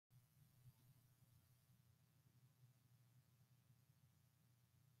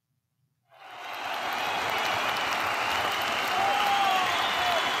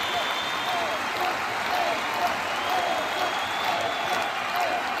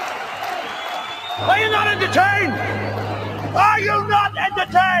Are you not entertained? Are you not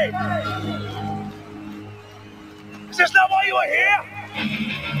entertained? Is this not why you are here?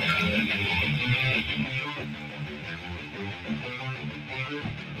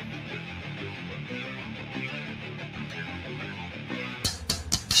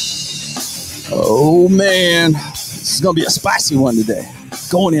 Oh man, this is gonna be a spicy one today.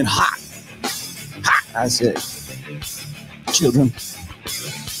 Going in hot. Hot, I say. Children,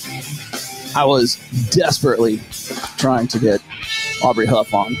 I was desperately trying to get Aubrey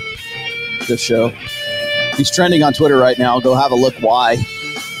Huff on this show. He's trending on Twitter right now. Go have a look why.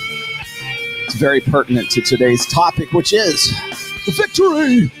 It's very pertinent to today's topic, which is the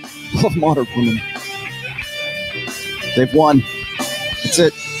victory of modern women. They've won. That's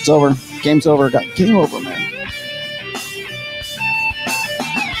it. It's over. Game's over. Game over, man.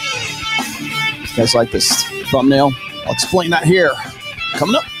 You guys like this thumbnail? I'll explain that here.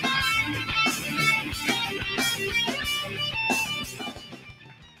 Coming up.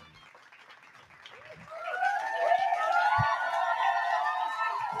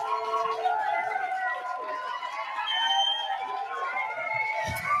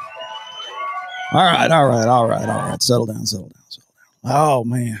 All right. Settle down. Oh,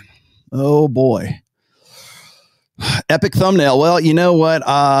 man. Oh, boy. Epic thumbnail. Well, you know what?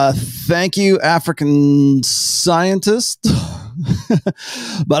 Thank you, African scientist.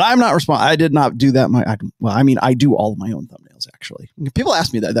 But I'm not responsible. I did not do that. I do all of my own thumbnails, actually. People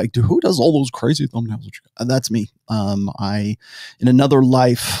ask me that, like, who does all those crazy thumbnails? That's me. In another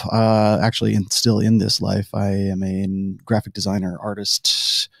life, actually, and still in this life, I am a graphic designer,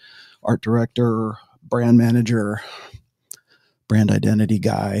 artist, art director, brand manager, brand identity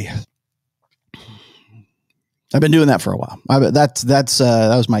guy. I've been doing that for a while.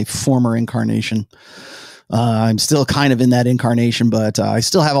 That was my former incarnation. I'm still kind of in that incarnation, but I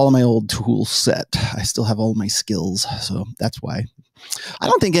still have all of my old tool set. I still have all of my skills. So that's why I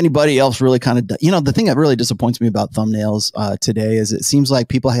don't think anybody else really kind of, the thing that really disappoints me about thumbnails today is it seems like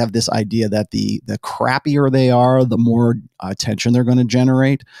people have this idea that the crappier they are, the more attention they're going to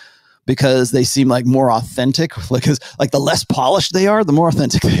generate, because they seem like more authentic. Because like the less polished they are, the more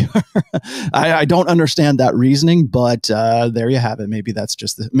authentic they are. I don't understand that reasoning, but there you have it. Maybe that's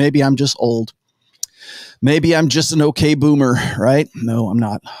maybe I'm just old. Maybe I'm just an okay boomer, right? No, I'm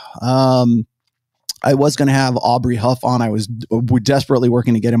not. I was going to have Aubrey Huff on. I was desperately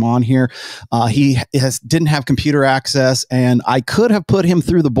working to get him on here. He didn't have computer access, and I could have put him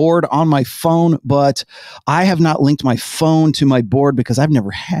through the board on my phone, but I have not linked my phone to my board because I've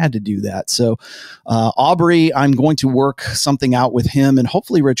never had to do that. So Aubrey, I'm going to work something out with him and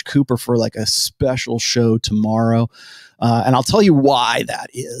hopefully Rich Cooper for like a special show tomorrow. And I'll tell you why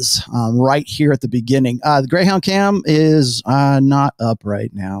that is right here at the beginning. The Greyhound cam is not up right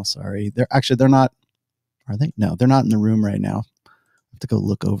now. Sorry. They're not. Are they? No, they're not in the room right now. I have to go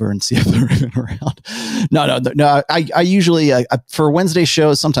look over and see if they're even around. No. I usually for Wednesday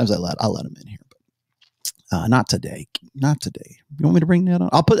shows, sometimes I'll let them in here, but not today. Not today. You want me to bring Ned on?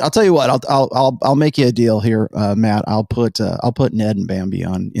 I'll tell you what. I'll make you a deal here, Matt. I'll put Ned and Bambi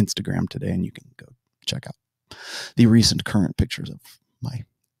on Instagram today, and you can go check out the recent current pictures of my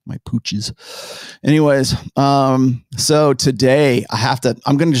pooches. Anyways, so today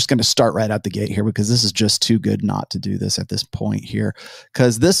I'm just going to start right out the gate here because this is just too good not to do this at this point here.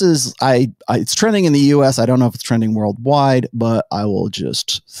 Because this is, it's trending in the US. I don't know if it's trending worldwide, but I will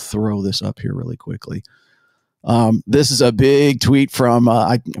just throw this up here really quickly. This is a big tweet from,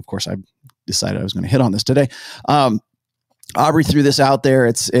 of course, I decided I was going to hit on this today. Aubrey threw this out there.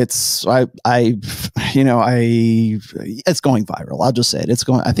 It's going viral. I'll just say it.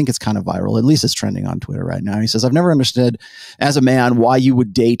 I think it's kind of viral. At least it's trending on Twitter right now. He says, "I've never understood as a man why you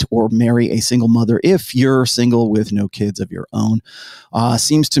would date or marry a single mother if you're single with no kids of your own.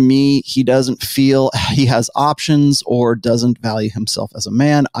 Seems to me he doesn't feel he has options or doesn't value himself as a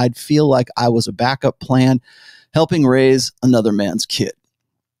man. I'd feel like I was a backup plan helping raise another man's kid."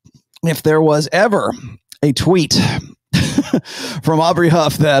 If there was ever a tweet from Aubrey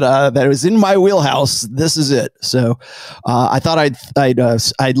Huff that was in my wheelhouse, this is it. So I thought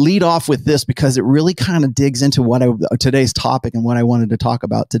I'd lead off with this because it really kind of digs into today's topic and what I wanted to talk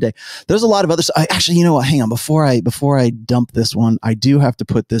about today. There's a lot of other stuff. Actually, you know what? Hang on. Before I dump this one, I do have to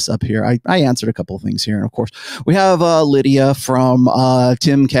put this up here. I answered a couple of things here, and of course we have Lydia from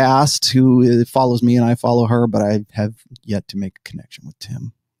Timcast who follows me and I follow her, but I have yet to make a connection with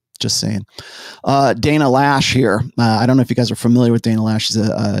Tim. Just saying. Dana Lash here. I don't know if you guys are familiar with Dana Lash. She's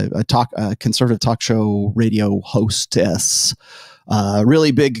a conservative talk show radio hostess.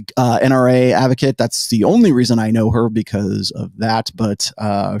 Really big NRA advocate. That's the only reason I know her, because of that. But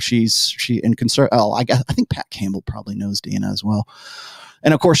I think Pat Campbell probably knows Dana as well.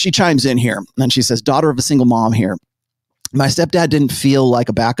 And of course, she chimes in here and she says, daughter of a single mom here. My stepdad didn't feel like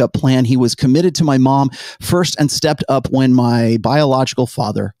a backup plan. He was committed to my mom first and stepped up when my biological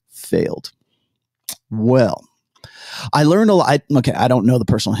father failed. Well, I learned a lot. Okay, I don't know the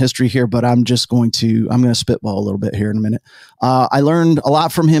personal history here, but I'm going to spitball a little bit here in a minute. I learned a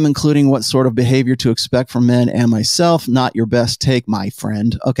lot from him, including what sort of behavior to expect from men and myself. Not your best take, my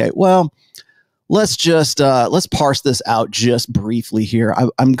friend. Okay, well, let's parse this out just briefly here.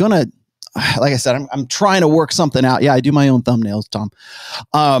 I'm going to, like I said, I'm trying to work something out. Yeah, I do my own thumbnails, Tom.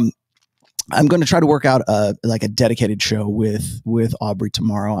 I'm going to try to work out a dedicated show with Aubrey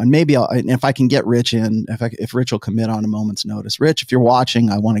tomorrow, and maybe if I can get Rich in, if Rich will commit on a moment's notice. Rich, if you're watching,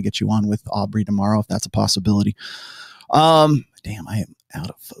 I want to get you on with Aubrey tomorrow, if that's a possibility. Damn, I am out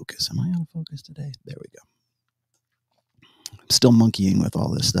of focus. Am I out of focus today? There we go. I'm still monkeying with all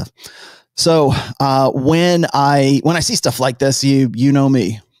this stuff. So when I see stuff like this, you know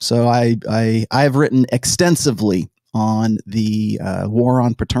me. So I've written extensively on the war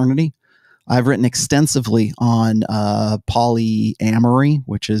on paternity. I've written extensively on polyamory,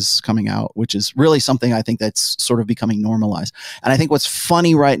 which is coming out, which is really something I think that's sort of becoming normalized. And I think what's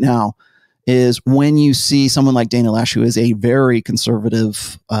funny right now is when you see someone like Dana Loesch, who is a very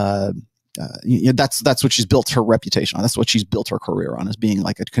conservative, that's what she's built her reputation on. That's what she's built her career on, as being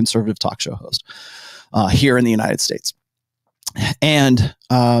like a conservative talk show host here in the United States. And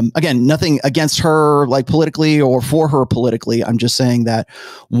again, nothing against her, like politically or for her politically. I'm just saying that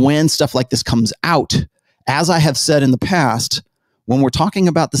when stuff like this comes out, as I have said in the past, when we're talking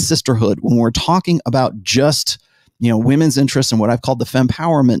about the sisterhood, when we're talking about just, women's interests and what I've called the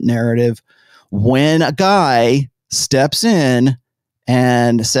fempowerment narrative, when a guy steps in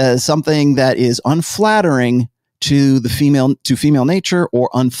and says something that is unflattering to female nature, or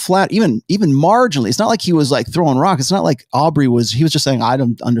even marginally. It's not like he was like throwing rocks. It's not like Aubrey was. He was just saying, I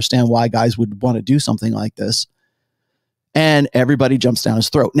don't understand why guys would want to do something like this. And everybody jumps down his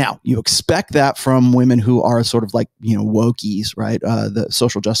throat. Now, you expect that from women who are sort of like, wokies, right? The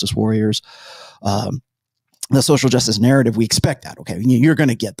social justice warriors, the social justice narrative. We expect that. Okay, you're going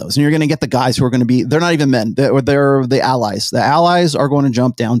to get those, and you're going to get the guys who are going to be, they're not even men. They're the allies. The allies are going to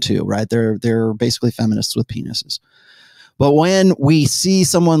jump down too, right? They're basically feminists with penises. But when we see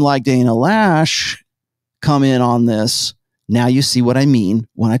someone like Dana Loesch come in on this, now you see what I mean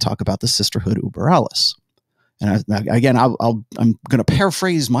when I talk about the sisterhood uber alles. And again, I'm going to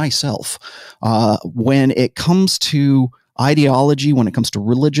paraphrase myself. When it comes to ideology, when it comes to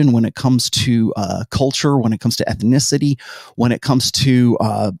religion, when it comes to culture, when it comes to ethnicity, when it comes to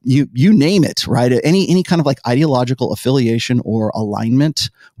you name it, right? Any kind of like ideological affiliation or alignment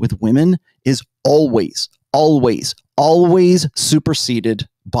with women is always superseded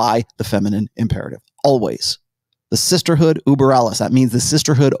by the feminine imperative. Always. The sisterhood uber alles. That means the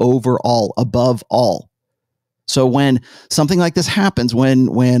sisterhood over all, above all. So when something like this happens, when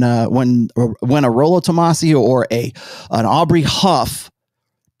a Rollo Tomassi or an Aubrey Huff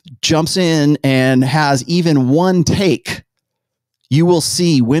jumps in and has even one take, you will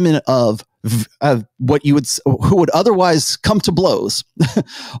see women of who would otherwise come to blows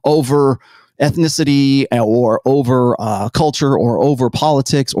over ethnicity or over culture or over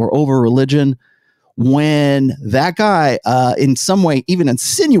politics or over religion. When that guy in some way even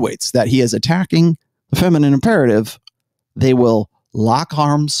insinuates that he is attacking the feminine imperative, they will lock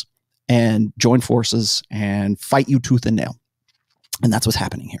arms and join forces and fight you tooth and nail. And that's what's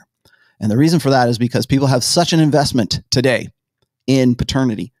happening here. And the reason for that is because people have such an investment today in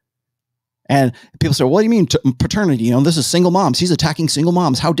paternity. And people say, what do you mean paternity? This is single moms. He's attacking single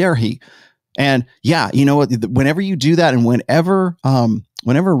moms. How dare he? And yeah, you know what? Whenever you do that, and whenever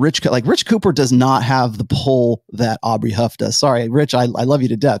Rich Cooper does not have the pull that Aubrey Huff does. Sorry, Rich, I love you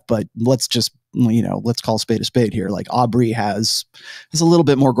to death, but let's just, let's call a spade here. Like Aubrey has a little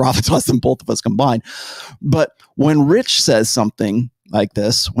bit more gravitas than both of us combined. But when Rich says something like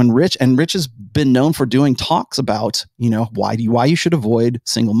this, Rich has been known for doing talks about, why you should avoid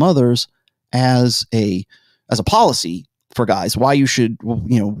single mothers as a policy for guys, why you should,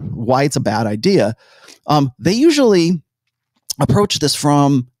 why it's a bad idea. They usually approach this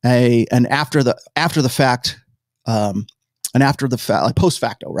from an after the fact, like post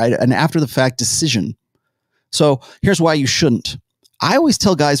facto, right? An after the fact decision. So here's why you shouldn't. I always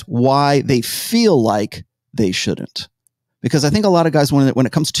tell guys why they feel like they shouldn't, because I think a lot of guys, when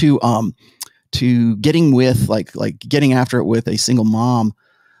it comes to getting with like getting after it with a single mom,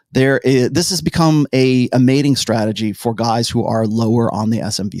 this has become a mating strategy for guys who are lower on the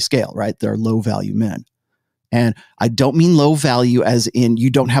SMV scale, right? They're low value men. And I don't mean low value as in you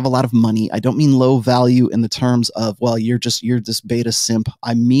don't have a lot of money. I don't mean low value in the terms of, well, you're this beta simp.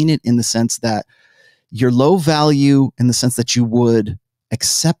 I mean it in the sense that you're low value in the sense that you would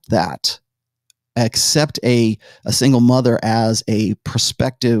accept a single mother as a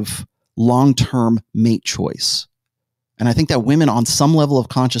prospective long-term mate choice. And I think that women on some level of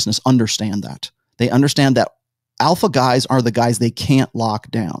consciousness understand that. They understand that alpha guys are the guys they can't lock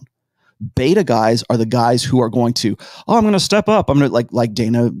down. Beta guys are the guys who are going to, I'm going to step up. I'm going to like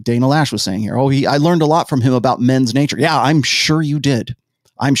Dana Lash was saying here. I learned a lot from him about men's nature. Yeah, I'm sure you did.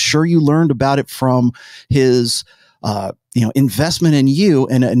 I'm sure you learned about it from his, investment in you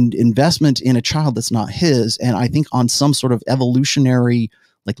and an investment in a child that's not his. And I think on some sort of evolutionary,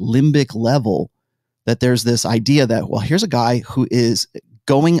 like limbic level, that there's this idea that, well, here's a guy who is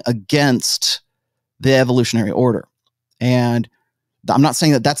going against the evolutionary order. And I'm not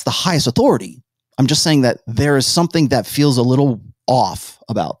saying that that's the highest authority. I'm just saying that there is something that feels a little off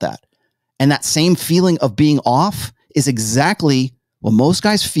about that. And that same feeling of being off is exactly what most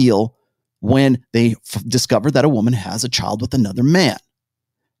guys feel when they discover that a woman has a child with another man.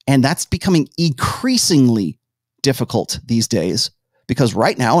 And that's becoming increasingly difficult these days because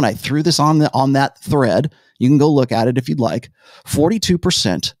right now, and I threw this on that thread, you can go look at it if you'd like,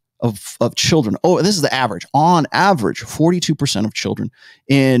 42% of children. Oh, this is the average. On average, 42% of children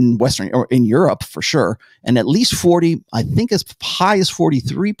in Western or in Europe for sure, and at least 40, I think as high as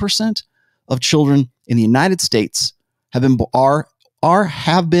 43% of children in the United States have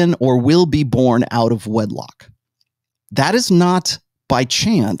been or will be born out of wedlock. That is not by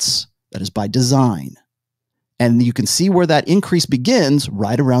chance. That is by design. And you can see where that increase begins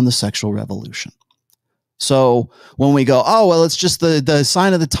right around the sexual revolution. So when we go, it's just the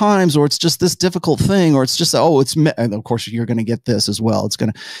sign of the times, or it's just this difficult thing, or it's just, and of course you're going to get this as well.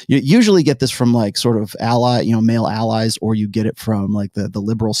 You usually get this from like sort of male allies, or you get it from like the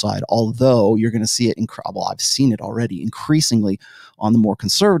liberal side, although you're going to see it I've seen it already increasingly on the more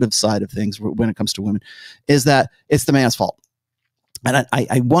conservative side of things when it comes to women, is that it's the man's fault. And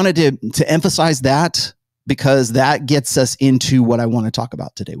I wanted to emphasize that, because that gets us into what I want to talk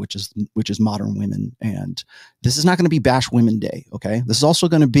about today, which is modern women. And this is not going to be Bash Women Day, okay? This is also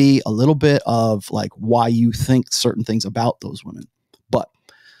going to be a little bit of like why you think certain things about those women. But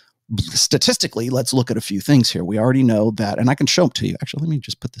statistically, let's look at a few things here. We already know that, and I can show them to you. Actually, let me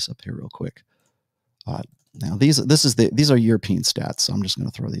just put this up here real quick. Now these are European stats, so I'm just going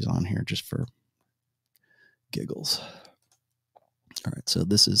to throw these on here just for giggles. All right, so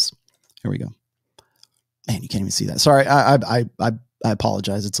here we go. Man, you can't even see that. Sorry, I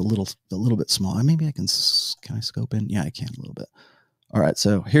apologize. It's a little bit small. Maybe can I scope in? Yeah, I can a little bit. All right,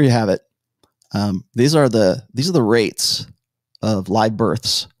 so here you have it. These are the rates of live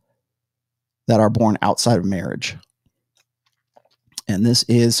births that are born outside of marriage. And this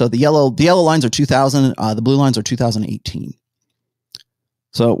is, so the yellow lines are 2000, the blue lines are 2018.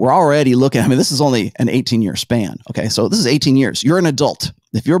 So we're already looking, this is only an 18-year span. Okay, so this is 18 years. You're an adult.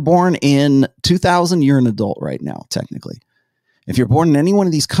 If you're born in 2000, you're an adult right now, technically. If you're born in any one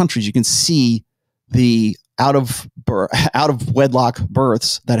of these countries, you can see the out of wedlock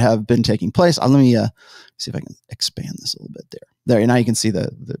births that have been taking place. Let me see if I can expand this a little bit there. There, now you can see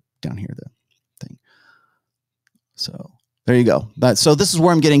the down here, the thing. So there you go. So this is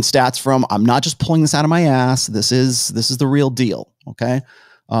where I'm getting stats from. I'm not just pulling this out of my ass. This is the real deal. Okay.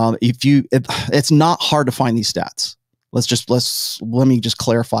 It's not hard to find these stats. Let me just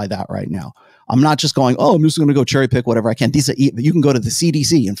clarify that right now. I'm not just going, I'm just going to go cherry pick whatever I can. You can go to the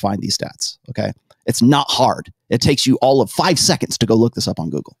CDC and find these stats. Okay. It's not hard. It takes you all of 5 seconds to go look this up on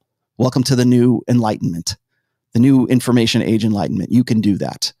Google. Welcome to the new enlightenment, the new information age enlightenment. You can do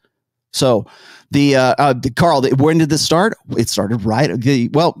that. So Carl, when did this start? It started right.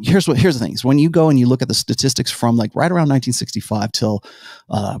 Well, here's the thing is when you go and you look at the statistics from like right around 1965 till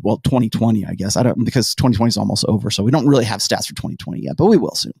 2020, I guess. Because 2020 is almost over. So we don't really have stats for 2020 yet, but we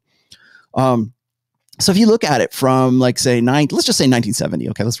will soon. So if you look at it from like say let's just say 1970.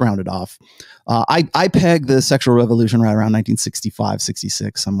 Okay, let's round it off. I peg the sexual revolution right around 1965,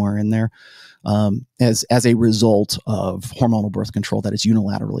 66, somewhere in there. As a result of hormonal birth control that is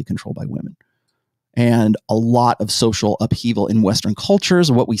unilaterally controlled by women. And a lot of social upheaval in Western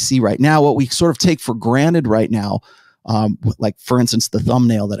cultures, what we see right now, what we sort of take for granted right now, like for instance, the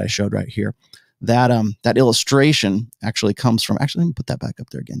thumbnail that I showed right here, that illustration actually comes from, let me put that back up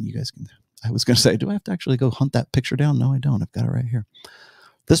there again. You guys can, I was going to say, do I have to actually go hunt that picture down? No, I don't. I've got it right here.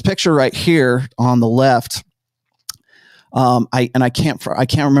 This picture right here on the left, I can't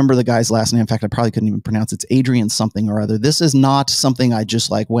remember the guy's last name. In fact, I probably couldn't even pronounce it. It's Adrian something or other. This is not something I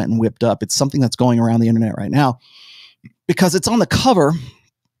just like went and whipped up. It's something that's going around the internet right now because it's on the cover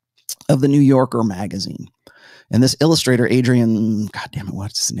of the New Yorker magazine. And this illustrator, Adrian, God damn it,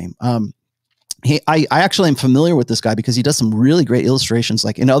 what's his name? I actually am familiar with this guy because he does some really great illustrations,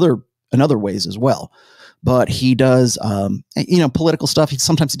 like in other ways as well. But he does, political stuff.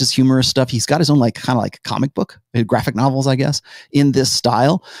 Sometimes he does humorous stuff. He's got his own kind of comic book, graphic novels, I guess, in this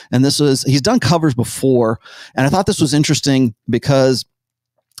style. And he's done covers before. And I thought this was interesting because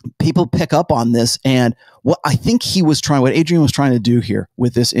people pick up on this. And what Adrian was trying to do here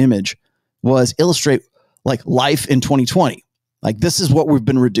with this image was illustrate life in 2020. This is what we've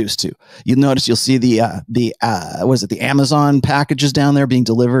been reduced to. You'll see the Amazon packages down there being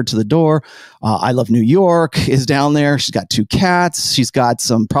delivered to the door. I Love New York is down there. She's got 2 cats. She's got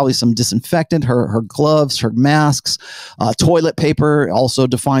probably some disinfectant, her gloves, her masks, toilet paper also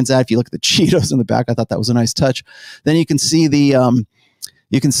defines that. If you look at the Cheetos in the back, I thought that was a nice touch. Then you can see the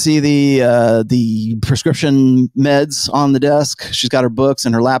prescription meds on the desk. She's got her books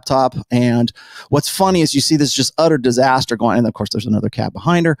and her laptop. And what's funny is you see this just utter disaster going. And of course, there's another cat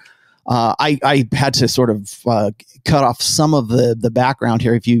behind her. I had to sort of cut off some of the background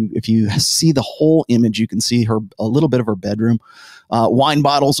here. If you see the whole image, you can see a little bit of her bedroom. Wine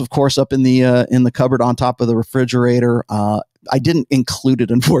bottles, of course, up in the cupboard on top of the refrigerator. I didn't include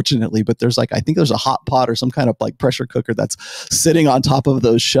it, unfortunately, but I think there's a hot pot or some kind of pressure cooker that's sitting on top of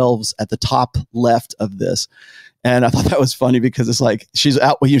those shelves at the top left of this. And I thought that was funny because it's she's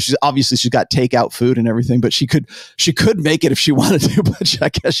out. She's got takeout food and everything, but she could make it if she wanted to, but I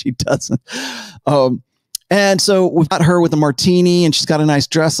guess she doesn't. And so we've got her with a martini, and she's got a nice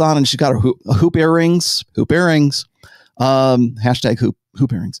dress on, and she's got her hoop earrings. Hashtag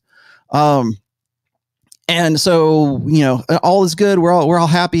hoop earrings. And so, all is good. We're all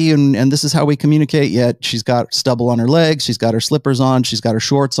happy. And this is how we communicate. Yet she's got stubble on her legs. She's got her slippers on. She's got her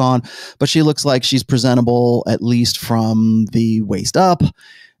shorts on, but she looks like she's presentable, at least from the waist up.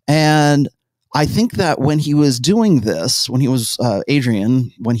 And I think that when he was doing this,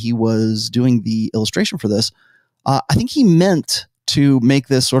 Adrian, when he was doing the illustration for this, I think he meant to make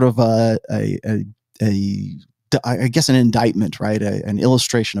this sort of I guess an indictment, right? An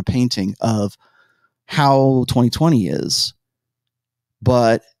illustration, a painting of how 2020 is,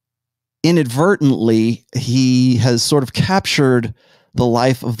 but inadvertently he has sort of captured the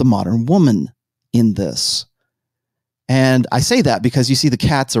life of the modern woman in this. And I say that because you see the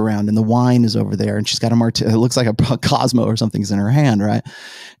cats around and the wine is over there, and she's got it looks like a Cosmo or something's in her hand, right?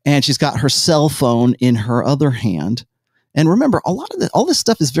 And she's got her cell phone in her other hand. And remember, all this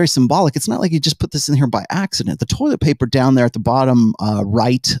stuff is very symbolic. It's not like you just put this in here by accident. The toilet paper down there at the bottom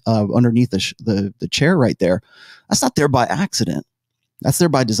right, underneath the chair right there, that's not there by accident. That's there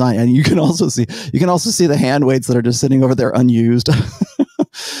by design. And you can also see the hand weights that are just sitting over there unused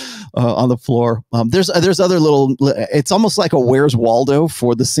on the floor. There's other little. It's almost like a Where's Waldo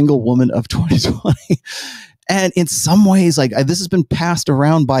for the single woman of 2020. And in some ways, this has been passed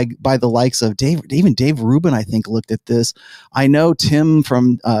around by the likes of even Dave Rubin, I think, looked at this. I know Tim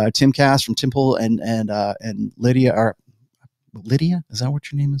from Timcast from Temple and Lydia are Lydia. Is that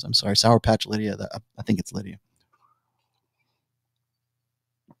what your name is? I'm sorry, Sour Patch Lydia. I think it's Lydia.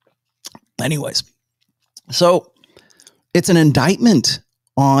 Anyways, so it's an indictment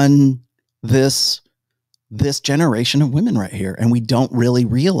on this generation of women right here, and we don't really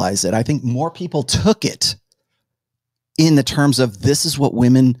realize it. I think more people took it in the terms of this is what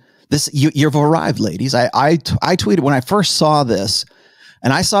women, you've arrived, ladies. I tweeted when I first saw this,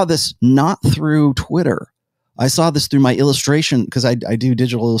 and I saw this not through Twitter. I saw this through my illustration because I do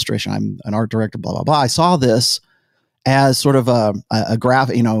digital illustration. I'm an art director, blah, blah, blah. I saw this as sort of a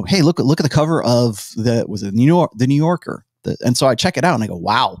graphic, hey, look at the cover of the New Yorker. And so I check it out and I go,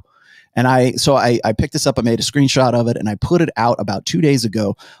 wow. And I picked this up, I made a screenshot of it, and I put it out about 2 days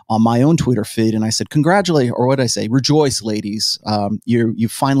ago on my own Twitter feed. And I said, congratulate, or what did I say? Rejoice, ladies.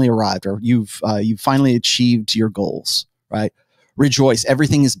 You've finally arrived, or you've finally achieved your goals, right? Rejoice.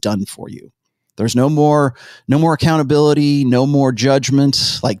 Everything is done for you. There's no more accountability, no more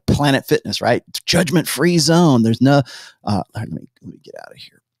judgment, like Planet Fitness, right? Judgment-free zone. There's no, let me get out of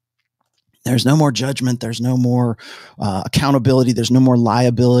here. There's no more judgment. There's no more accountability. There's no more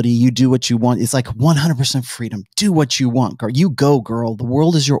liability. You do what you want. It's like 100% freedom. Do what you want, girl. You go, girl. The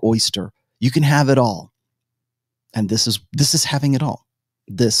world is your oyster. You can have it all. And this is having it all.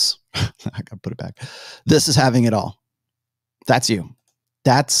 I gotta put it back. This is having it all. That's you.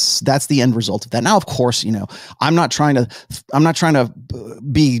 that's the end result of that. Now, of course, I'm not trying to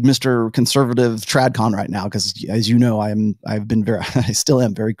be Mr. Conservative TradCon right now, because as you know, I still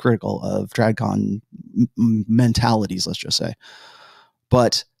am very critical of TradCon mentalities, let's just say.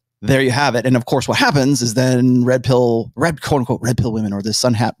 But there you have it. And of course, what happens is then quote unquote red pill women, or the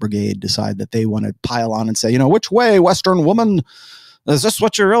Sun Hat Brigade, decide that they want to pile on and say, which way, Western woman? Is this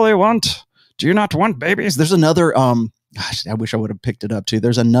what you really want? Do you not want babies? There's another, gosh, I wish I would have picked it up too.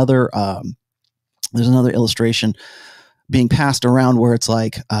 There's another illustration being passed around where it's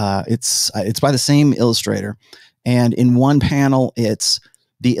like, it's by the same illustrator. And in one panel, it's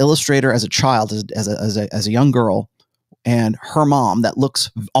the illustrator as a child, as a young girl, and her mom that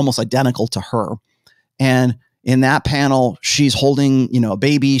looks almost identical to her. And in that panel, she's holding, a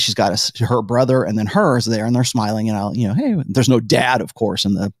baby. She's got her brother, and then hers there, and they're smiling. And hey, there's no dad, of course,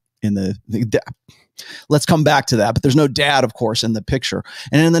 in the let's come back to that. But there's no dad, of course, in the picture.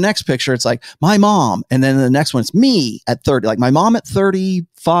 And in the next picture, it's like my mom. And then in the next one, it's me at 30, like my mom at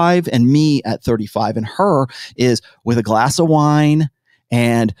 35 and me at 35. And her is with a glass of wine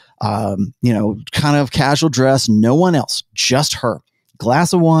and, kind of casual dress, no one else, just her.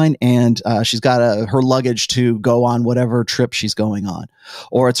 Glass of wine, and she's got her luggage to go on whatever trip she's going on.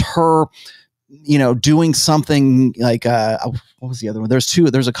 Or it's her, doing something like, what was the other one?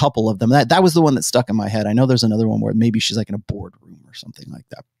 There's a couple of them. That was the one that stuck in my head. I know there's another one where maybe she's like in a boardroom or something like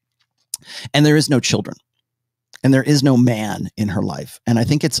that. And there is no children. And there is no man in her life. And I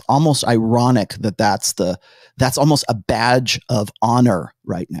think it's almost ironic that that's almost a badge of honor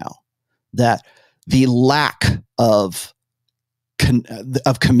right now, that the lack of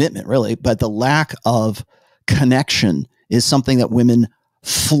commitment, really, but the lack of connection is something that women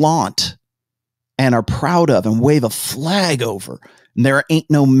flaunt and are proud of and wave a flag over. And there ain't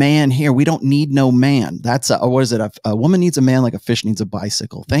no man here. We don't need no man. That's what is it? A woman needs a man like a fish needs a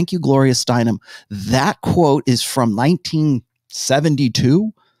bicycle. Thank you, Gloria Steinem. That quote is from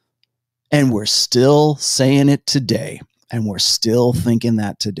 1972, and we're still saying it today, and we're still thinking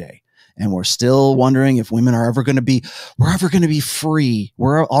that today. And we're still wondering if women are ever going to be free.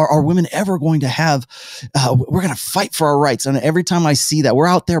 Are women ever going to have, we're going to fight for our rights. And every time I see that, we're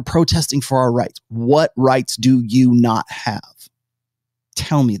out there protesting for our rights. What rights do you not have?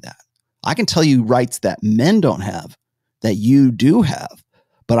 Tell me that. I can tell you rights that men don't have, that you do have.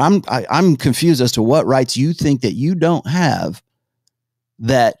 But I'm confused as to what rights you think that you don't have,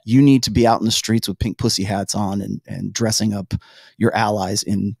 that you need to be out in the streets with pink pussy hats on and dressing up your allies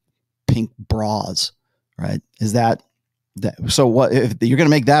in pink bras, right? Is that so? What if you're going to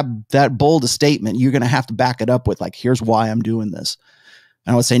make that bold a statement? You're going to have to back it up with like, here's why I'm doing this.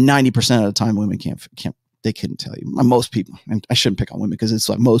 And I would say 90% of the time, women they couldn't tell you. Most people, and I shouldn't pick on women because it's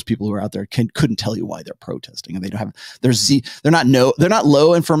like most people who are out there couldn't tell you why they're protesting, and they don't have. They're not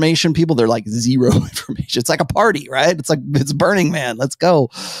low information people. They're like zero information. It's like a party, right? It's like it's Burning Man. Let's go.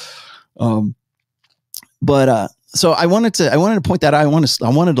 So I wanted to point that out. I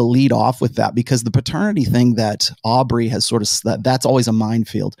wanted to lead off with that because the paternity thing that Aubrey has sort of, that's always a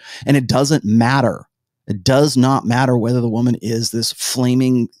minefield, and it doesn't matter. It does not matter whether the woman is this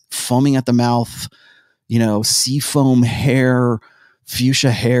foaming at the mouth, sea foam hair,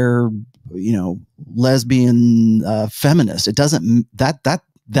 fuchsia hair, lesbian, feminist. It doesn't,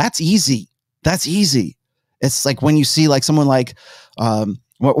 that's easy. That's easy. It's like when you see like someone like,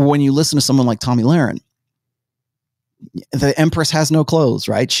 when you listen to someone like Tomi Lahren, the Empress has no clothes,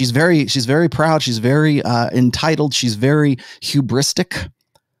 right? She's very proud. She's very entitled. She's very hubristic,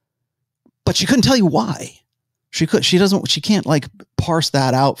 but she couldn't tell you why. She can't like parse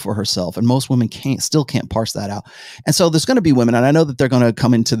that out for herself. And most women still can't parse that out. And so there's going to be women, and I know that they're going to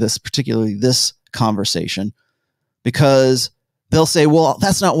come into this, particularly this conversation, because they'll say, well,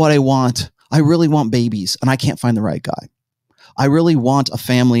 that's not what I want. I really want babies and I can't find the right guy. I really want a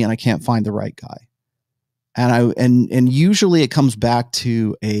family and I can't find the right guy. And usually it comes back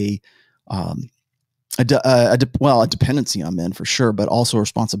to a dependency on men for sure, but also a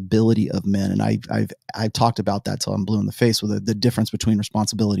responsibility of men. And I've talked about that till I'm blue in the face with the difference between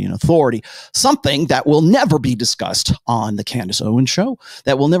responsibility and authority, something that will never be discussed on the Candace Owens show,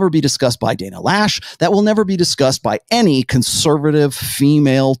 that will never be discussed by Dana Lash, that will never be discussed by any conservative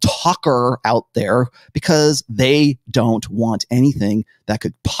female talker out there, because they don't want anything that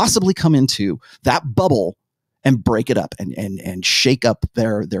could possibly come into that bubble and break it up and shake up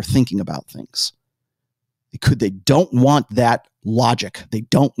their thinking about things. They don't want that logic. They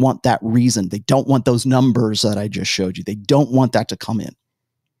don't want that reason. They don't want those numbers that I just showed you. They don't want that to come in,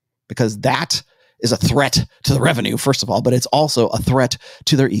 because that is a threat to the revenue, first of all, but it's also a threat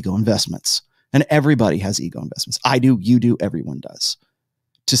to their ego investments. And everybody has ego investments. I do, you do, everyone does.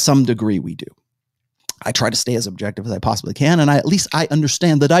 To some degree, we do. I try to stay as objective as I possibly can, and at least I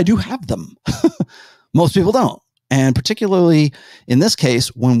understand that I do have them. Most people don't. And particularly in this case,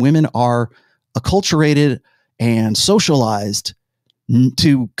 when women are acculturated and socialized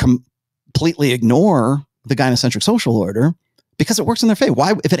to completely ignore the gynocentric social order because it works in their favor.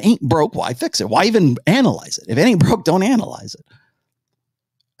 Why, if it ain't broke, why fix it? Why even analyze it? If it ain't broke, don't analyze it.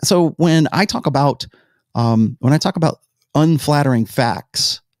 So when I talk about unflattering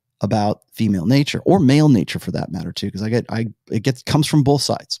facts about female nature or male nature for that matter too, because it comes from both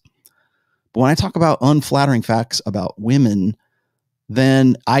sides. But when I talk about unflattering facts about women,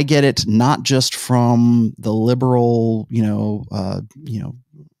 then I get it not just from the liberal,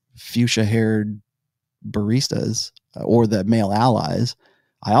 fuchsia-haired baristas or the male allies.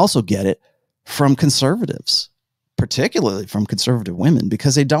 I also get it from conservatives, particularly from conservative women,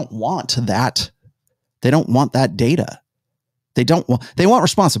 because they don't want that. They don't want that data. They want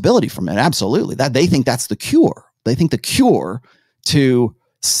responsibility from it. Absolutely. That they think that's the cure. They think the cure to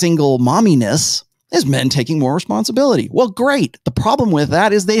single momminess is men taking more responsibility. Well, great. The problem with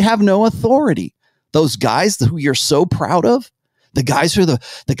that is they have no authority. Those guys who you're so proud of, the guys who are the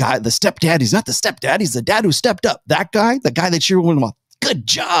stepdad, he's not the stepdad, he's the dad who stepped up. That guy, the guy that you're going, good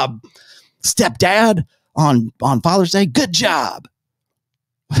job, stepdad on Father's Day. Good job.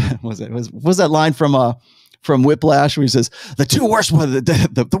 was that line from Whiplash where he says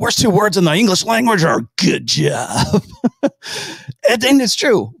the worst two words in the English language are good job. And it's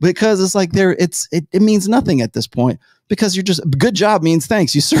true, because it's like it means nothing at this point, because you're just, good job means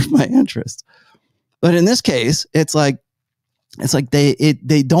thanks, you served my interest. But in this case, it's like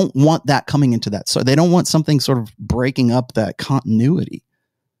they don't want that coming into that. So they don't want something sort of breaking up that continuity,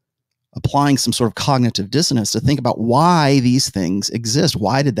 applying some sort of cognitive dissonance to think about why these things exist.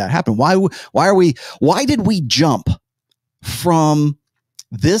 Why did that happen? Why did we jump from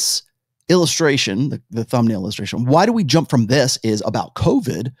this illustration, the thumbnail illustration? Why do we jump from this is about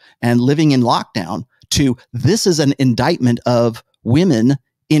COVID and living in lockdown to this is an indictment of women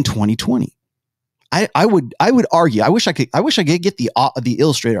in 2020? I would argue. I wish I could get the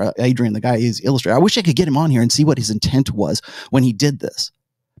illustrator, Adrian, the guy who's illustrator. I wish I could get him on here and see what his intent was when he did this.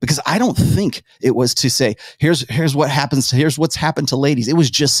 Because I don't think it was to say, here's what's happened to ladies. It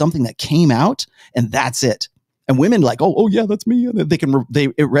was just something that came out, and that's it. And women like, oh yeah, that's me. And it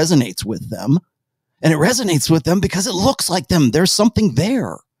resonates with them, and it resonates with them because it looks like them. There's something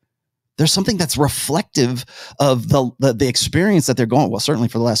there. There's something that's reflective of the experience that they're going. Well, certainly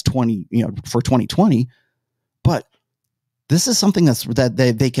for the last 20, for 2020, but this is something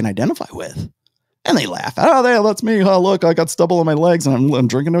that they can identify with. And they laugh. Oh, there, that's me. Oh, look, I got stubble on my legs and I'm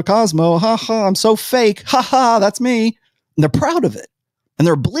drinking a Cosmo. Ha ha, I'm so fake. Ha ha, that's me. And they're proud of it. And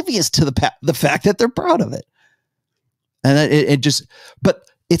they're oblivious to the fact that they're proud of it. And but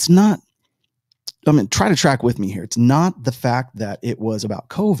it's not, try to track with me here. It's not the fact that it was about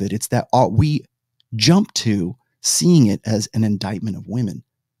COVID. It's that we jump to seeing it as an indictment of women,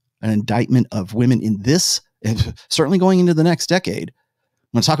 an indictment of women in this, certainly going into the next decade.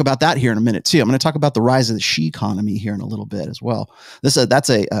 I'm going to talk about that here in a minute too. I'm going to talk about the rise of the she economy here in a little bit as well. That's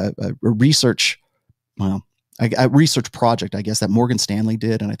a research, a research project, I guess, that Morgan Stanley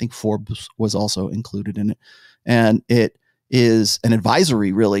did, and I think Forbes was also included in it. And it is an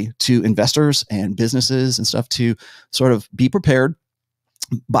advisory, really, to investors and businesses and stuff to sort of be prepared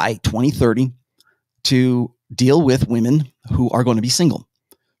by 2030 to deal with women who are going to be single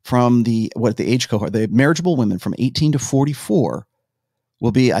from the age cohort, the marriageable women from 18 to 44.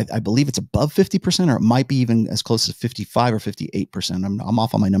 Will be, I believe it's above 50%, or it might be even as close to 55 or 58%. I'm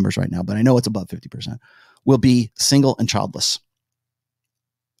off on my numbers right now, but I know it's above 50%. Will be single and childless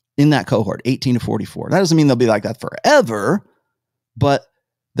in that cohort, 18 to 44. That doesn't mean they'll be like that forever, but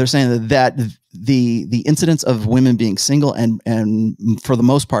they're saying that the incidence of women being single and for the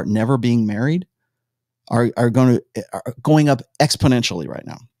most part never being married are going up exponentially right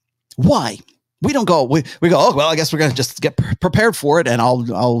now. Why? We don't go, we go, oh, well, I guess we're going to just get prepared for it. And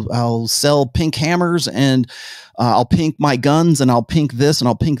I'll sell pink hammers, and I'll pink my guns, and I'll pink this and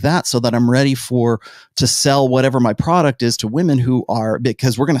I'll pink that, so that I'm ready to sell whatever my product is to women who are,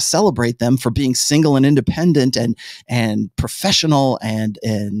 because we're going to celebrate them for being single and independent and professional and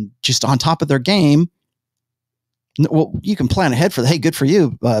just on top of their game. Well, you can plan ahead for hey, good for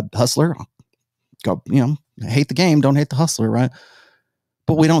you, hustler. Go, hate the game, don't hate the hustler, right?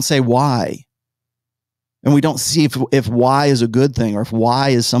 But we don't say why. And we don't see if why is a good thing, or if why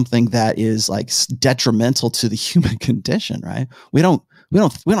is something that is like detrimental to the human condition, right? We don't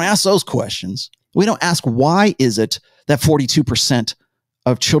ask those questions. We don't ask why is it that 42%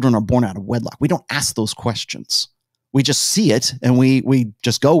 of children are born out of wedlock. We don't ask those questions. We just see it and we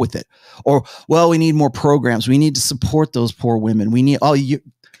just go with it. Or, well, we need more programs. We need to support those poor women. We need,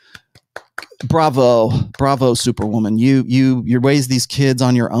 bravo, Superwoman. You raised these kids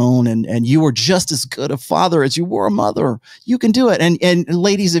on your own, and you were just as good a father as you were a mother. You can do it. And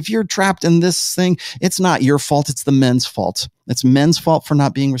ladies, if you're trapped in this thing, it's not your fault. It's the men's fault. It's men's fault for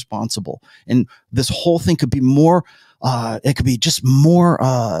not being responsible. And this whole thing could be more, it could be just more,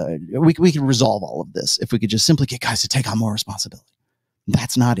 we could resolve all of this if we could just simply get guys to take on more responsibility.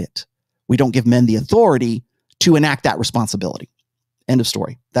 That's not it. We don't give men the authority to enact that responsibility. End of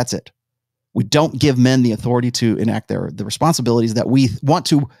story. That's it. We don't give men the authority to enact the responsibilities that we want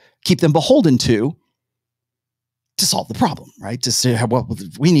to keep them beholden to solve the problem, right? To say, well,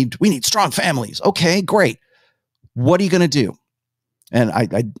 we need strong families. Okay, great. What are you going to do? And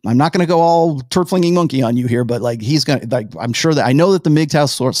I'm not going to go all turd-flinging monkey on you here, but like he's going to, like, I'm sure that I know that the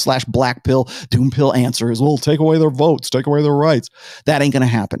MGTOW / black pill, doom pill answer is, well, take away their votes, take away their rights. That ain't going to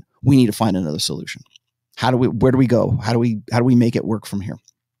happen. We need to find another solution. Where do we go? How do we make it work from here?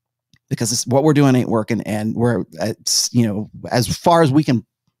 Because what we're doing ain't working, and as far as we can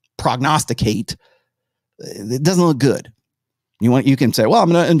prognosticate, it doesn't look good. You can say, well,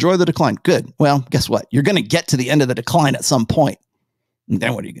 I'm going to enjoy the decline. Good. Well, guess what? You're going to get to the end of the decline at some point. And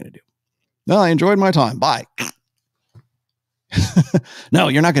then what are you going to do? Well, I enjoyed my time. Bye. No,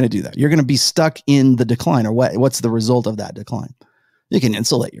 you're not going to do that. You're going to be stuck in the decline. Or what's the result of that decline? You can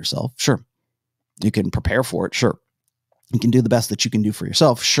insulate yourself. Sure. You can prepare for it. Sure. You can do the best that you can do for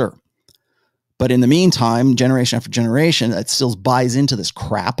yourself. Sure. But in the meantime, generation after generation, that still buys into this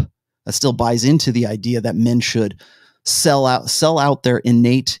crap. That still buys into the idea that men should sell out their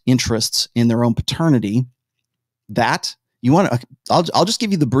innate interests in their own paternity. That you want to, I'll just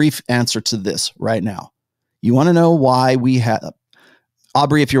give you the brief answer to this right now. You want to know why we have,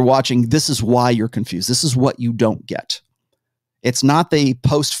 Aubrey, if you're watching, this is why you're confused. This is what you don't get. It's not the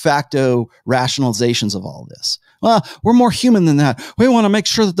post facto rationalizations of all this. Well, we're more human than that. We want to make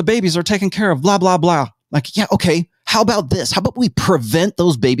sure that the babies are taken care of, blah, blah, blah. Like, yeah, okay. How about this? How about we prevent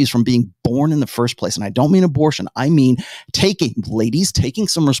those babies from being born in the first place? And I don't mean abortion. I mean taking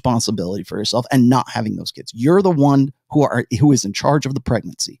some responsibility for yourself and not having those kids. You're the one who is in charge of the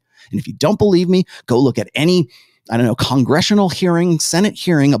pregnancy. And if you don't believe me, go look at any, congressional hearing, Senate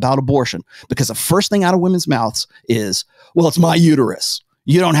hearing about abortion, because the first thing out of women's mouths is, well, it's my uterus.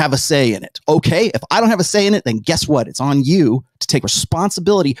 You don't have a say in it. Okay, if I don't have a say in it, then guess what? It's on you to take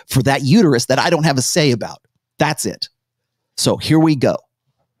responsibility for that uterus that I don't have a say about. That's it. So here we go.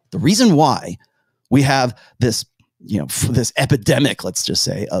 The reason why we have this, this epidemic, let's just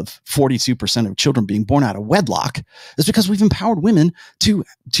say, of 42% of children being born out of wedlock is because we've empowered women to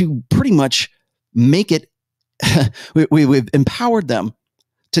pretty much make it. We've empowered them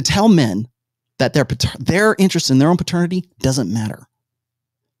to tell men that their interest in their own paternity doesn't matter.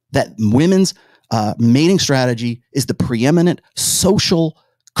 That women's mating strategy is the preeminent socially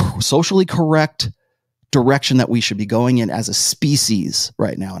correct direction that we should be going in as a species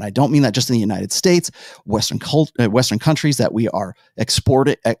right now. And I don't mean that just in the United States, Western countries that we're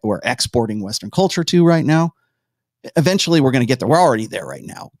exporting Western culture to right now. Eventually we're going to get there. We're already there right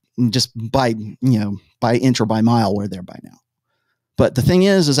now. Just by inch or by mile, we're there by now. But the thing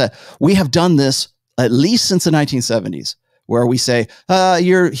is that we have done this at least since the 1970s, where we say,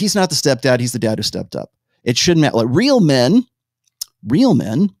 he's not the stepdad, he's the dad who stepped up. It shouldn't matter. Like, real men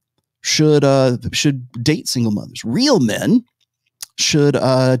should date single mothers. Real men should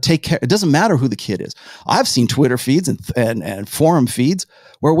take care. It doesn't matter who the kid is. I've seen Twitter feeds and forum feeds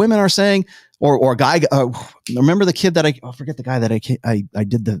where women are saying, or a guy. Remember the kid that I forget the guy that I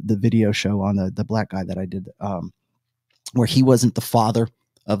did the video show on, the black guy that I did, where he wasn't the father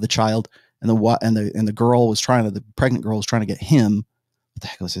of the child, and the girl was the pregnant girl was trying to get him. What the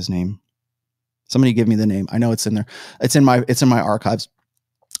heck was his name? Somebody give me the name. I know it's in there. It's in my archives.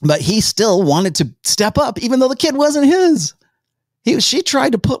 But he still wanted to step up, even though the kid wasn't his. She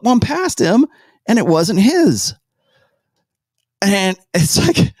tried to put one past him, and it wasn't his. And it's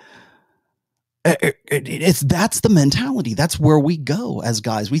like, that's the mentality. That's where we go as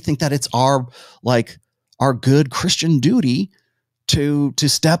guys. We think that it's our good Christian duty to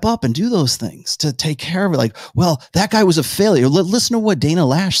step up and do those things, to take care of it. Like, well, that guy was a failure. Listen to what Dana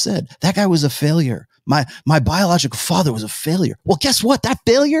Lash said. That guy was a failure. My biological father was a failure. Well, guess what? That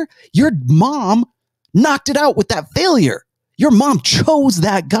failure, your mom knocked it out with that failure. Your mom chose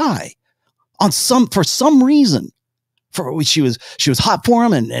that guy for some reason. She was hot for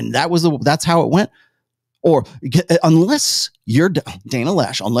him, and that's how it went. Or unless you're Dana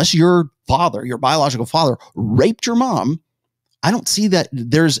Lash, unless your biological father raped your mom, I don't see that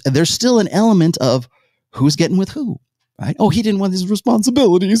there's still an element of Who's getting with who? Right? Oh, he didn't want his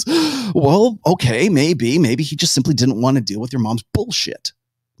responsibilities. Well, okay, maybe he just simply didn't want to deal with your mom's bullshit.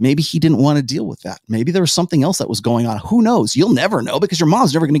 Maybe he didn't want to deal with that. Maybe there was something else that was going on. Who knows? You'll never know because your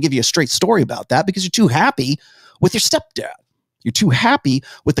mom's never going to give you a straight story about that because you're too happy with your stepdad. You're too happy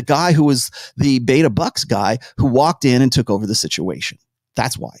with the guy who was the Beta Bucks guy who walked in and took over the situation.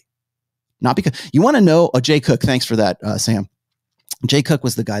 That's why. Not because you want to know. Jay Cook, thanks for that, Sam. Jay Cook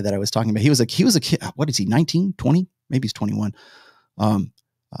was the guy that I was talking about. He was a kid. What is he? 19, 20? Maybe he's 21.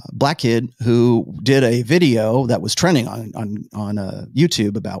 Black kid who did a video that was trending on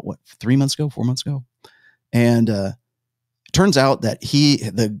YouTube about 4 months ago. And turns out that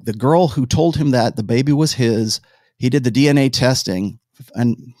the girl who told him that the baby was his, he did the DNA testing,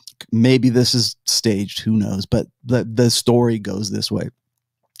 and maybe this is staged, who knows, but the story goes this way,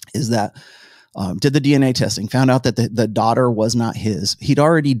 is that did the DNA testing, found out that the daughter was not his. He'd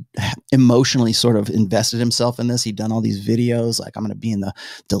already emotionally sort of invested himself in this. He'd done all these videos, like, I'm going to be in the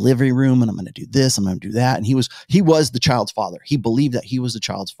delivery room and I'm going to do this, I'm going to do that. And he was the child's father. He believed that he was the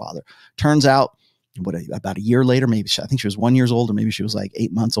child's father. Turns out, about a year later, maybe I think she was 1 year old, or maybe she was like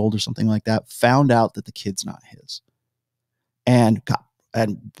 8 months old or something like that, found out that the kid's not his. And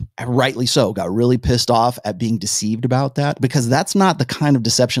rightly so, got really pissed off at being deceived about that, because that's not the kind of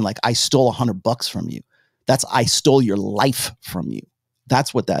deception like, I stole $100 from you. That's, I stole your life from you.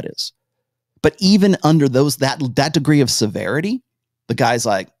 That's what that is. But even under that degree of severity, the guy's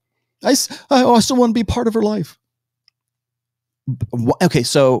like, I still want to be part of her life. Okay,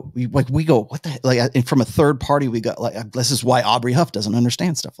 so we go, what the heck? Like, and from a third party, we got, like, this is why Aubrey Huff doesn't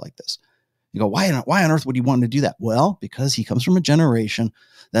understand stuff like this. You go, why on earth would he want to do that? Well, because he comes from a generation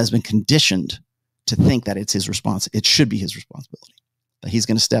that has been conditioned to think that it's his it should be his responsibility, that he's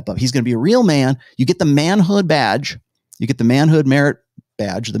going to step up. He's going to be a real man. You get the manhood badge. You get the manhood merit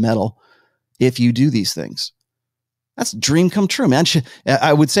badge, the medal, if you do these things. That's a dream come true, man.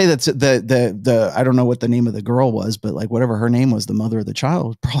 I would say that's the I don't know what the name of the girl was, but like whatever her name was, the mother of the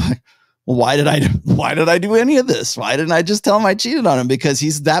child, probably, well, why did I do any of this? Why didn't I just tell him I cheated on him? Because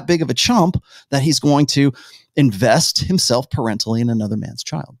he's that big of a chump that he's going to invest himself parentally in another man's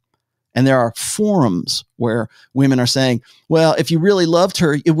child. And there are forums where women are saying, well, if you really loved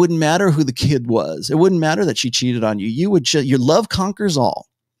her, it wouldn't matter who the kid was. It wouldn't matter that she cheated on you. Your love conquers all.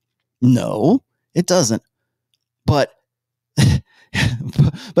 No, it doesn't. But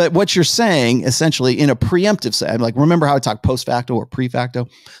what you're saying, essentially, in a preemptive sense, like, remember how I talk post facto or pre facto?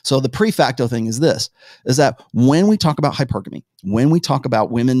 So the pre facto thing is that when we talk about hypergamy, when we talk about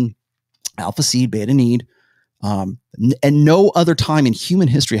women, alpha seed, beta need, and no other time in human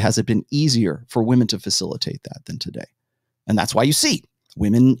history has it been easier for women to facilitate that than today. And that's why you see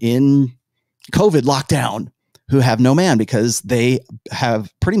women in COVID lockdown who have no man, because they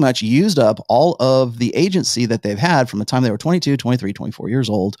have pretty much used up all of the agency that they've had from the time they were 22, 23, 24 years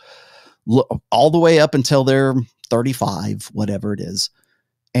old, all the way up until they're 35, whatever it is,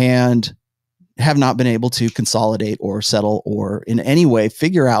 and have not been able to consolidate or settle or in any way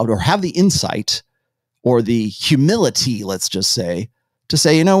figure out or have the insight or the humility, let's just say, to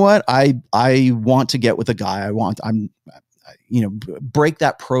say, you know what, I want to get with a guy. Break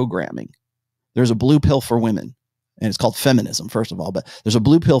that programming. There's a blue pill for women. And it's called feminism, first of all, but there's a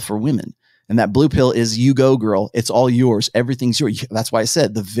blue pill for women. And that blue pill is, you go, girl. It's all yours. Everything's yours. That's why I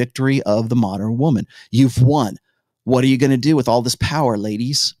said the victory of the modern woman. You've won. What are you going to do with all this power,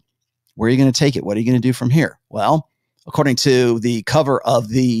 ladies? Where are you going to take it? What are you going to do from here? Well, according to the cover of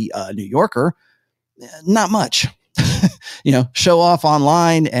the New Yorker, not much. Show off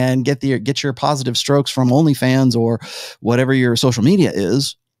online and get your positive strokes from OnlyFans or whatever your social media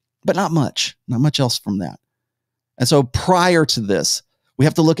is, but not much else from that. And so prior to this, we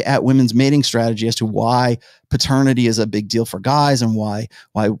have to look at women's mating strategy as to why paternity is a big deal for guys, and why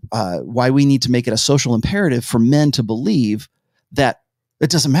we need to make it a social imperative for men to believe that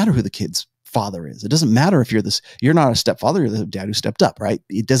it doesn't matter who the kid's father is. It doesn't matter if you're not a stepfather, you're the dad who stepped up, right?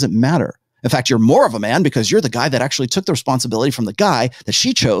 It doesn't matter. In fact, you're more of a man because you're the guy that actually took the responsibility from the guy that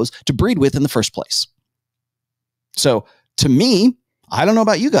she chose to breed with in the first place. So to me, I don't know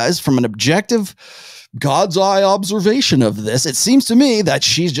about you guys, from an objective God's eye observation of this, it seems to me that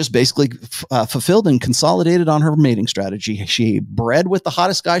she's just basically fulfilled and consolidated on her mating strategy. She bred with the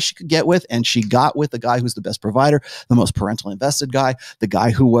hottest guy she could get with, and she got with the guy who's the best provider, the most parental invested guy, the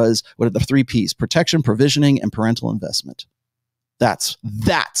guy who was, what are the 3 P's? Protection, provisioning, and parental investment. That's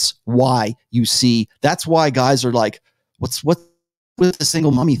why you see, that's why guys are like, what's with the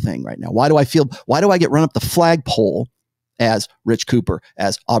single mommy thing right now? Why do I get run up the flagpole as Rich Cooper,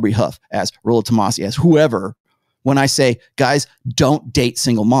 as Aubrey Huff, as Rollo Tomassi, as whoever, when I say, guys, don't date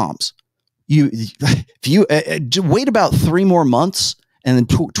single moms? if you wait about 3 more months and then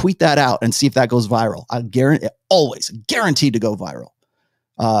tweet that out and see if that goes viral. I guarantee, always guaranteed to go viral.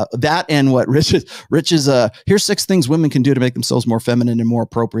 That and what Rich is, here's 6 things women can do to make themselves more feminine and more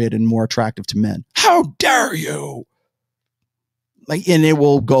appropriate and more attractive to men. How dare you? Like, and it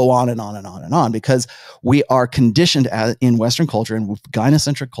will go on and on and on and on, because we are conditioned in Western culture and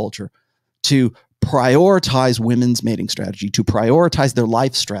gynocentric culture to prioritize women's mating strategy, to prioritize their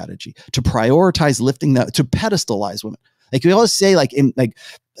life strategy, to prioritize lifting that, to pedestalize women. Like we always say, like I'm not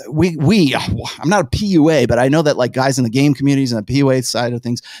a PUA, but I know that like guys in the game communities and the PUA side of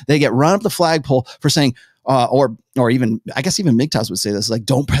things, they get run up the flagpole for saying, or even, I guess even MGTOWs would say this, like,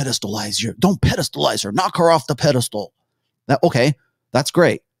 don't pedestalize her, knock her off the pedestal. Okay, that's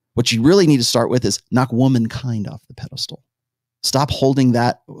great. What you really need to start with is knock womankind off the pedestal. Stop holding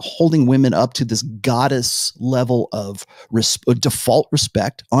women up to this goddess level of default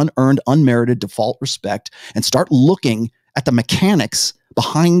respect, unearned, unmerited default respect, and start looking at the mechanics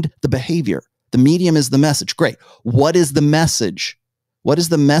behind the behavior. The medium is the message. Great. What is the message? What is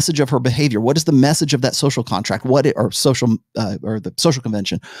the message of her behavior? What is the message of that social contract? Or the social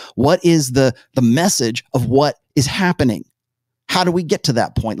convention? What is the message of what is happening? How do we get to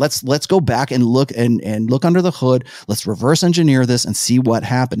that point? Let's go back and look and look under the hood. Let's reverse engineer this and see what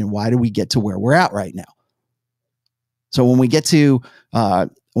happened and why do we get to where we're at right now. So when we get to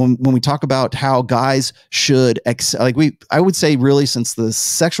when we talk about how guys should I would say really since the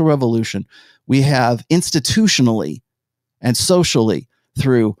sexual revolution, we have institutionally and socially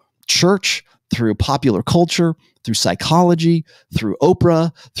through church, through popular culture, through psychology, through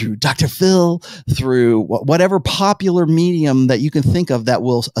Oprah, through Dr. Phil, through whatever popular medium that you can think of that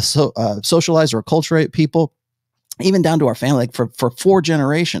will socialize or acculturate people, even down to our family. Like for 4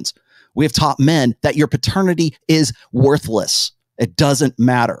 generations, we have taught men that your paternity is worthless. It doesn't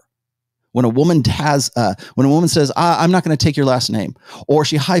matter. When a woman says, I'm not going to take your last name, or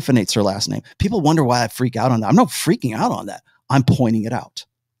she hyphenates her last name, people wonder why I freak out on that. I'm not freaking out on that. I'm pointing it out.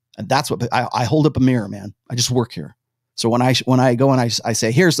 And that's what I hold up a mirror, man. I just work here. So when I go and I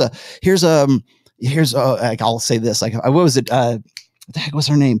say, like, I'll say this, like, what was it? What the heck was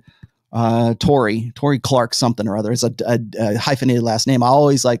her name? Tori Clark something or other. It's a hyphenated last name. I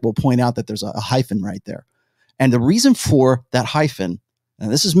always will point out that there's a hyphen right there. And the reason for that hyphen,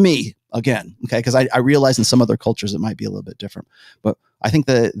 and this is me again, okay, because I realize in some other cultures it might be a little bit different, but I think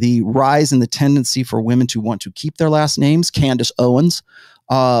the rise in the tendency for women to want to keep their last names, Candace Owens,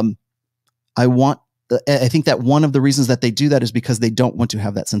 I think that one of the reasons that they do that is because they don't want to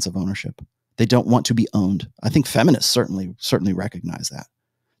have that sense of ownership. They don't want to be owned. I think feminists certainly recognize that.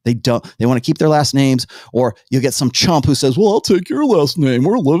 They want to keep their last names, or you'll get some chump who says, well, I'll take your last name.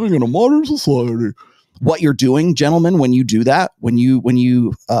 We're living in a modern society. What you're doing, gentlemen, when you do that, when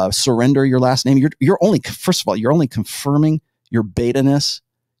you surrender your last name, you're only confirming your beta-ness,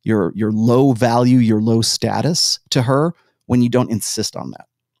 your low value, your low status to her when you don't insist on that.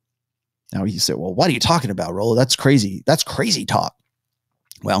 Now you say, well, what are you talking about, Rollo? That's crazy. That's crazy talk.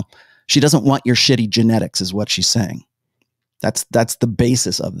 Well, she doesn't want your shitty genetics is what she's saying. That's the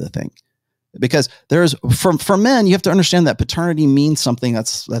basis of the thing. Because for men, you have to understand that paternity means something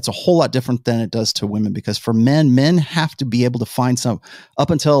that's a whole lot different than it does to women. Because for men have to be able to find up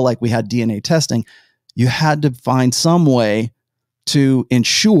until we had DNA testing, you had to find some way to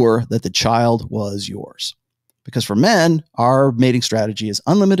ensure that the child was yours. Because for men, our mating strategy is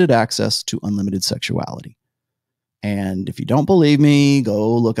unlimited access to unlimited sexuality. And if you don't believe me,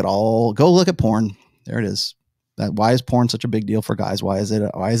 go look at porn. There it is. Why is porn such a big deal for guys? Why is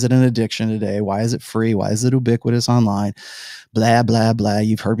it an addiction today? Why is it free? Why is it ubiquitous online? Blah, blah, blah.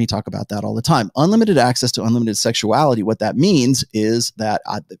 You've heard me talk about that all the time. Unlimited access to unlimited sexuality. What that means is that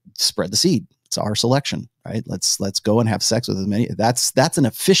spread the seed. It's our selection, right? Let's go and have sex with as many. That's an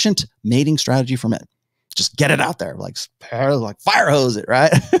efficient mating strategy for men. Just get it out there, like fire hose it,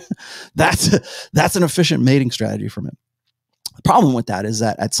 right? That's an efficient mating strategy for men. The problem with that is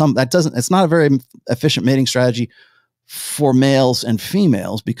that it's not a very efficient mating strategy for males and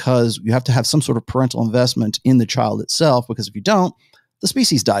females, because you have to have some sort of parental investment in the child itself, because if you don't, the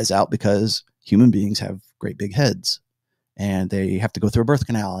species dies out, because human beings have great big heads and they have to go through a birth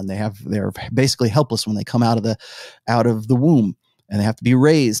canal, and they're basically helpless when they come out of the womb, and they have to be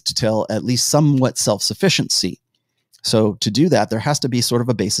raised till at least somewhat self-sufficiency. So to do that, there has to be sort of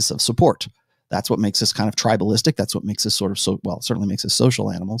a basis of support. That's what makes us kind of tribalistic. That's what makes us certainly makes us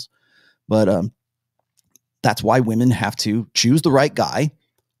social animals. But that's why women have to choose the right guy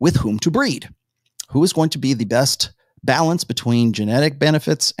with whom to breed. Who is going to be the best balance between genetic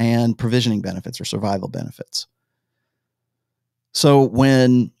benefits and provisioning benefits or survival benefits? So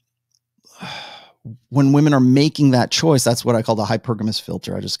when when women are making that choice, that's what I call the hypergamous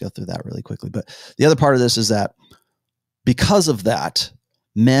filter. I just go through that really quickly. But the other part of this is that because of that,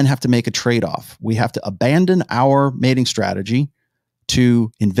 men have to make a trade-off. We have to abandon our mating strategy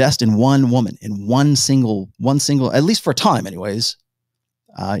to invest in one woman, in one single, at least for a time anyways.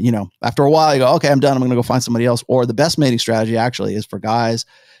 After a while you go, okay, I'm done. I'm going to go find somebody else. Or the best mating strategy actually is for guys,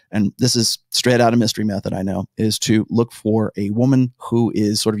 and this is straight out of Mystery Method, I know, is to look for a woman who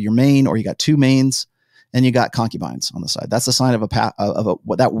is sort of your main, or you got two mains and you got concubines on the side. That's a sign of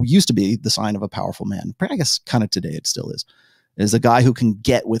what that used to be the sign of a powerful man. I guess kind of today it still is a guy who can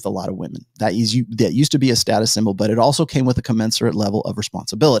get with a lot of women. That used to be a status symbol, but it also came with a commensurate level of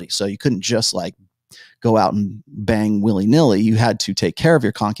responsibility. So you couldn't just like go out and bang willy-nilly. You had to take care of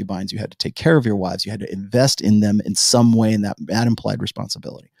your concubines. You had to take care of your wives. You had to invest in them in some way, and that implied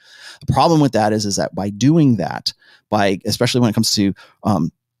responsibility. The problem with that is that by doing that, especially when it comes to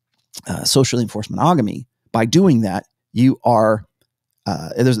socially enforced monogamy, by doing that, you are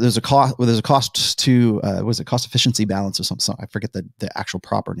there's a cost to was it cost efficiency balance or something? I forget the actual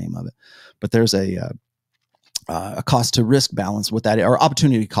proper name of it, but there's a cost to risk balance with that, or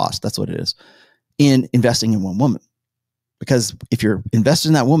opportunity cost. That's what it is in investing in one woman. Because if you're invested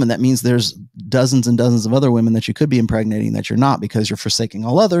in that woman, that means there's dozens and dozens of other women that you could be impregnating that you're not, because you're forsaking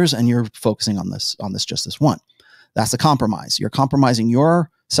all others and you're focusing on just this one. That's a compromise. You're compromising your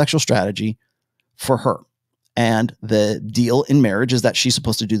sexual strategy for her. And the deal in marriage is that she's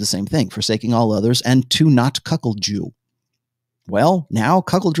supposed to do the same thing, forsaking all others and to not cuckold you. Well, now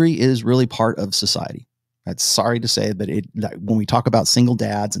cuckoldry is really part of society. That's sorry to say, but when we talk about single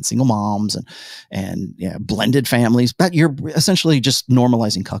dads and single moms and blended families, but you're essentially just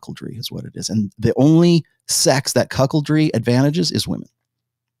normalizing cuckoldry is what it is. And the only sex that cuckoldry advantages is women.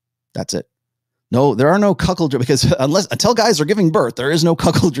 That's it. No, there are no cuckoldry, because until guys are giving birth, there is no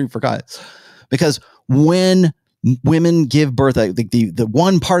cuckoldry for guys. Because when women give birth, the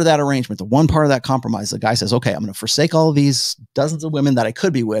one part of that arrangement, the one part of that compromise, the guy says, okay, I'm going to forsake all of these dozens of women that I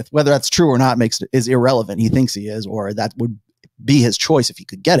could be with. Whether that's true or not is irrelevant. He thinks he is, or that would be his choice if he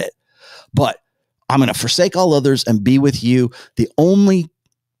could get it. But I'm going to forsake all others and be with you. The only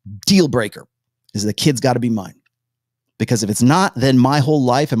deal breaker is the kid's got to be mine. Because if it's not, then my whole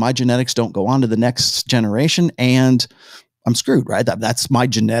life and my genetics don't go on to the next generation, and I'm screwed, right? That's my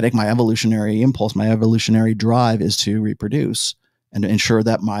genetic, my evolutionary impulse, my evolutionary drive is to reproduce and to ensure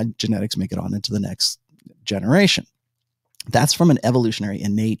that my genetics make it on into the next generation. That's from an evolutionary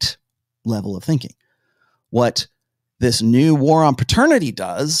innate level of thinking. What this new war on paternity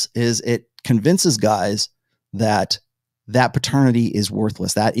does is it convinces guys that paternity is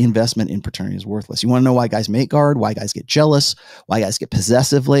worthless. That investment in paternity is worthless. You want to know why guys mate guard, why guys get jealous, why guys get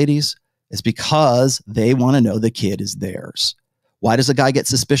possessive, ladies? It's because they want to know the kid is theirs. Why does a guy get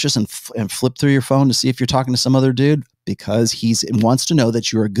suspicious and flip through your phone to see if you're talking to some other dude? Because he wants to know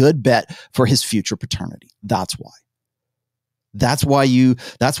that you're a good bet for his future paternity. That's why. That's why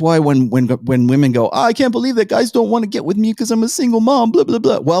when women go, I can't believe that guys don't want to get with me because I'm a single mom, blah, blah,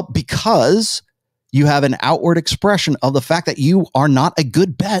 blah. Well, because you have an outward expression of the fact that you are not a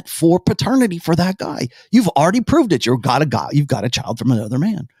good bet for paternity for that guy. You've already proved it. You've got a child from another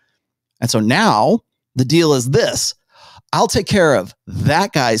man. And so now the deal is this: I'll take care of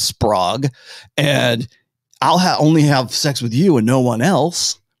that guy's sprog, and I'll only have sex with you and no one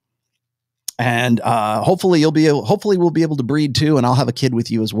else. And hopefully we'll be able to breed too, and I'll have a kid with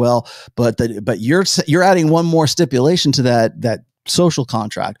you as well. But you're adding one more stipulation to that social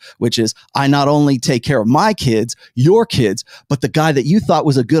contract, which is I not only take care of my kids, your kids, but the guy that you thought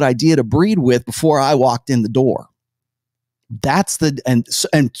was a good idea to breed with before I walked in the door. That's and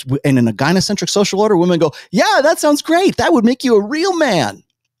in a gynocentric social order, women go, yeah, that sounds great. That would make you a real man.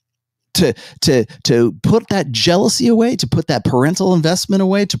 To put that jealousy away, to put that parental investment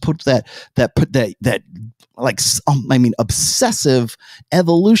away, to put that obsessive,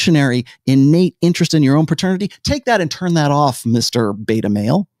 evolutionary, innate interest in your own paternity. Take that and turn that off, Mr. Beta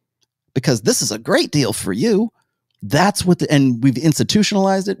male, because this is a great deal for you. That's what and we've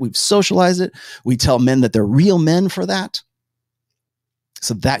institutionalized it. We've socialized it. We tell men that they're real men for that.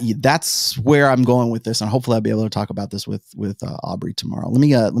 So that's where I'm going with this, and hopefully I'll be able to talk about this with Aubrey tomorrow. Let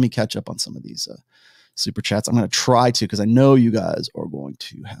me catch up on some of these super chats. I'm going to try to, because I know you guys are going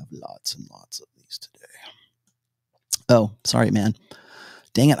to have lots and lots of these today. Oh, sorry, man.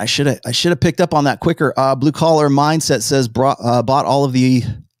 Dang it! I should have picked up on that quicker. Blue Collar Mindset says bought all 3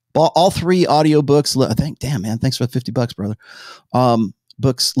 audiobooks. Damn, man, thanks for the $50, brother.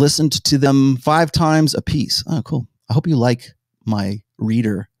 Books, listened to them 5 times a piece. Oh, cool. I hope you like my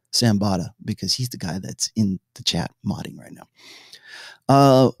reader Sambata, because he's the guy that's in the chat modding right now.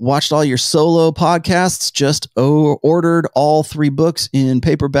 Watched all your solo podcasts, just ordered all 3 books in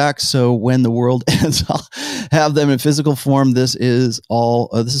paperback. So when the world ends, I'll have them in physical form. This is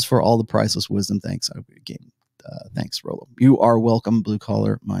for all the priceless wisdom. Thanks. Thanks, Rollo. You are welcome. Blue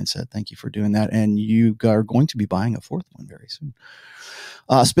Collar Mindset. Thank you for doing that. And you are going to be buying a 4th one very soon.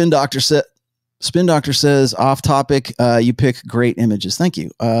 Spin Doctor says, off topic, you pick great images. Thank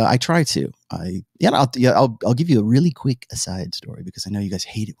you. I try to. I'll give you a really quick aside story, because I know you guys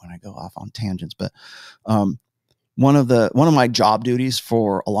hate it when I go off on tangents. But one of my job duties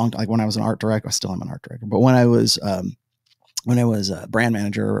for a long time, like when I was an art director, I still am an art director, but when I was a brand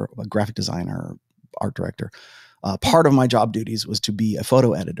manager, a graphic designer, art director, part of my job duties was to be a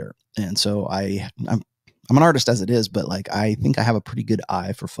photo editor. And so I'm an artist as it is, but like, I think I have a pretty good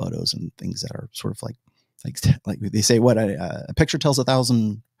eye for photos and things that are sort of like they say, what a picture tells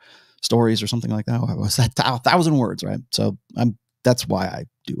 1,000 stories or something like that. Was that 1,000 words, right? So that's why I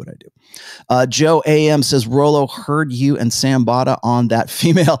do what I do. Joe AM says, Rollo, heard you and Sambata on that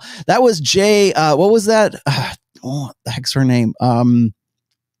female. That was Jay. What was that? What the heck's her name?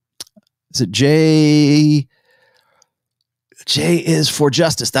 Is it Jay? Jay is for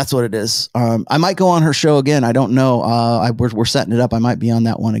justice. That's what it is. I might go on her show again. I don't know. We're setting it up. I might be on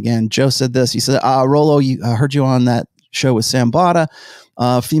that one again. Joe said this. He said, Rollo, heard you on that show with Sambata,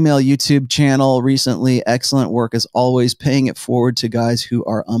 female YouTube channel recently. Excellent work as always. Paying it forward to guys who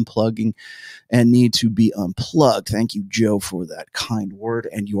are unplugging and need to be unplugged. Thank you, Joe, for that kind word.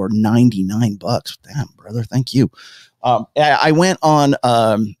 And your $99. Damn, brother. Thank you. I went on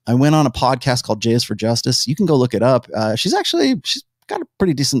a podcast called Jay is for Justice. You can go look it up. She's got a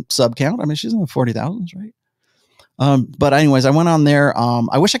pretty decent sub count. I mean, she's in the 40,000s, right? But anyways, I went on there.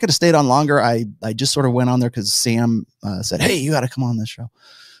 I wish I could have stayed on longer. I just sort of went on there because Sam said, hey, you got to come on this show.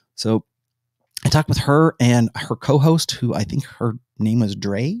 So I talked with her and her co-host, who I think her name was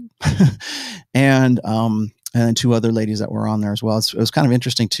Dre, and then 2 other ladies that were on there as well. It was kind of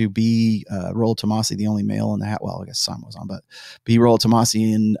interesting to be Rollo Tomassi, the only male in the hat. Well, I guess Sam was on, but be Rollo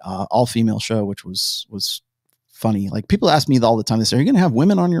Tomassi in all female show, which was funny. Like, people ask me all the time, they say, are you going to have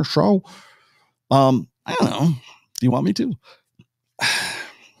women on your show? I don't know. Do you want me to?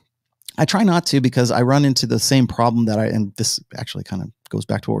 I try not to, because I run into the same problem and this actually kind of goes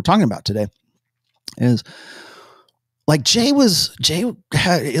back to what we're talking about today, is like Jay,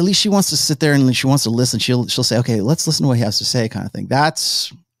 at least she wants to sit there and she wants to listen. She'll say, okay, let's listen to what he has to say, kind of thing.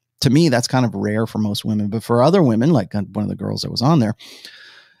 To me, that's kind of rare for most women, but for other women, like one of the girls that was on there,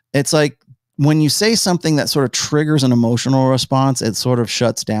 it's like, when you say something that sort of triggers an emotional response, it sort of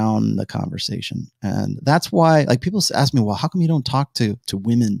shuts down the conversation. And that's why, like, people ask me, well, how come you don't talk to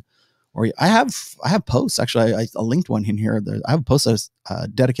women? Or I have posts. Actually, I linked one in here. I have a post that's a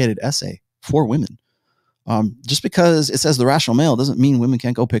dedicated essay for women. Just because it says the rational male doesn't mean women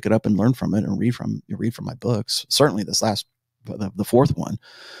can't go pick it up and learn from it and read from my books. Certainly this last, the 4th one.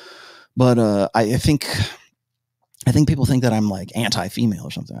 But I think people think that I'm like anti-female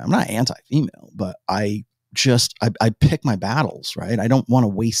or something. I'm not anti-female, but I pick my battles, right? I don't want to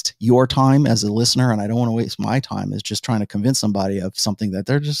waste your time as a listener, and I don't want to waste my time as just trying to convince somebody of something that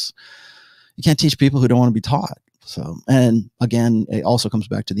you can't teach people who don't want to be taught. So, and again, it also comes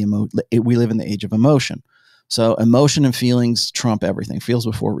back to we live in the age of emotion. So emotion and feelings trump everything. Feels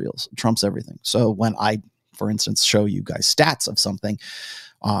before reals trumps everything. So when I, for instance, show you guys stats of something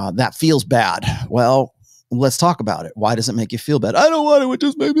that feels bad, well, let's talk about it. Why does it make you feel bad? I don't want it. It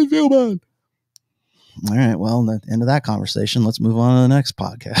just made me feel bad. All right. Well, the end of that conversation. Let's move on to the next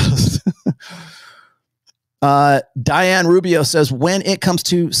podcast. Diane Rubio says, when it comes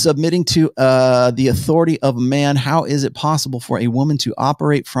to submitting to the authority of a man, how is it possible for a woman to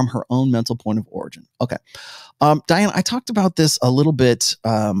operate from her own mental point of origin? Okay. Diane, I talked about this a little bit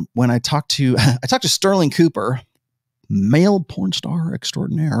when I talked to Sterling Cooper, male porn star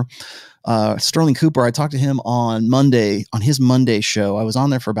extraordinaire. Sterling Cooper, I talked to him on his Monday show. I was on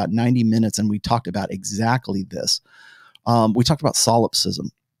there for about 90 minutes and we talked about exactly this. We talked about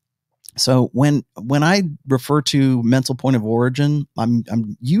solipsism. So when I refer to mental point of origin, I'm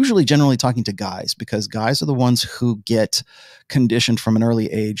usually generally talking to guys, because guys are the ones who get conditioned from an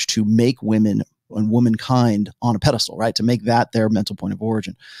early age to make women and womankind on a pedestal, right? To make that their mental point of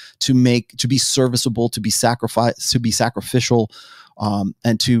origin, to be serviceable, to be sacrificial,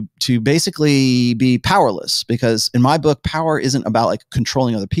 and to basically be powerless. Because in my book, power isn't about like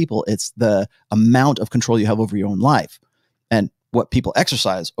controlling other people. It's the amount of control you have over your own life and what people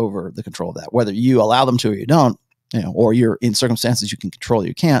exercise over the control of that, whether you allow them to or you don't, or you're in circumstances you can control,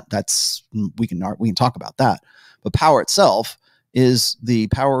 you can't. We can talk about that. But power itself is the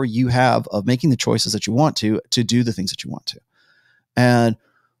power you have of making the choices that you want to do the things that you want to. And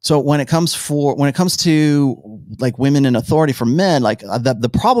so when it comes to like women in authority for men, like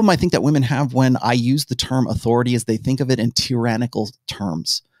the problem I think that women have when I use the term authority is they think of it in tyrannical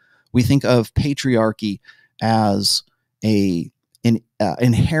terms. We think of patriarchy as an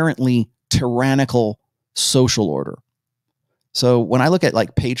inherently tyrannical social order. So when I look at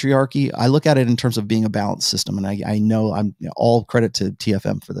like patriarchy, I look at it in terms of being a balanced system. And I know I'm all credit to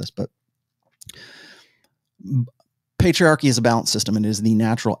TFM for this, but patriarchy is a balanced system and is the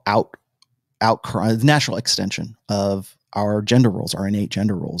natural natural extension of our gender roles, our innate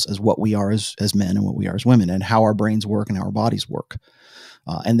gender roles, as what we are as men and what we are as women, and how our brains work and how our bodies work.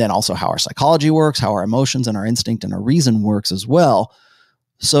 And then also how our psychology works, how our emotions and our instinct and our reason works as well.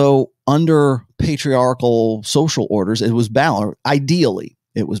 So under patriarchal social orders, it was balanced. Ideally,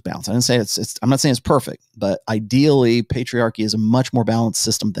 it was balanced. I didn't say I'm not saying it's perfect, but ideally, patriarchy is a much more balanced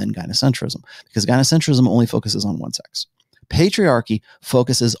system than gynocentrism, because gynocentrism only focuses on one sex. Patriarchy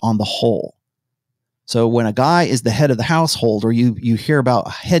focuses on the whole. So when a guy is the head of the household, or you hear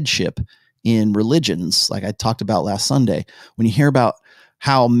about headship in religions, like I talked about last Sunday, when you hear about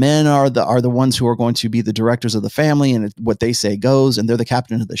how men are the ones who are going to be the directors of the family, and what they say goes, and they're the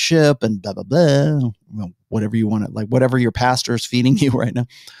captain of the ship, and blah, blah, blah, whatever you want to, like whatever your pastor is feeding you right now.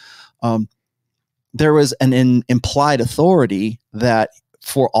 There was an implied authority that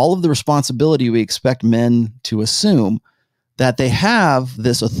for all of the responsibility we expect men to assume, that they have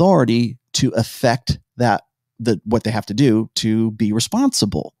this authority to affect what they have to do to be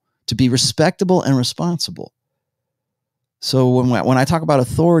responsible, to be respectable and responsible. So when I talk about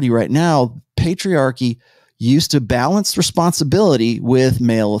authority right now, patriarchy used to balance responsibility with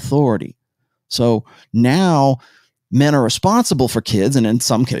male authority. So now men are responsible for kids, and in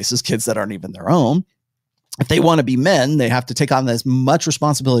some cases, kids that aren't even their own. If they want to be men, they have to take on as much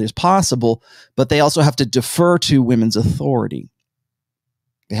responsibility as possible, but they also have to defer to women's authority.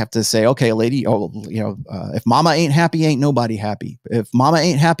 They have to say, okay, lady, if mama ain't happy, ain't nobody happy. If mama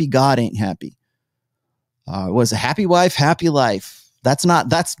ain't happy, God ain't happy. Was a happy wife, happy life. By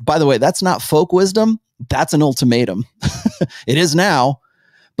the way, that's not folk wisdom. That's an ultimatum. It is now,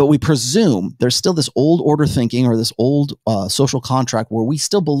 but we presume there's still this old order thinking, or this old social contract where we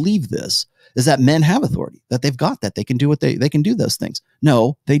still believe this, is that men have authority, that they've got that. They can do they can do those things.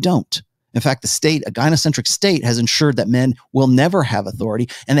 No, they don't. In fact, a gynocentric state has ensured that men will never have authority,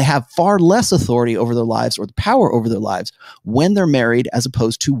 and they have far less authority over their lives, or the power over their lives, when they're married as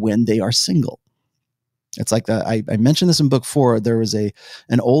opposed to when they are single. It's like I mentioned this in book 4. There was an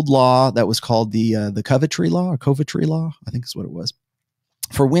old law that was called the Coventry Law, or Coventry Law, I think is what it was,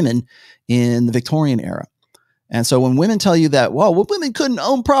 for women in the Victorian era. And so when women tell you that, well, women couldn't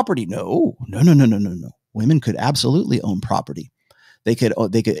own property, no. Women could absolutely own property. They could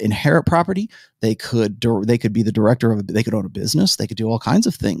inherit property. They could be the director of. They could own a business. They could do all kinds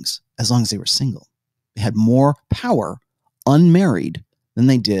of things as long as they were single. They had more power unmarried than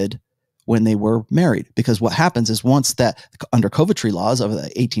they did when they were married, because what happens is once that under Coventry laws of the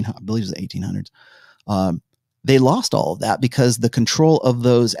 1800s, they lost all of that because the control of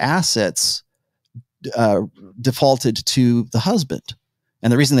those assets defaulted to the husband.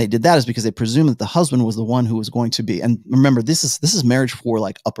 And the reason they did that is because they presumed that the husband was the one who was going to be. And remember, this is marriage for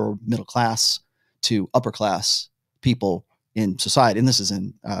like upper middle class to upper class people in society. And this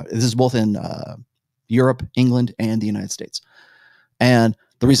is both in Europe, England, and the United States. And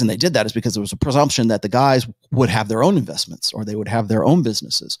the reason they did that is because there was a presumption that the guys would have their own investments, or they would have their own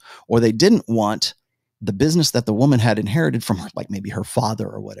businesses, or they didn't want the business that the woman had inherited from her, like maybe her father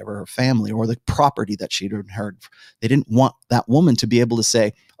or whatever, her family, or the property that she'd inherited. They didn't want that woman to be able to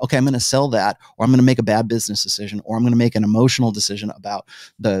say, okay, I'm going to sell that, or I'm going to make a bad business decision, or I'm going to make an emotional decision about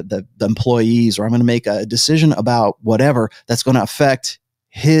the employees, or I'm going to make a decision about whatever that's going to affect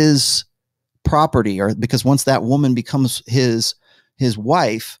his property. Or because once that woman becomes his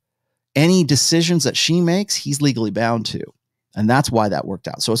wife, any decisions that she makes, he's legally bound to. And that's why that worked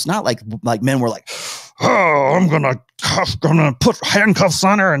out. So it's not like men were like, oh, I'm gonna put handcuffs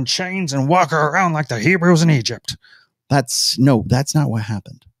on her and chains and walk her around like the Hebrews in Egypt. That's not what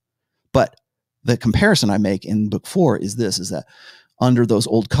happened. But the comparison I make in book 4 is that under those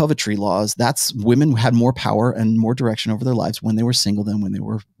old Coventry laws, that's women had more power and more direction over their lives when they were single than when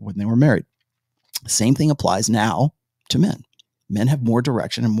they were married. Same thing applies now to men. Men have more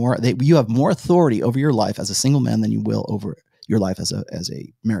direction and you have more authority over your life as a single man than you will over your life as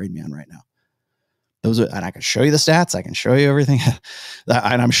a married man right now. And I can show you the stats. I can show you everything.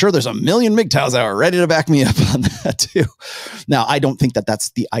 And I'm sure there's a million MGTOWs that are ready to back me up on that too. Now, I don't think that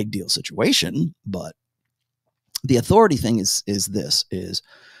that's the ideal situation, but the authority thing is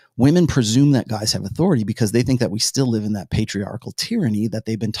women presume that guys have authority because they think that we still live in that patriarchal tyranny that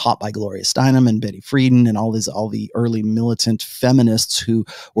they've been taught by Gloria Steinem and Betty Friedan and all the early militant feminists who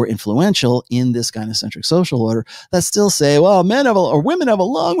were influential in this gynocentric social order that still say, well, women have a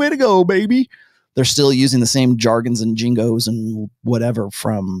long way to go, baby. They're still using the same jargons and jingos and whatever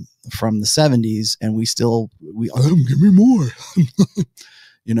from the 70s, and give me more,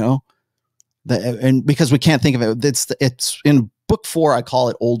 you know. And because we can't think of it, it's in book 4, I call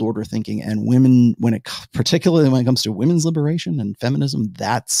it old order thinking, and women, particularly when it comes to women's liberation and feminism,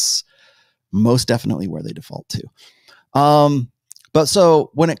 that's most definitely where they default to. But so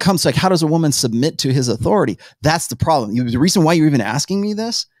when it comes to like, how does a woman submit to his authority? That's the problem. The reason why you're even asking me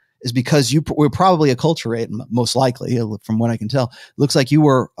this is because we're probably acculturated, most likely, from what I can tell. It looks like you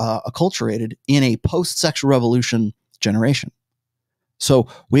were acculturated in a post-sexual revolution generation. So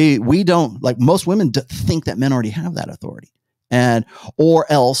we don't, like, most women think that men already have that authority.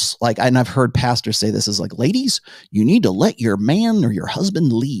 Or else, like, and I've heard pastors say this, is like, ladies, you need to let your man or your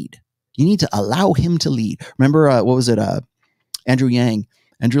husband lead. You need to allow him to lead. Remember, what was it? Andrew Yang.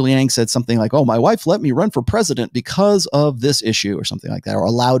 Andrew Yang said something like, oh, my wife let me run for president because of this issue or something like that, or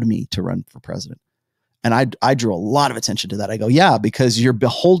allowed me to run for president. And I drew a lot of attention to that. I go, yeah, because you're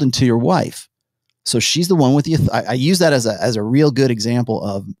beholden to your wife. So she's the one with the, I use that as a real good example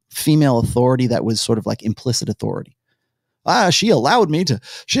of female authority that was sort of like implicit authority. She allowed me to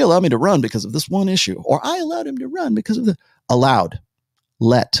run because of this one issue, or I allowed him to run because of allowed,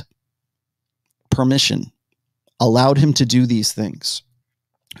 let, permission, allowed him to do these things.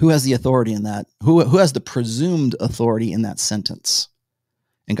 Who has the authority in that? Who has the presumed authority in that sentence?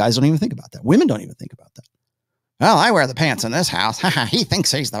 And guys don't even think about that. Women don't even think about that. Well, I wear the pants in this house. He thinks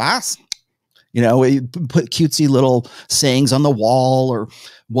he's the boss. You know, we put cutesy little sayings on the wall or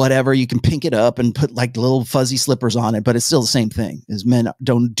whatever. You can pink it up and put like little fuzzy slippers on it, but it's still the same thing. Is men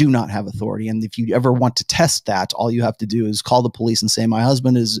do not have authority. And if you ever want to test that, all you have to do is call the police and say, my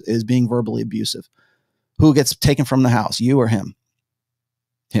husband is being verbally abusive. Who gets taken from the house, you or him?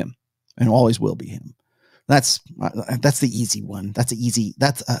 Him, and always will be him. That's the easy one.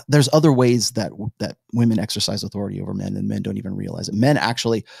 There's other ways that women exercise authority over men, and men don't even realize it. Men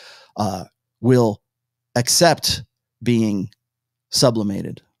actually will accept being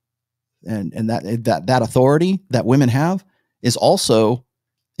sublimated, and that authority that women have is also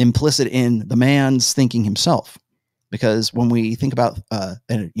implicit in the man's thinking himself. Because when we think about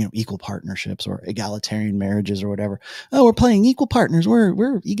equal partnerships or egalitarian marriages or whatever, oh, we're playing equal partners,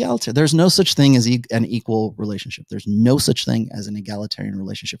 we're egalitarian. There's no such thing as an equal relationship. There's no such thing as an egalitarian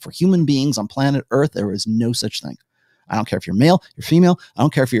relationship. For human beings on planet Earth, there is no such thing. I don't care if you're male, you're female. I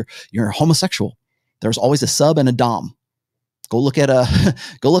don't care if you're homosexual. There's always a sub and a dom. Go look at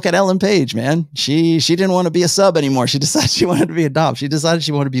Ellen Page, man. She didn't want to be a sub anymore. She decided she wanted to be a dom. She decided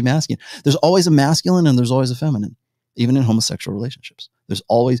she wanted to be masculine. There's always a masculine and there's always a feminine. Even in homosexual relationships, there's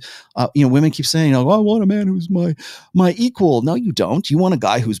always, women keep saying, oh, I want a man who's my equal. No, you don't. You want a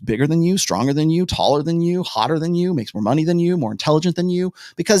guy who's bigger than you, stronger than you, taller than you, hotter than you, makes more money than you, more intelligent than you.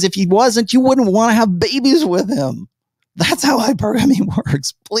 Because if he wasn't, you wouldn't want to have babies with him. That's how hypergamy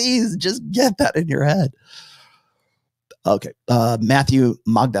works. Please just get that in your head. Okay. Matthew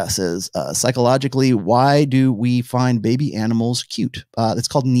Magda says, psychologically, why do we find baby animals cute? It's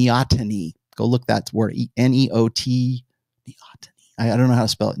called neoteny. Go look that word, Neot. I don't know how to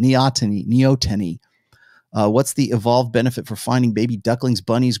spell it. Neoteny. What's the evolved benefit for finding baby ducklings,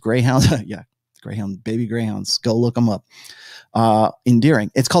 bunnies, greyhounds? Yeah, baby greyhounds. Go look them up. Endearing.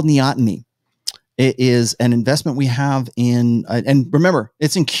 It's called neoteny. It is an investment we have in, and remember,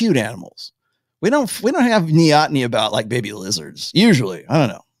 it's in cute animals. We don't have neoteny about like baby lizards. Usually, I don't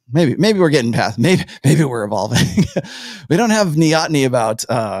know. Maybe we're getting past. Maybe we're evolving. We don't have neoteny about.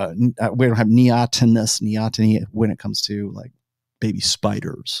 We don't have neoteny when it comes to like baby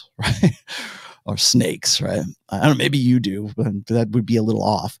spiders, right, or snakes, right? I don't know. Maybe you do, but that would be a little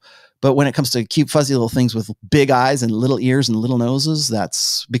off. But when it comes to cute, fuzzy little things with big eyes and little ears and little noses,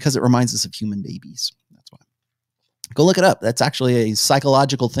 that's because it reminds us of human babies. That's why. Go look it up. That's actually a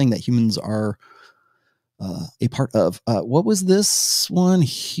psychological thing that humans are a part of. What was this one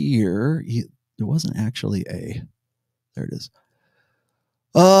here? There wasn't actually there it is.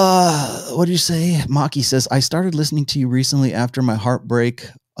 What did you say? Maki says, I started listening to you recently after my heartbreak,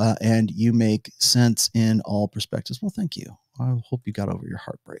 and you make sense in all perspectives. Well, thank you. I hope you got over your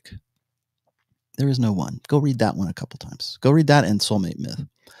heartbreak. There is no one. Go read that one a couple times. Go read that and Soulmate Myth.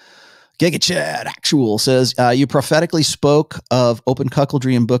 Giga Chad Actual says, you prophetically spoke of open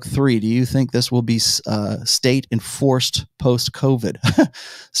cuckoldry in book 3. Do you think this will be state enforced post-COVID?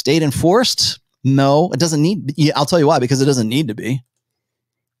 State enforced? No, it doesn't need. Yeah, I'll tell you why, because it doesn't need to be.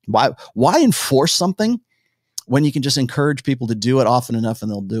 Why enforce something when you can just encourage people to do it often enough and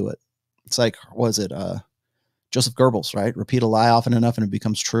they'll do it? It's like, was it Joseph Goebbels, right? Repeat a lie often enough and it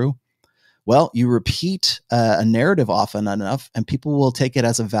becomes true. Well, you repeat a narrative often enough and people will take it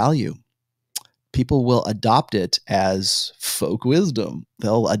as a value. People will adopt it as folk wisdom.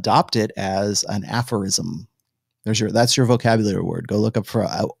 They'll adopt it as an aphorism. That's your vocabulary word. Go look up for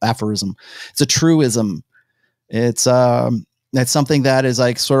aphorism. It's a truism. It's something that is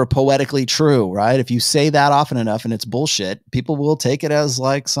like sort of poetically true, right? If you say that often enough and it's bullshit, people will take it as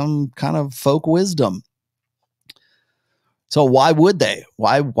like some kind of folk wisdom. So why would they?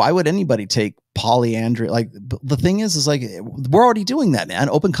 Why would anybody take polyandry? Like, the thing is like, we're already doing that, man.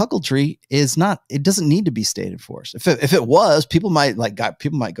 Open cuckoldry is not, it doesn't need to be state enforced. If it was, people might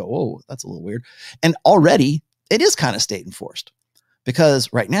go, oh, that's a little weird. And already it is kind of state enforced,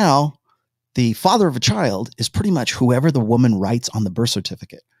 because right now the father of a child is pretty much whoever the woman writes on the birth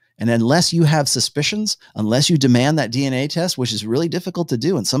certificate. And unless you have suspicions, unless you demand that DNA test, which is really difficult to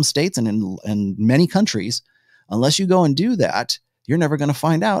do in some states and in many countries, unless you go and do that, you're never going to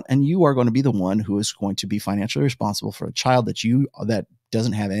find out. And you are going to be the one who is going to be financially responsible for a child that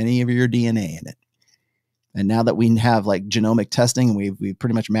doesn't have any of your DNA in it. And now that we have like genomic testing and we've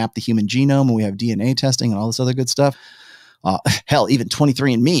pretty much mapped the human genome and we have DNA testing and all this other good stuff. Hell, even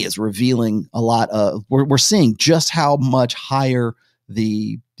 23andMe is revealing a lot of, we're seeing just how much higher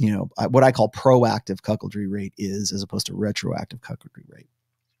the, what I call proactive cuckoldry rate is as opposed to retroactive cuckoldry rate.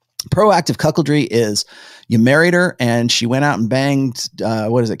 Proactive cuckoldry is you married her and she went out and banged,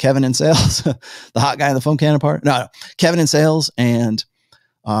 Kevin in sales, the hot guy in the foam cannon part. No, Kevin in sales, and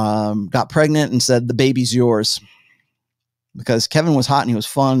got pregnant and said, the baby's yours. Because Kevin was hot and he was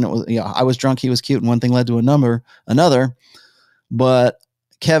fun. It was, I was drunk, he was cute, and one thing led to another. But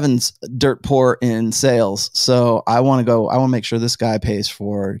Kevin's dirt poor in sales. So I want to make sure this guy pays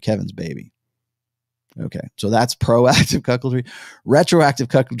for Kevin's baby. Okay, so that's proactive cuckoldry. Retroactive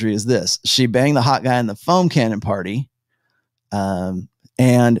cuckoldry is this. She banged the hot guy in the foam cannon party.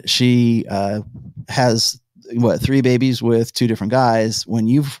 And she has 3 babies with 2 different guys. When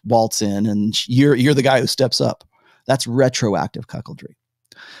you waltz in and you're the guy who steps up, that's retroactive cuckoldry.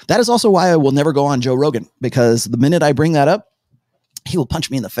 That is also why I will never go on Joe Rogan, because the minute I bring that up, he will punch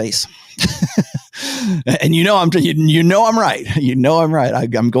me in the face. And I'm right. I'm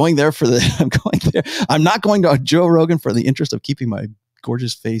right. I'm going there I'm not going to Joe Rogan for the interest of keeping my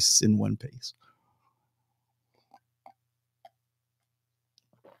gorgeous face in one piece.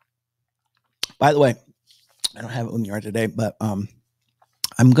 By the way, I don't have it with me right today, but I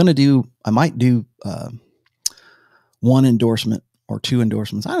might do 1 endorsement or 2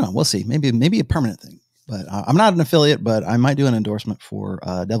 endorsements. I don't know. We'll see. Maybe a permanent thing. But I'm not an affiliate, but I might do an endorsement for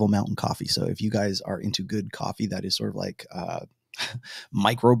Devil Mountain Coffee. So if you guys are into good coffee, that is sort of like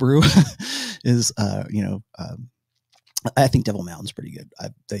microbrew is, I think Devil Mountain's pretty good.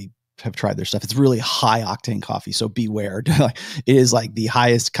 They have tried their stuff. It's really high octane coffee. So beware. It is like the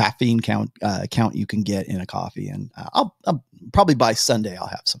highest caffeine count you can get in a coffee. And I'll probably by Sunday I'll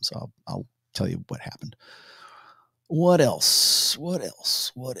have some. So I'll tell you what happened. What else?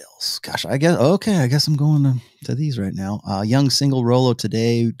 Gosh, I guess I'm going to these right now. Young single Rollo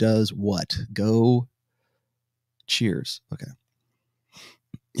today does what? Go cheers. Okay.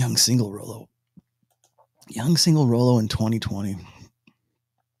 Young single Rollo in 2020.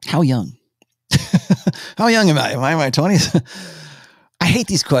 How young? How young am I? Am I in my 20s? I hate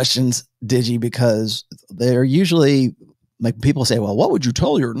these questions, Digi, because they're usually like, people say, well, what would you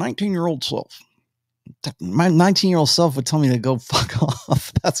tell your 19-year-old self? My 19-year-old self would tell me to go fuck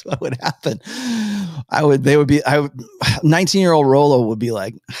off. That's what would happen. 19-year-old Rollo would be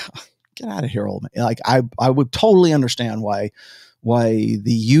like, get out of here, old man. Like, I would totally understand why the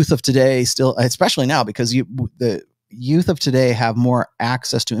youth of today still, especially now, because the youth of today have more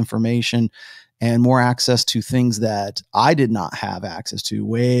access to information and more access to things that I did not have access to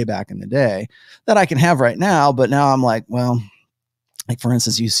way back in the day that I can have right now. But now I'm like, well, like, for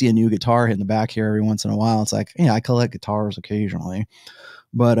instance, you see a new guitar in the back here every once in a while. It's like, I collect guitars occasionally,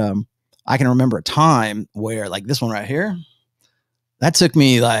 but I can remember a time where, like, this one right here, that took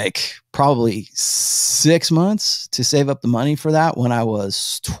me like probably 6 months to save up the money for that when I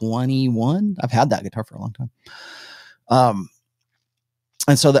was 21. I've had that guitar for a long time.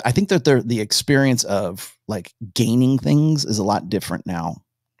 And so I think that the experience of like gaining things is a lot different now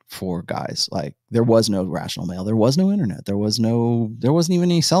for guys. Like, there was no rational male. There was no internet. There wasn't even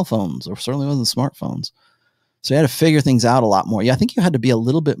any cell phones, or certainly wasn't smartphones. So you had to figure things out a lot more. Yeah, I think you had to be a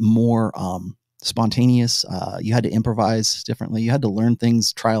little bit more spontaneous. You had to improvise differently. You had to learn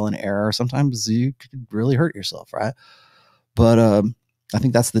things trial and error. Sometimes you could really hurt yourself, right? But I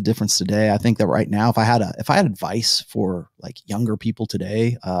think that's the difference today. I think that right now, if I had advice for like younger people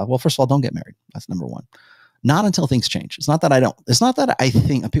today, well, first of all, don't get married. That's number one. Not until things change. It's not that I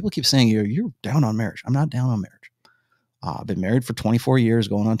think people keep saying you're down on marriage. I'm not down on marriage. I've been married for 24 years,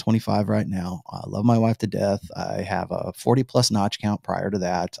 going on 25 right now. I love my wife to death. I have a 40 plus notch count prior to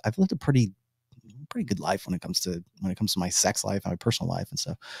that. I've lived a pretty good life when it comes to my sex life and my personal life and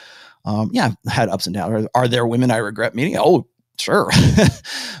stuff. Yeah, I've had ups and downs. Are there women I regret meeting? Oh, sure.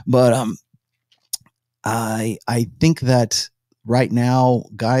 But I think that right now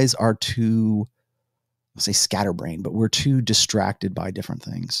guys are too, I'll say scatterbrained, but we're too distracted by different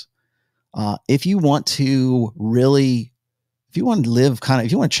things. If you want to live if you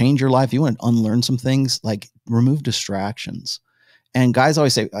want to change your life, you want to unlearn some things, like remove distractions. And guys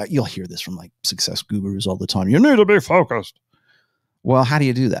always say, you'll hear this from like success gurus all the time. You need to be focused. Well, how do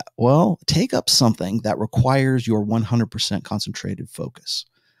you do that? Well, take up something that requires your 100% concentrated focus.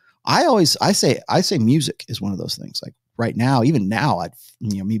 I say music is one of those things. Like right now, even now,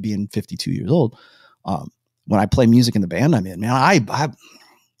 me being 52 years old, when I play music in the band I'm in, man,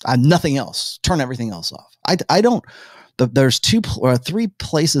 I nothing else. Turn everything else off. I don't. There's 2 or 3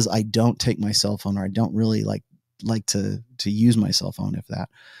 places I don't take my cell phone, or I don't really like to use my cell phone. If that,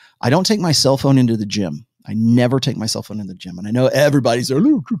 I don't take my cell phone into the gym. I never take my cell phone in the gym. And I know everybody's there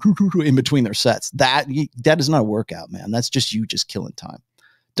in between their sets. That is not a workout, man. That's just you just killing time.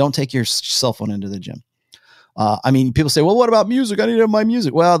 Don't take your cell phone into the gym. I mean, people say, well, what about music? I need to have my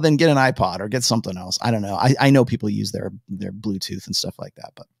music. Well, then get an iPod or get something else. I don't know. I know people use their Bluetooth and stuff like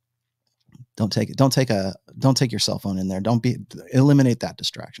that, but don't take your cell phone in there. Eliminate that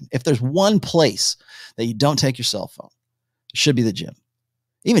distraction. If there's one place that you don't take your cell phone, it should be the gym.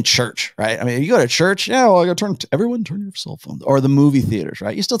 Even church, right? I mean, you go to church, yeah, well, I got to everyone turn your cell phone, or the movie theaters,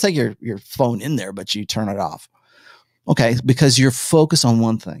 right? You still take your phone in there, but you turn it off. Okay, because you're focused on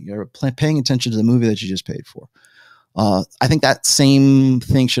one thing. You're paying attention to the movie that you just paid for. I think that same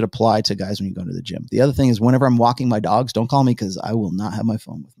thing should apply to guys when you go to the gym. The other thing is, whenever I'm walking my dogs, don't call me, because I will not have my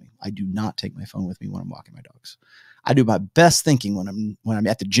phone with me. I do not take my phone with me when I'm walking my dogs. I do my best thinking when I'm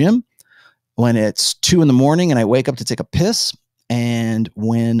at the gym, when it's 2 a.m. and I wake up to take a piss, and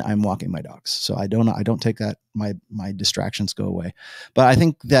when I'm walking my dogs. So I don't take that. My distractions go away. But I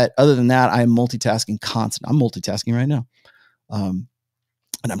think that other than that, I'm multitasking constant. I'm multitasking right now. And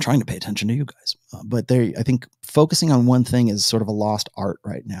I'm trying to pay attention to you guys. But I think focusing on one thing is sort of a lost art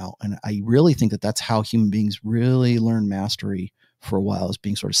right now. And I really think that that's how human beings really learn mastery for a while, is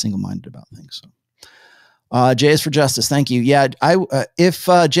being sort of single-minded about things. So. Jay is for justice. Thank you. Yeah. If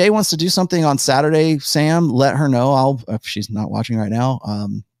Jay wants to do something on Saturday, Sam, let her know. If she's not watching right now,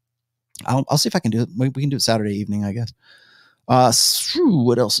 I'll see if I can do it. We can do it Saturday evening, I guess.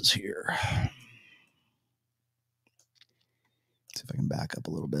 What else is here? See if I can back up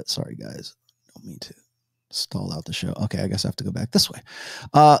a little bit. Sorry, guys. Don't mean to stall out the show. Okay. I guess I have to go back this way.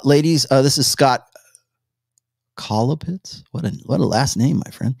 Ladies, this is Scott Colopitz. What a last name,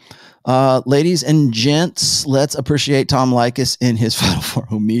 my friend. Ladies and gents, let's appreciate Tom Likas in his Final Four.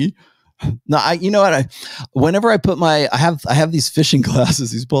 Oh, me? No, you know what? Whenever I put I have these fishing glasses,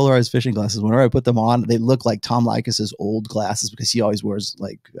 these polarized fishing glasses. Whenever I put them on, they look like Tom Likas's old glasses, because he always wears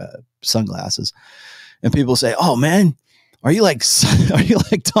like sunglasses. And people say, "Oh man, are you like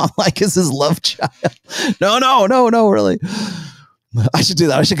Tom Likas's love child?" No, really. I should do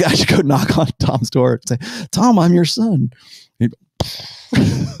that. I should go knock on Tom's door and say, "Tom, I'm your son."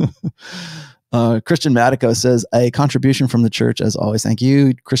 Christian Matico says, a contribution from the church as always. Thank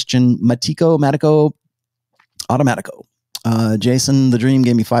you, Christian Matico Automatico. Jason the Dream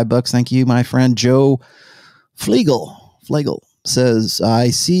gave me $5. Thank you, my friend. Joe Flegel says, I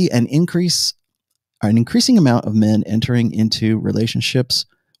see an increasing amount of men entering into relationships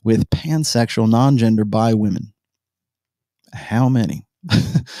with pansexual, non-gender bi women. How many?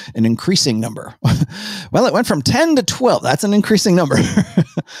 An increasing number. Well, it went from 10 to 12. That's an increasing number.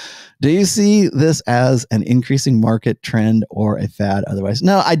 Do you see this as an increasing market trend or a fad otherwise?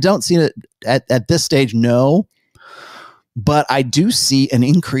 No, I don't see it at this stage. No, but I do see an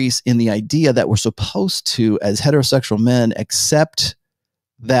increase in the idea that we're supposed to, as heterosexual men, accept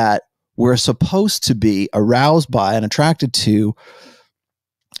that we're supposed to be aroused by and attracted to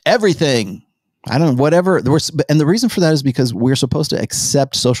everything. I don't know, whatever. And the reason for that is because we're supposed to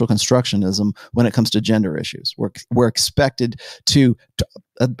accept social constructionism when it comes to gender issues. We're expected to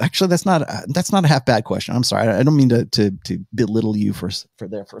actually, that's not a half bad question. I'm sorry. I don't mean to belittle you for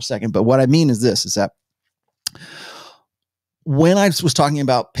a second. But what I mean is this, is that when I was talking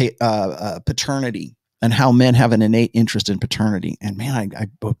about paternity and how men have an innate interest in paternity, and man,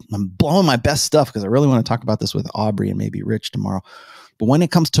 I'm blowing my best stuff because I really want to talk about this with Aubrey and maybe Rich tomorrow. But when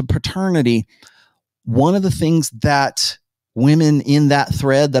it comes to paternity, one of the things that women in that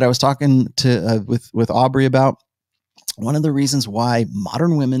thread that I was talking to with Aubrey about, one of the reasons why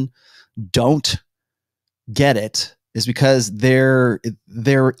modern women don't get it is because their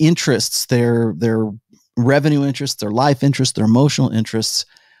interests, their revenue interests, their life interests, their emotional interests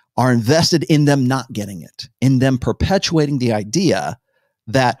are invested in them not getting it, in them perpetuating the idea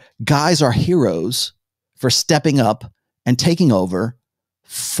that guys are heroes for stepping up and taking over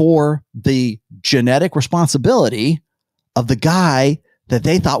for the genetic responsibility of the guy that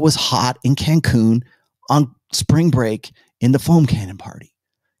they thought was hot in Cancun on spring break in the foam cannon party.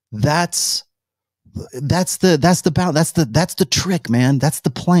 That's the trick, man. That's the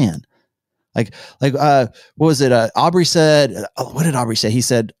plan. Like, what was it? Aubrey said, what did Aubrey say? He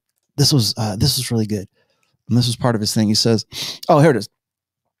said, this was really good. And this was part of his thing. He says, oh, here it is.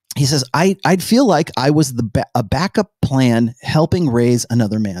 He says, I'd feel like I was a backup plan helping raise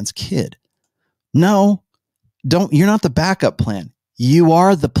another man's kid. No, you're not the backup plan. You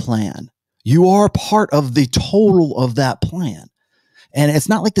are the plan. You are part of the total of that plan. And it's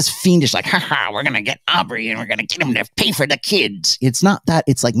not like this fiendish, like, we're going to get Aubrey and we're going to get him to pay for the kids. It's not that.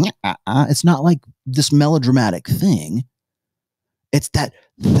 It's like, it's not like this melodramatic thing. It's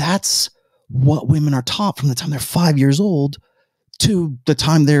that's what women are taught from the time they're 5 years old to the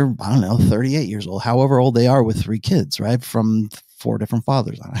time they're, 38 years old, however old they are with 3 kids, right? From 4 different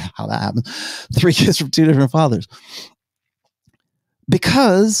fathers. I don't know how that happens. 3 kids from 2 different fathers.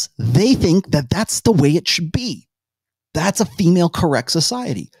 Because they think that that's the way it should be. That's a female correct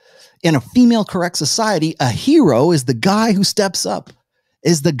society. In a female correct society, a hero is the guy who steps up,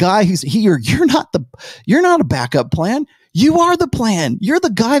 is the guy who's here. You're not a backup plan. You are the plan. You're the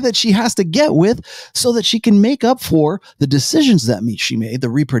guy that she has to get with so that she can make up for the decisions that she made, the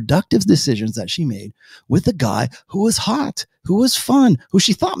reproductive decisions that she made with the guy who was hot, who was fun, who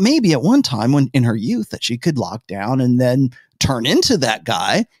she thought maybe at one time when in her youth that she could lock down and then turn into that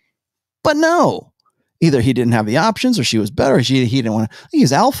guy. But no, either he didn't have the options or she was better. Or he didn't want to.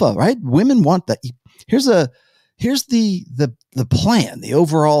 He's alpha, right? Women want that. Here's the plan, the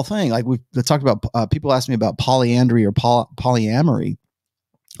overall thing. Like we've talked about, people ask me about polyandry or polyamory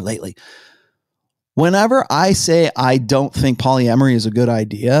lately. Whenever I say I don't think polyamory is a good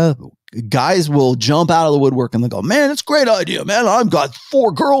idea, guys will jump out of the woodwork and they'll go, man, it's a great idea, man. I've got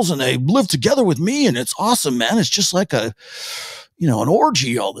 4 girls and they live together with me and it's awesome, man. It's just like an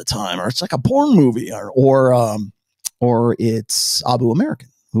orgy all the time, or it's like a porn movie, or it's Abu American,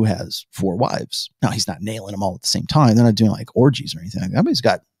 who has 4 wives. Now he's not nailing them all at the same time. They're not doing like orgies or anything like that. But he's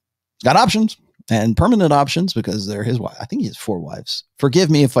got options and permanent options because they're his wife. I think he has 4 wives. Forgive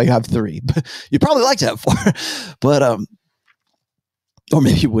me if I have 3, but you'd probably like to have 4, but, or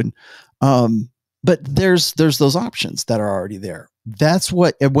maybe you wouldn't. But there's those options that are already there. That's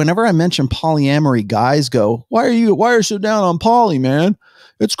what, whenever I mention polyamory, guys go, why are you so down on poly, man?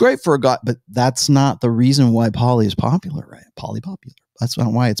 It's great for a guy, but that's not the reason why poly is popular, right? Polypopular. That's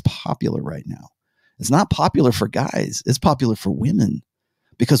not why it's popular right now. It's not popular for guys. It's popular for women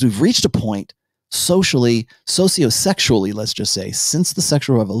because we've reached a point socially, sociosexually, let's just say, since the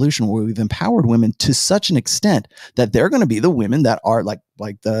sexual revolution, where we've empowered women to such an extent that they're going to be the women that are like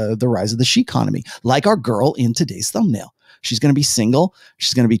the rise of the she economy, like our girl in today's thumbnail. She's going to be single.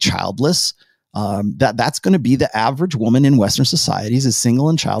 She's going to be childless. That's going to be the average woman in Western societies, is single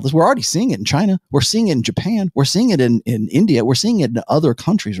and childless. We're already seeing it in China. We're seeing it in Japan. We're seeing it in India. We're seeing it in other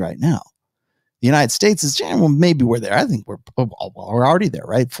countries right now. The United States is, well, maybe we're there. I think we're already there,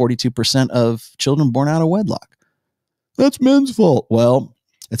 right? 42% of children born out of wedlock. That's men's fault. Well,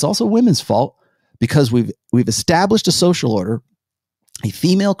 it's also women's fault because we've established a social order, a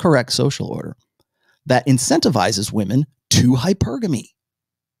female correct social order that incentivizes women to hypergamy.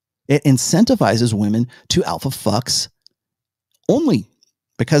 It incentivizes women to alpha fucks only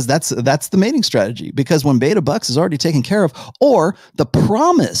because that's the mating strategy. Because when beta bucks is already taken care of, or the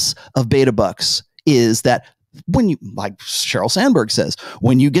promise of beta bucks is that when you, like Sheryl Sandberg says,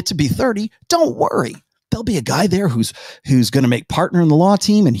 when you get to be 30, don't worry. There'll be a guy there who's going to make partner in the law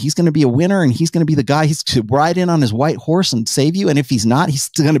team, and he's going to be a winner, and he's going to be the guy he's to ride in on his white horse and save you. And if he's not, he's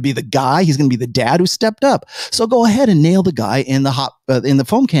going to be the guy. He's going to be the dad who stepped up. So go ahead and nail the guy in the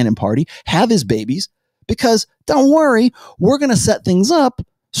foam cannon party, have his babies, because don't worry, we're going to set things up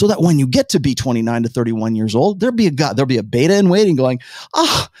so that when you get to be 29 to 31 years old, there'll be a beta in waiting going,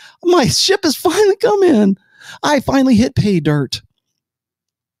 my ship has finally come in. I finally hit pay dirt.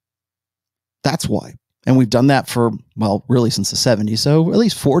 That's why. And we've done that for, well, really since the 70s. So at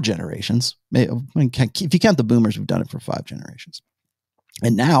least 4 generations. If you count the boomers, we've done it for 5 generations.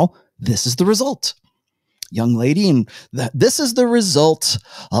 And now this is the result, young lady. And this is the result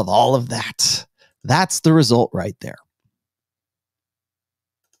of all of that. That's the result right there.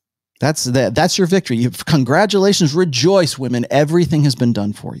 That's your victory. Congratulations. Rejoice, women. Everything has been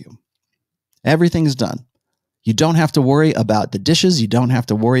done for you. Everything is done. You don't have to worry about the dishes. You don't have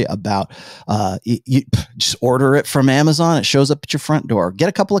to worry about, you just order it from Amazon. It shows up at your front door. Get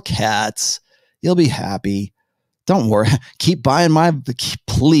a couple of cats. You'll be happy. Don't worry. Keep buying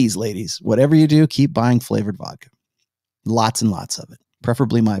please, ladies, whatever you do, keep buying flavored vodka. Lots and lots of it.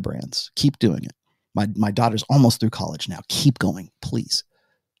 Preferably my brands. Keep doing it. My daughter's almost through college now. Keep going, please.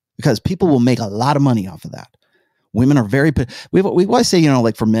 Because people will make a lot of money off of that. Women are we always say,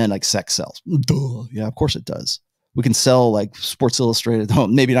 like for men, like sex sells. Duh. Yeah, of course it does. We can sell like Sports Illustrated. Oh,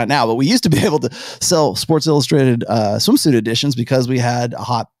 maybe not now, but we used to be able to sell Sports Illustrated swimsuit editions because we had a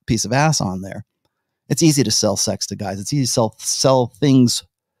hot piece of ass on there. It's easy to sell sex to guys. It's easy to sell things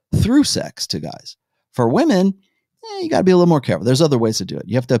through sex to guys. For women, you got to be a little more careful. There's other ways to do it.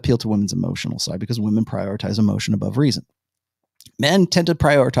 You have to appeal to women's emotional side because women prioritize emotion above reason. Men tend to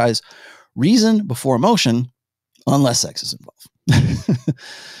prioritize reason before emotion unless sex is involved.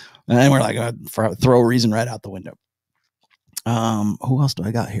 And then we're like, throw reason right out the window. Who else do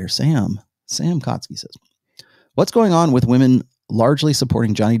I got here? Sam Kotsky says, what's going on with women largely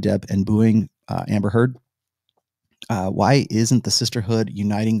supporting Johnny Depp and booing Amber Heard? Why isn't the sisterhood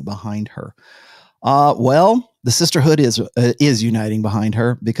uniting behind her? Well, the sisterhood is uniting behind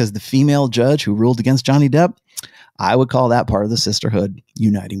her because the female judge who ruled against Johnny Depp, I would call that part of the sisterhood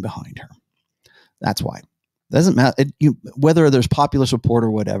uniting behind her. That's why. Doesn't matter whether there's popular support or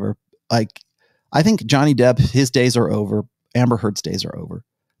whatever. Like, I think Johnny Depp, his days are over. Amber Heard's days are over.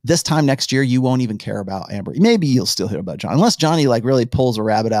 This time next year, you won't even care about Amber. Maybe you'll still hear about John, unless Johnny like really pulls a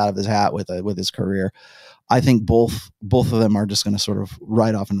rabbit out of his hat with his career. I think both of them are just going to sort of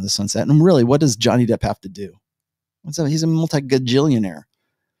ride off into the sunset. And really, what does Johnny Depp have to do? He's a multi-gajillionaire.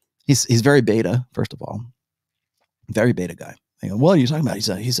 He's very beta, first of all. Very beta guy. They go, what are you talking about?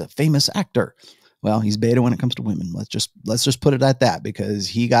 He's a famous actor. Well, he's beta when it comes to women. Let's just put it at that, because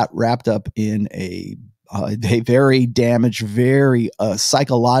he got wrapped up in a very damaged, very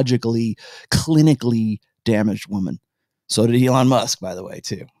psychologically, clinically damaged woman. So did Elon Musk, by the way,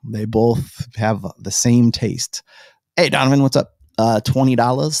 too. They both have the same taste. Hey, Donovan, what's up?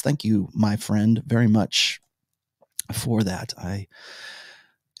 $20. Thank you, my friend, very much for that. I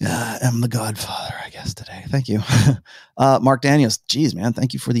am the godfather, I guess, today. Thank you. Mark Daniels. Geez, man.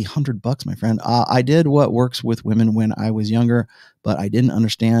 Thank you for the $100, my friend. I did what works with women when I was younger, but I didn't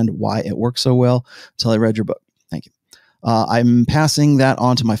understand why it worked so well until I read your book. Thank you. I'm passing that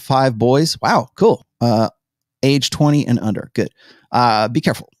on to my 5 boys. Wow. Cool. Age 20 and under. Good. Be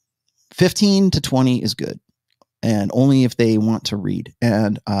careful. 15 to 20 is good. And only if they want to read,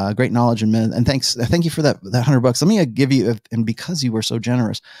 and great knowledge and men. And thank you for that $100. Let me give you, and because you were so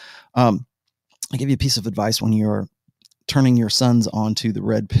generous, I give you a piece of advice when you're turning your sons onto the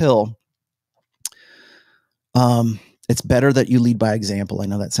red pill. It's better that you lead by example. I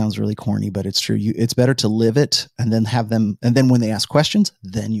know that sounds really corny, but it's true. It's better to live it and then have them, and then when they ask questions,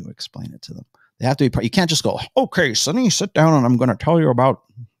 then you explain it to them. They have to be. You can't just go, okay, Sonny, sit down, and I'm going to tell you about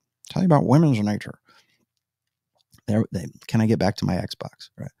women's nature. Can I get back to my Xbox?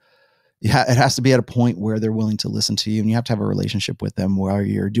 Right. It has to be at a point where they're willing to listen to you, and you have to have a relationship with them where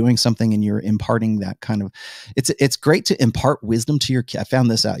you're doing something and you're imparting that kind of, it's great to impart wisdom to your kids. I found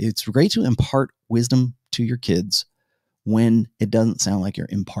this out. It's great to impart wisdom to your kids when it doesn't sound like you're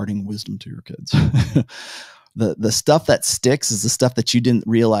imparting wisdom to your kids. The stuff that sticks is the stuff that you didn't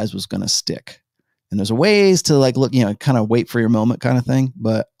realize was going to stick. And there's ways to like look, kind of wait for your moment kind of thing.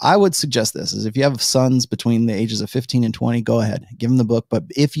 But I would suggest this is if you have sons between the ages of 15 and 20, go ahead, give them the book. But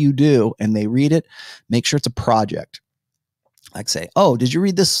if you do, and they read it, make sure it's a project. Like say, oh, did you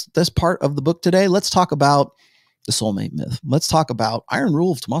read this part of the book today? Let's talk about the soulmate myth. Let's talk about Iron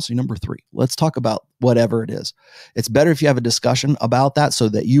Rule of Tomassi number 3. Let's talk about whatever it is. It's better if you have a discussion about that so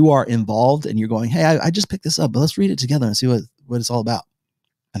that you are involved and you're going, hey, I just picked this up, but let's read it together and see what it's all about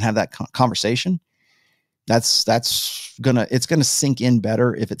and have that conversation. It's gonna sink in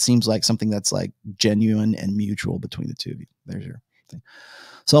better if it seems like something that's like genuine and mutual between the two of you. There's your thing.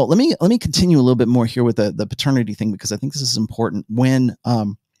 So let me continue a little bit more here with the paternity thing, because I think this is important. When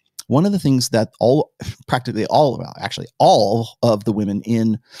one of the things that practically all of the women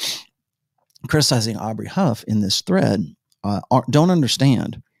in criticizing Aubrey Huff in this thread don't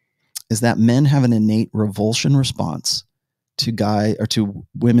understand is that men have an innate revulsion response to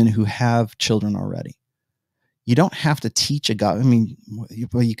women who have children already. you don't have to teach a guy. I mean,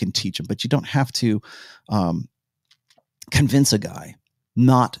 well, you can teach him, but you don't have to convince a guy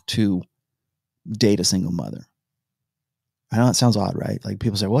not to date a single mother. I know that sounds odd, right? Like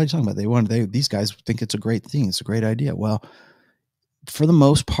people say, well, what are you talking about? These guys think it's a great thing. It's a great idea. Well, for the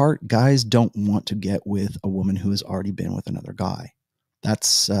most part, guys don't want to get with a woman who has already been with another guy.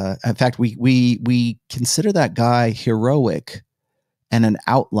 That's, in fact, we consider that guy heroic and an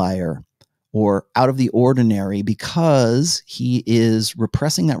outlier or out of the ordinary because he is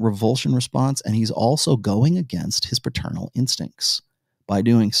repressing that revulsion response, and he's also going against his paternal instincts by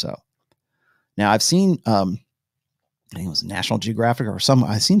doing so. Now, I've seen, I think it was National Geographic or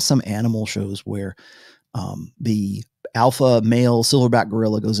I've seen some animal shows where the alpha male silverback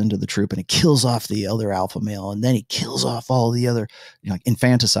gorilla goes into the troop and it kills off the other alpha male, and then he kills off all the other, like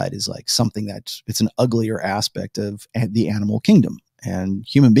infanticide is like something it's an uglier aspect of the animal kingdom. And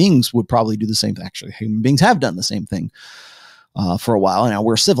human beings would probably do the same thing. Actually, human beings have done the same thing for a while. Now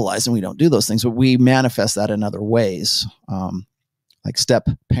we're civilized and we don't do those things, but we manifest that in other ways. Like step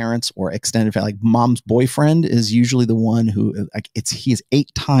parents or extended family, like mom's boyfriend is usually the one who he is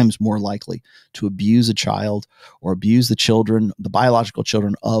 8 times more likely to abuse a child or abuse the children, the biological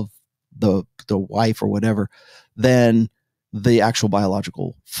children of the wife or whatever, than the actual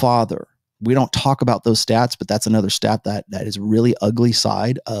biological father. We don't talk about those stats, but that's another stat that is a really ugly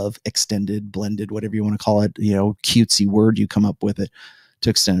side of extended, blended, whatever you want to call it, cutesy word you come up with it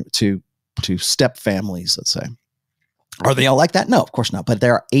to extend it to step families, let's say. Are they all like that? No, of course not. But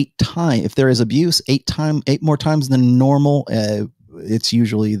there are 8 times, if there is abuse, 8 more times than normal, it's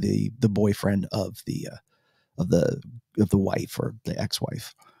usually the boyfriend of the wife or the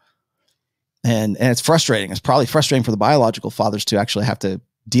ex-wife. And it's frustrating. It's probably frustrating for the biological fathers to actually have to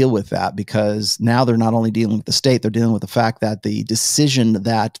deal with that, because now they're not only dealing with the state, they're dealing with the fact that the decision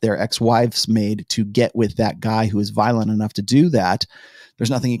that their ex-wives made to get with that guy who is violent enough to do that,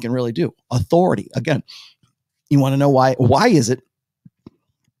 there's nothing you can really do. Authority, again. You want to know why? Why is it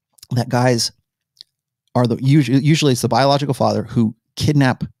that guys are usually it's the biological father who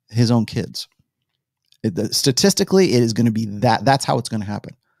kidnap his own kids? Statistically, it is going to be that. That's how it's going to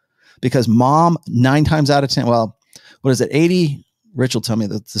happen, because mom 9 times out of 10. Well, what is it? 80. Rich will tell me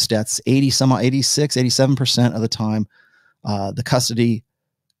that the stats 86, 87% of the time, the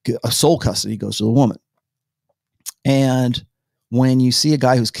sole custody goes to the woman. And when you see a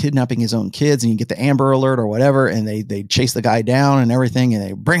guy who's kidnapping his own kids and you get the Amber Alert or whatever, and they chase the guy down and everything, and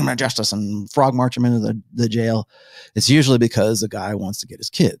they bring him to justice and frog march him into the jail, it's usually because the guy wants to get his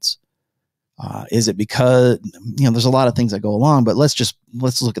kids. Is it because, there's a lot of things that go along, but let's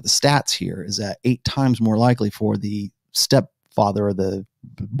look at the stats here. Is that 8 times more likely for the stepfather or the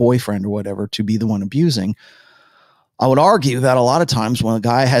boyfriend or whatever to be the one abusing? I would argue that a lot of times when a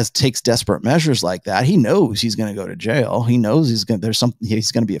guy takes desperate measures like that, he knows he's going to go to jail. He knows he's going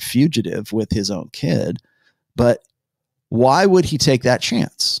to be a fugitive with his own kid. But why would he take that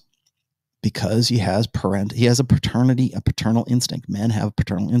chance? Because he has a paternal instinct. Men have a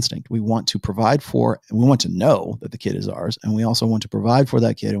paternal instinct. We want to provide for, and we want to know that the kid is ours, and we also want to provide for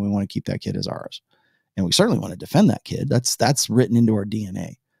that kid, and we want to keep that kid as ours. And we certainly want to defend that kid. That's written into our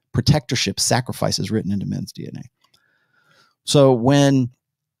DNA. Protectorship, sacrifice is written into men's DNA. So when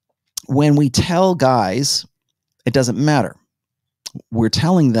we tell guys, it doesn't matter, we're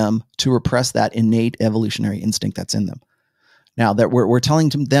telling them to repress that innate evolutionary instinct that's in them. Now that we're telling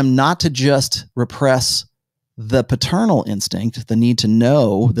them not to just repress the paternal instinct, the need to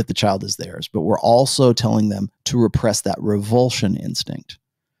know that the child is theirs, but we're also telling them to repress that revulsion instinct.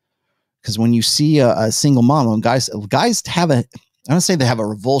 Because when you see a single mom, when guys have I don't say they have a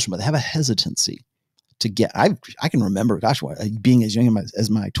revulsion, but they have a hesitancy to get. I can remember, being as young as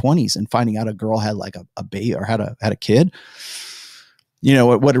my 20s and finding out a girl had like a baby or had a kid.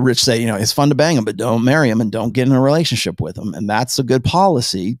 What did Rich say? It's fun to bang them, but don't marry them and don't get in a relationship with them. And that's a good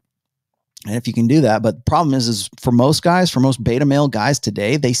policy. And if you can do that, but the problem is for most beta male guys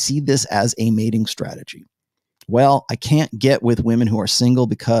today, they see this as a mating strategy. Well, I can't get with women who are single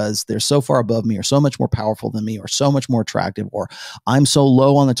because they're so far above me or so much more powerful than me or so much more attractive, or I'm so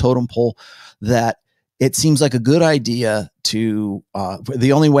low on the totem pole that it seems like a good idea to,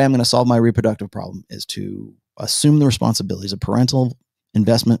 the only way I'm going to solve my reproductive problem is to assume the responsibilities of parental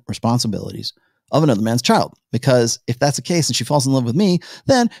investment responsibilities of another man's child. Because if that's the case and she falls in love with me,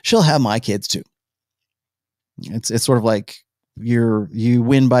 then she'll have my kids too. It's sort of like you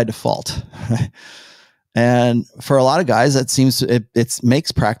win by default. And for a lot of guys, that seems it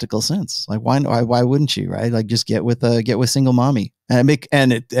makes practical sense. Like why wouldn't you, right? Like just get with single mommy and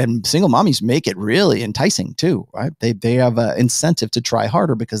single mommies make it really enticing too, right? They have an incentive to try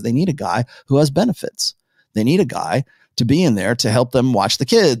harder because they need a guy who has benefits. They need a guy to be in there to help them watch the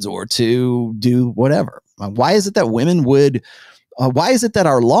kids or to do whatever. Why is it that women would, why is it that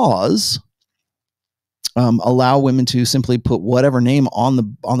our laws allow women to simply put whatever name on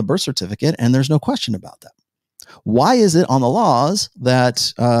the birth certificate and there's no question about that? Why is it on the laws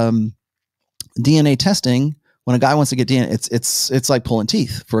that DNA testing, when a guy wants to get DNA, it's like pulling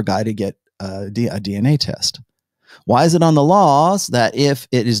teeth for a guy to get a DNA test? Why is it on the laws that if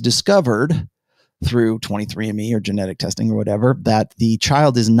it is discovered through 23andMe or genetic testing or whatever, that the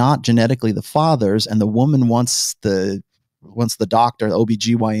child is not genetically the father's and the woman wants the doctor, the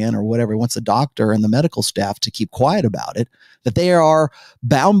OBGYN or whatever, wants the doctor and the medical staff to keep quiet about it, that they are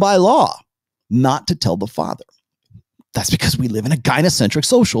bound by law not to tell the father? That's because we live in a gynocentric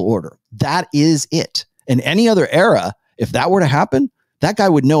social order. That is it. In any other era, if that were to happen, that guy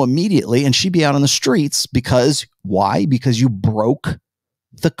would know immediately and she'd be out on the streets because why? Because you broke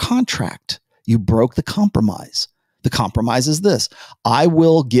the contract. You broke the compromise. The compromise is this: I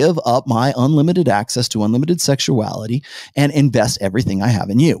will give up my unlimited access to unlimited sexuality and invest everything I have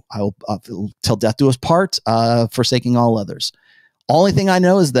in you. I will till death do us part, forsaking all others. Only thing I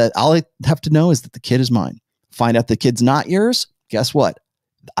know is that all I have to know is that the kid is mine. Find out the kid's not yours. Guess what?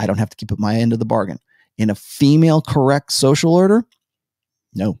 I don't have to keep up my end of the bargain. In a female correct social order,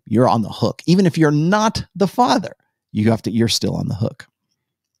 no, you're on the hook. Even if you're not the father, you're still on the hook.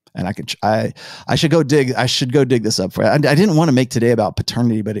 And I should go dig this up for you. I didn't want to make today about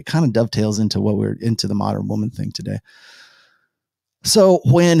paternity, but it kind of dovetails into what we're into, the modern woman thing today. So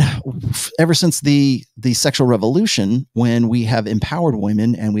ever since the sexual revolution, when we have empowered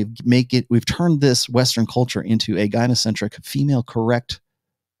women and we've turned this Western culture into a gynocentric, female correct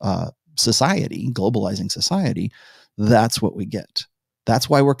society, globalizing society, that's what we get. That's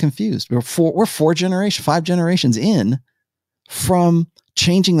why we're confused. We're 5 generations in from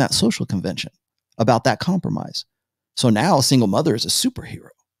changing that social convention about that compromise. So now a single mother is a superhero.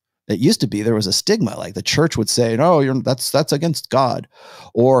 It used to be there was a stigma, like the church would say, no, that's against God.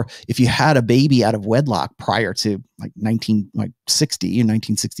 Or if you had a baby out of wedlock prior to like 1960 and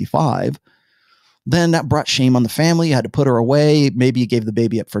 1965, then that brought shame on the family. You had to put her away. Maybe you gave the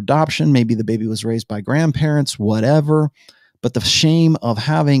baby up for adoption. Maybe the baby was raised by grandparents, whatever. But the shame of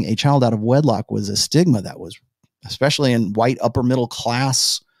having a child out of wedlock was a stigma that was, especially in white upper middle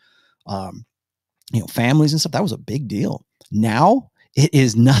class, families and stuff. That was a big deal. Now it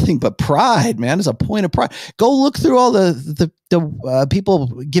is nothing but pride, man. It's a point of pride. Go look through all the people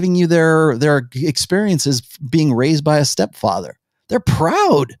giving you their experiences being raised by a stepfather. They're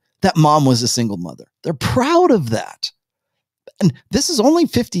proud that mom was a single mother. They're proud of that. And this is only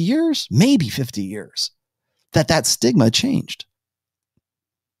 50 years, maybe 50 years, that stigma changed.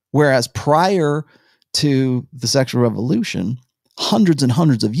 Whereas prior to the sexual revolution, hundreds and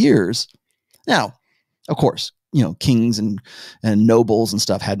hundreds of years. Now, of course, kings and nobles and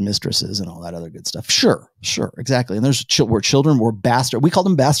stuff had mistresses and all that other good stuff. Sure, exactly. And there's where children were bastard. We call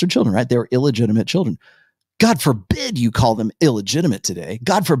them bastard children, right? They were illegitimate children. God forbid you call them illegitimate today.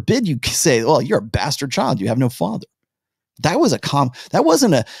 God forbid you say, well, you're a bastard child. You have no father. That wasn't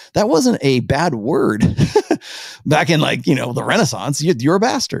a bad word back in the Renaissance. You're a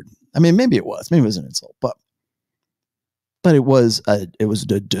bastard. I mean, maybe it was an insult, but it was a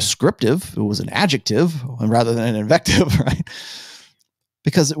descriptive. It was an adjective rather than an invective, right?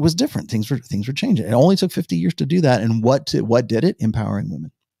 Because it was different. Things were changing. It only took 50 years to do that. And what did it? Empowering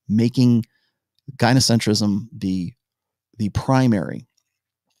women, making gynocentrism the primary.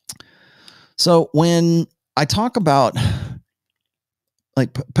 So when I talk about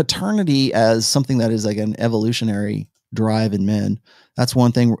like paternity as something that is like an evolutionary drive in men, that's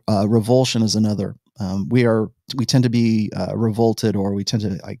one thing. Revulsion is another. We tend to be revolted, or we tend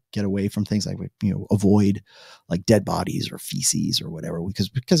to get away from things like avoid like dead bodies or feces or whatever,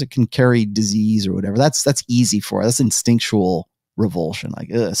 because it can carry disease or whatever. That's easy for us. That's instinctual revulsion.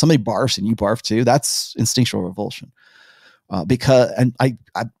 Like somebody barfs and you barf too. That's instinctual revulsion. And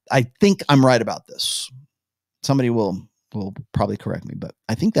I think I'm right about this. Somebody will probably correct me, but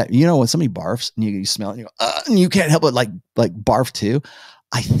I think that, when somebody barfs and you smell it and you go, and you can't help but like barf too.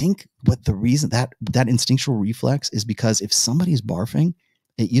 I think what the reason that instinctual reflex is, because if somebody's barfing,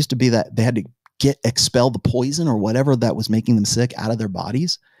 it used to be that they had to expel the poison or whatever that was making them sick out of their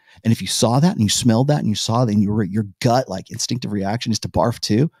bodies. And if you saw that and you smelled that and you saw that, and your gut, like instinctive reaction is to barf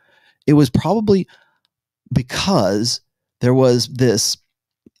too, it was probably because there was this,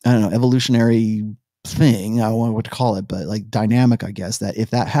 I don't know, evolutionary thing, I don't know what to call it, but like dynamic, I guess, that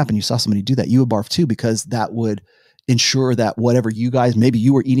if that happened, you saw somebody do that, you would barf too, because that would ensure that whatever maybe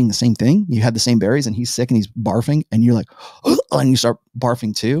you were eating the same thing, you had the same berries and he's sick and he's barfing and you're like, oh, and you start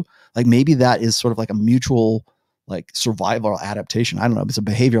barfing too. Like maybe that is sort of like a mutual like survival adaptation. I don't know if it's a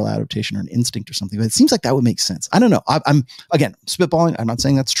behavioral adaptation or an instinct or something, but it seems like that would make sense. I don't know. I'm again spitballing. I'm not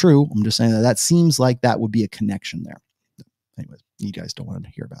saying that's true. I'm just saying that seems like that would be a connection there. Anyways, you guys don't want to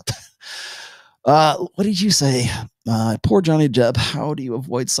hear about that. What did you say? Poor Johnny Depp. How do you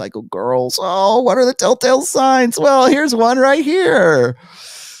avoid psycho girls? Oh, what are the telltale signs? Well, here's one right here.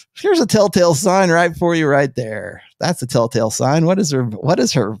 Here's a telltale sign right for you right there. That's a telltale sign. What is her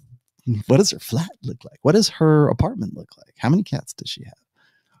flat look like? What does her apartment look like? How many cats does she have?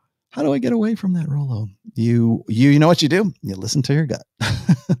 How do I get away from that, Rollo? You know what you do? You listen to your gut.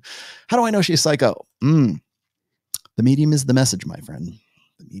 How do I know she's psycho? The medium is the message, my friend.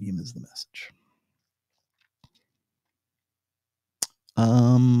 The medium is the message.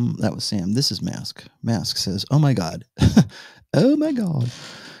 That was Sam. This is Mask. Mask says, oh my God. Oh my God.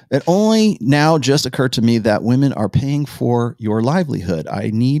 It only now just occurred to me that women are paying for your livelihood. I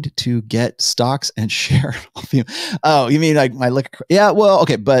need to get stocks and share. Oh, you mean like my liquor? Yeah, well,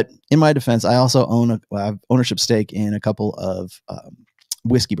 okay. But in my defense, I also have ownership stake in a couple of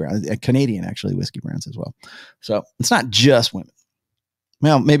whiskey brands, Canadian actually whiskey brands as well. So it's not just women.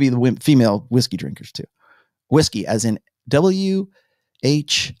 Well, maybe the female whiskey drinkers too. Whiskey as in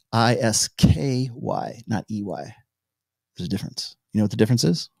WHISKY, not EY. There's a difference. You know what the difference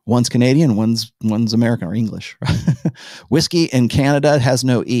is? One's Canadian, one's American or English. Whiskey in Canada has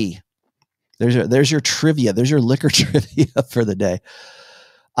no E. There's your trivia. There's your liquor trivia for the day.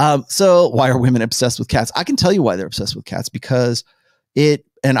 So why are women obsessed with cats? I can tell you why they're obsessed with cats because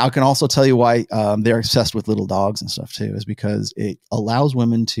and I can also tell you why they're obsessed with little dogs and stuff too, is because it allows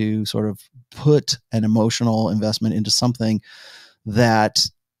women to sort of put an emotional investment into something that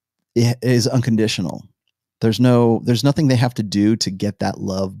is unconditional. There's nothing they have to do to get that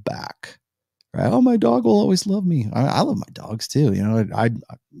love back. Right? Oh, my dog will always love me. I love my dogs too. You know,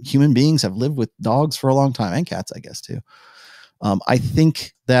 human beings have lived with dogs for a long time and cats, I guess too. I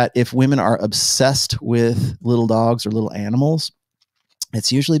think that if women are obsessed with little dogs or little animals,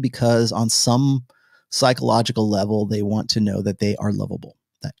 it's usually because on some psychological level, they want to know that they are lovable,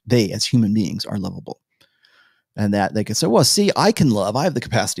 that they as human beings are lovable. And that they can say, well, see, I can love. I have the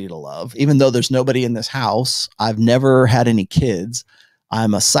capacity to love, even though there's nobody in this house. I've never had any kids.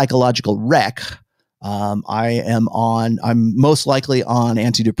 I'm a psychological wreck. I'm most likely on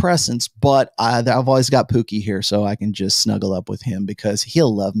antidepressants, but I've always got Pookie here, so I can just snuggle up with him because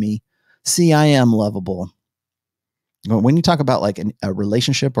he'll love me. See, I am lovable. When you talk about like a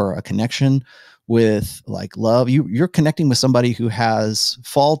relationship or a connection with like love, you're connecting with somebody who has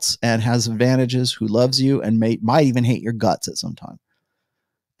faults and has advantages, who loves you and might even hate your guts at some time.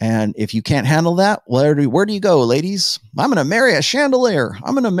 And if you can't handle that, where do you go, ladies? I'm going to marry a chandelier.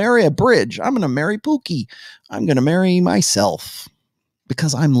 I'm going to marry a bridge. I'm going to marry Pookie. I'm going to marry myself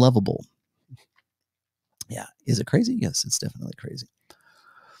because I'm lovable. Yeah. Is it crazy? Yes, it's definitely crazy.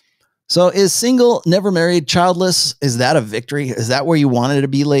 So is single, never married, childless, is that a victory? Is that where you wanted to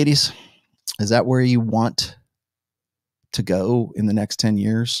be, ladies? Is that where you want to go in the next 10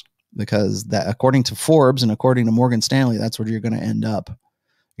 years? Because that, according to Forbes and according to Morgan Stanley, that's where you're going to end up.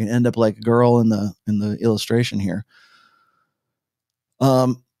 You're going to end up like a girl in the illustration here.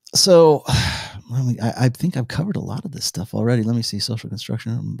 So I think I've covered a lot of this stuff already. Let me see. Social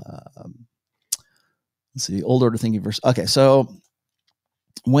construction. Let's see. Old order thinking versus. Okay. So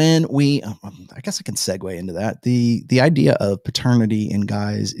when I guess I can segue into that. The idea of paternity in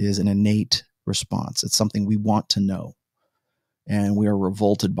guys is an innate response. It's something we want to know. And we are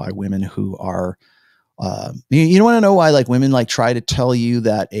revolted by women who are, you don't want to know why like women like try to tell you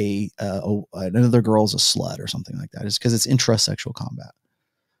that another girl's a slut or something like that. It's because it's intrasexual combat.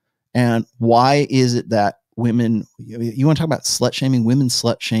 And why is it that women, you want to talk about slut shaming? Women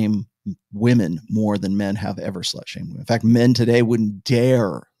slut shame women more than men have ever slut shamed women. In fact, men today wouldn't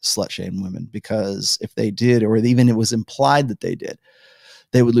dare slut shame women because if they did, or even it was implied that they did,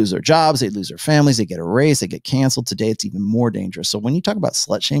 they would lose their jobs, they'd lose their families, they get erased, they get canceled. Today, it's even more dangerous. So when you talk about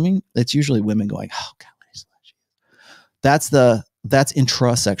slut shaming, it's usually women going, "Oh God, what is slut shaming?" That's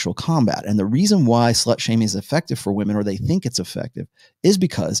intrasexual combat. And the reason why slut shaming is effective for women, or they think it's effective, is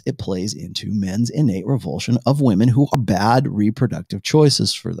because it plays into men's innate revulsion of women who are bad reproductive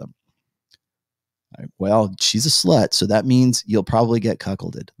choices for them. Right. Well, she's a slut, so that means you'll probably get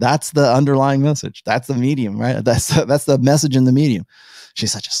cuckolded. That's the underlying message. That's the medium, right? That's the message in the medium.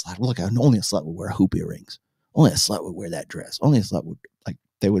 She's such a slut. Well, look, only a slut would wear hoop earrings. Only a slut would wear that dress. Only a slut would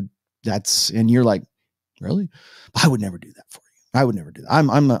and you're like, really? I would never do that for you. I would never do that.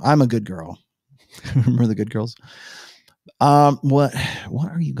 I'm a good girl. Remember the good girls? What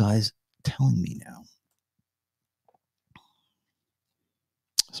are you guys telling me now?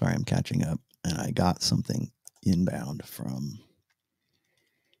 Sorry, I'm catching up, and I got something inbound from.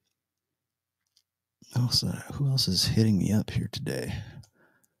 Who else is hitting me up here today?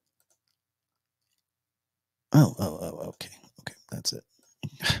 Okay, that's it.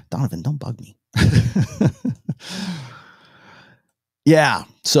 Donovan, don't bug me. Yeah.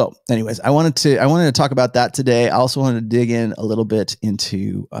 So, anyways, I wanted to talk about that today. I also wanted to dig in a little bit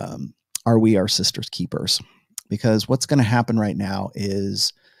into are we our sister's keepers? Because what's going to happen right now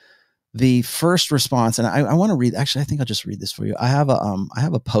is the first response, and I want to read. Actually, I think I'll just read this for you. I have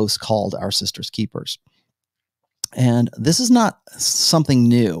a post called "Our Sister's Keepers," and this is not something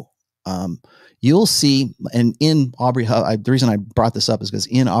new. You'll see, and in Aubrey Huff, the reason I brought this up is because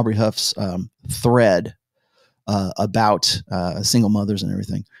in Aubrey Huff's thread about single mothers and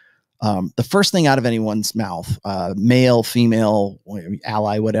everything, the first thing out of anyone's mouth, male, female,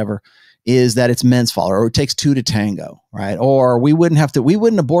 ally, whatever, is that it's men's fault, or it takes two to tango, right? Or we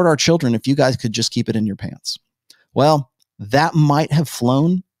wouldn't abort our children if you guys could just keep it in your pants. Well, that might have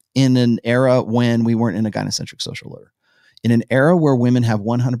flown in an era when we weren't in a gynocentric social order. In an era where women have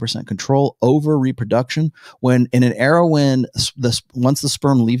 100% control over reproduction, in an era when once the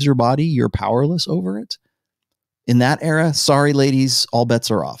sperm leaves your body, you're powerless over it. In that era, sorry, ladies, all bets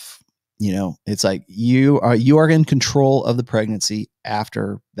are off. You know, it's like you are in control of the pregnancy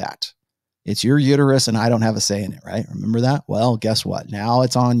after that. It's your uterus, and I don't have a say in it, right? Remember that? Well, guess what? Now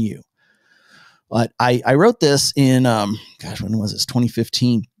it's on you. But I wrote this in, when was this?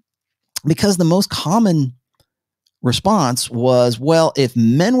 2015, because the most common response was, well, if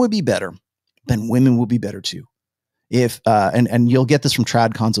men would be better, then women would be better too. If and you'll get this from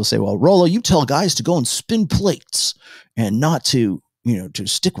Tradcons will say, well, Rollo, you tell guys to go and spin plates and not to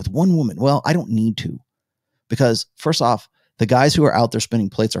stick with one woman. Well, I don't need to, because first off, the guys who are out there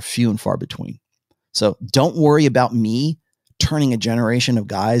spinning plates are few and far between. So don't worry about me turning a generation of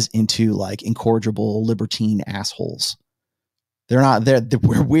guys into like incorrigible libertine assholes. They're not there.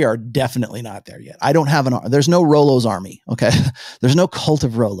 We are definitely not there yet. I don't have there's no Rollo's army. Okay. There's no cult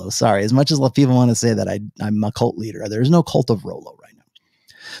of Rollo. Sorry. As much as people want to say that I'm a cult leader, there's no cult of Rollo right now.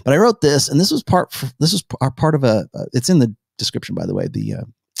 But I wrote this, and this was part of it's in the description, by the way,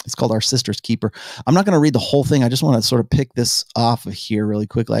 it's called Our Sister's Keeper. I'm not going to read the whole thing. I just want to sort of pick this off of here really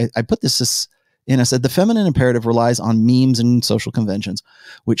quickly. I put this in, I said, the feminine imperative relies on memes and social conventions,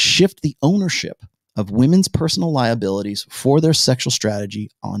 which shift the ownership of women's personal liabilities for their sexual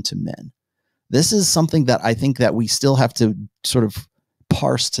strategy onto men. This is something that I think that we still have to sort of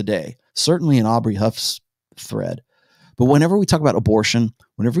parse today, certainly in Aubrey Huff's thread. But whenever we talk about abortion,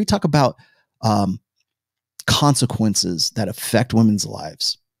 whenever we talk about consequences that affect women's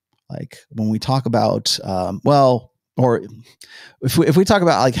lives, like when we talk about, or if we talk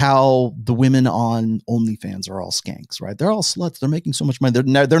about like how the women on OnlyFans are all skanks, right? They're all sluts. They're making so much money.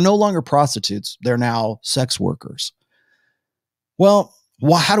 They're no longer prostitutes. They're now sex workers. Well,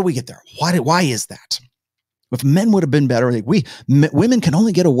 how do we get there? Why is that? If men would have been better, women can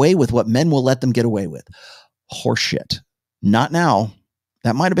only get away with what men will let them get away with. Horseshit. Not now.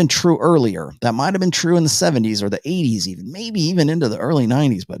 That might have been true earlier. That might have been true in the 70s or the 80s, maybe even into the early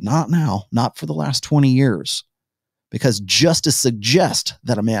 90s, but not now. Not for the last 20 years. Because just to suggest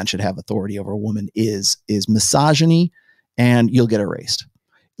that a man should have authority over a woman is misogyny, and you'll get erased.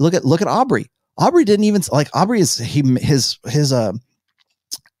 Look at Aubrey. Aubrey didn't even Aubrey is his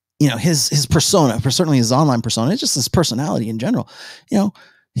persona, certainly his online persona. It's just his personality in general.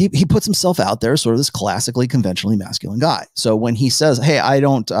 He puts himself out there, sort of this classically conventionally masculine guy. So when he says, "Hey, I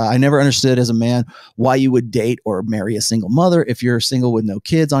never understood as a man why you would date or marry a single mother if you're single with no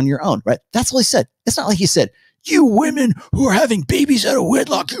kids on your own," right? That's what he said. It's not like he said, "You women who are having babies out of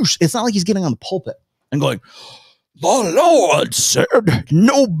wedlock." It's not like he's getting on the pulpit and going, "The Lord said,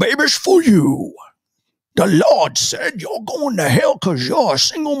 no babies for you. The Lord said you're going to hell because you're a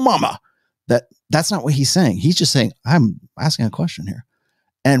single mama." That's not what he's saying. He's just saying, I'm asking a question here.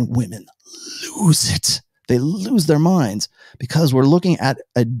 And women lose it. They lose their minds because we're looking at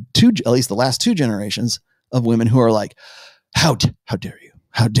at least the last two generations of women who are like, how dare you?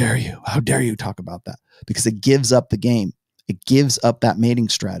 How dare you? How dare you talk about that? Because it gives up the game. It gives up that mating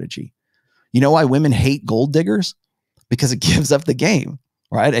strategy. You know why women hate gold diggers? Because it gives up the game,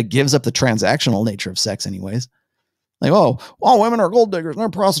 right? It gives up the transactional nature of sex anyways. Like, oh, all women are gold diggers. They're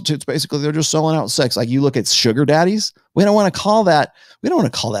prostitutes. Basically, they're just selling out sex. Like you look at sugar daddies. We don't want to call that. We don't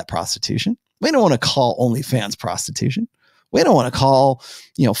want to call that prostitution. We don't want to call OnlyFans prostitution. We don't want to call,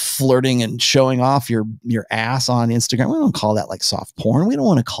 flirting and showing off your ass on Instagram. We don't call that like soft porn. We don't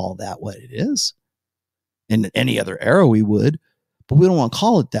want to call that what it is. In any other era we would, but we don't want to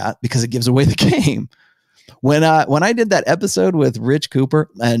call it that because it gives away the game. When I did that episode with Rich Cooper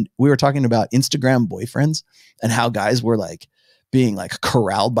and we were talking about Instagram boyfriends and how guys were like being like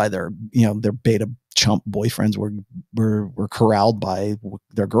corralled by their beta chump boyfriends were corralled by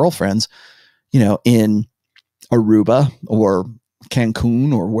their girlfriends, in Aruba or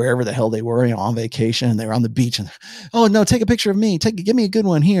Cancun or wherever the hell they were, on vacation, and they were on the beach and, oh no, take a picture of me. Give me a good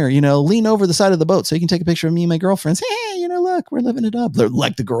one here, lean over the side of the boat so you can take a picture of me and my girlfriends. Hey, look, we're living it up. They're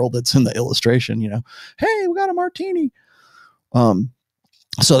like the girl that's in the illustration, hey, we got a martini.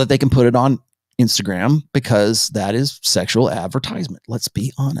 So that they can put it on Instagram because that is sexual advertisement. Let's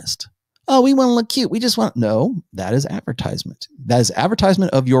be honest. Oh, we want to look cute. No, that is advertisement. That is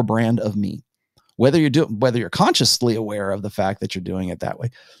advertisement of your brand of me. Whether you're consciously aware of the fact that you're doing it that way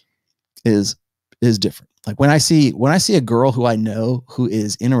is different. Like when I see a girl who I know who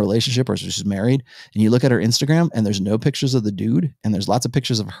is in a relationship or she's married, and you look at her Instagram and there's no pictures of the dude, and there's lots of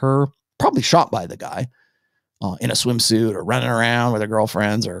pictures of her probably shot by the guy in a swimsuit or running around with her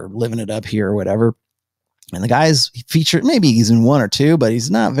girlfriends or living it up here or whatever. And the guy's featured, maybe he's in one or two, but he's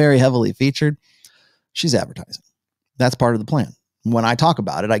not very heavily featured. She's advertising. That's part of the plan. When I talk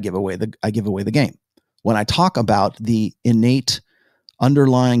about it, I give away the game. When I talk about the innate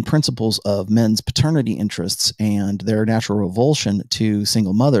underlying principles of men's paternity interests and their natural revulsion to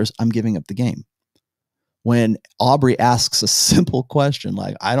single mothers, I'm giving up the game. When Aubrey asks a simple question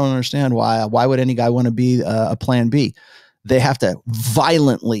like, I don't understand why would any guy want to be a plan B? They have to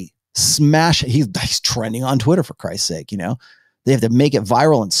violently smash. He's trending on Twitter, for Christ's sake. They have to make it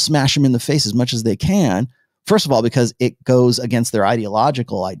viral and smash him in the face as much as they can. First of all, because it goes against their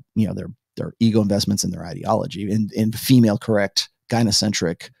ideological, their ego investments in their ideology, in female correct,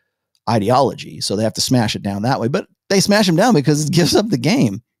 gynocentric ideology. So they have to smash it down that way. But they smash him down because it gives up the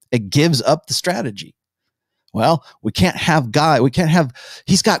game. It gives up the strategy. Well, he's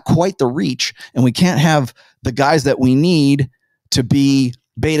got quite the reach, and we can't have the guys that we need to be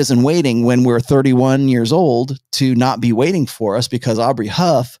betas in waiting when we're 31 years old to not be waiting for us because Aubrey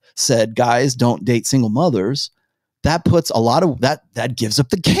Huff said, guys, don't date single mothers. That puts a lot of that gives up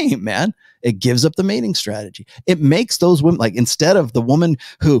the game, man. It gives up the mating strategy. It makes those women, like, instead of the woman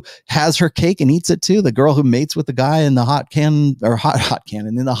who has her cake and eats it too, the girl who mates with the guy in the hot cannon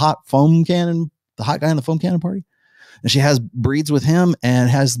and in the hot foam cannon, the hot guy in the foam cannon party. And she breeds with him and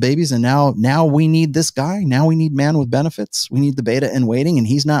has babies. And now we need this guy. Now we need man with benefits. We need the beta in waiting, and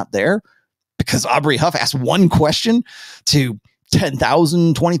he's not there because Aubrey Huff asked one question to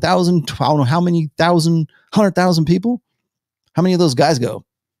 10,000, 20,000, I don't know how many thousand, 100,000 people. How many of those guys go,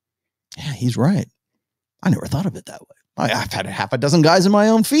 yeah, he's right. I never thought of it that way. I've had half a dozen guys in my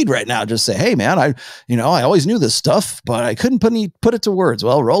own feed right now just say, hey man, I always knew this stuff, but I couldn't put it to words.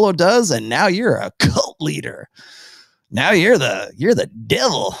 Well, Rollo does. And now you're a cult leader. Now you're the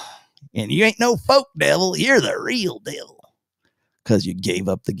devil, and you ain't no folk devil. You're the real devil because you gave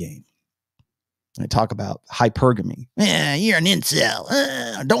up the game. I talk about hypergamy. Yeah, you're an incel.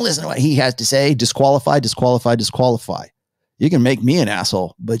 Don't listen to what he has to say. Disqualify, disqualify, disqualify. You can make me an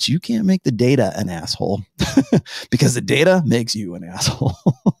asshole, but you can't make the data an asshole because the data makes you an asshole.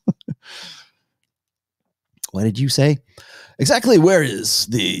 What did you say? Exactly where is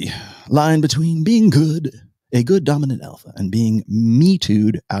the line between being a good dominant alpha, and being Me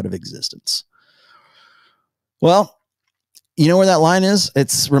Too'd out of existence? Well, you know where that line is?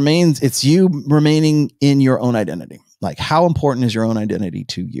 It's you remaining in your own identity. Like, how important is your own identity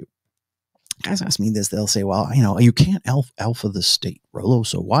to you? Guys ask me this, they'll say, well, you can't alpha the state, Rollo,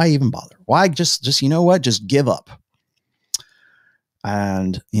 so why even bother? Why just you know what? Just give up.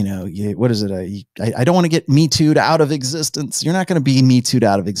 And, what is it? I don't want to get Me Too'd out of existence. You're not going to be Me Too'd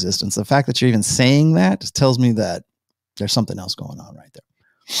out of existence. The fact that you're even saying that just tells me that there's something else going on right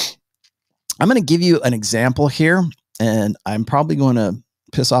there. I'm going to give you an example here, and I'm probably going to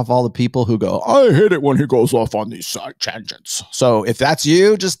piss off all the people who go, I hate it when he goes off on these side tangents. So if that's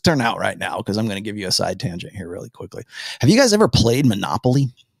you, just turn out right now, because I'm going to give you a side tangent here really quickly. Have you guys ever played Monopoly?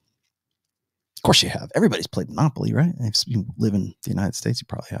 Of course you have. Everybody's played Monopoly, right? If you live in the United States, you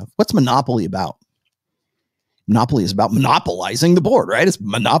probably have. What's Monopoly about? Monopoly is about monopolizing the board, right? It's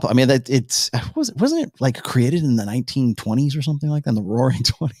monopoly. I mean, wasn't it like created in the 1920s or something like that, in the Roaring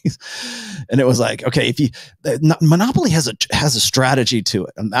 20s? And it was like, okay, Monopoly has a strategy to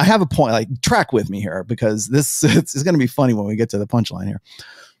it. And I have a point. Like, track with me here, because it's going to be funny when we get to the punchline here.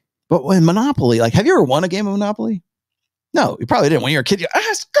 But when Monopoly, like, have you ever won a game of Monopoly? No, you probably didn't. When you're a kid, you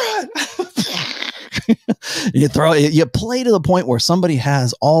God. You play to the point where somebody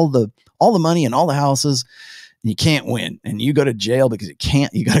has all the money and all the houses, and you can't win, and you go to jail because you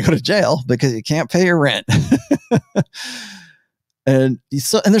got to go to jail because you can't pay your rent. And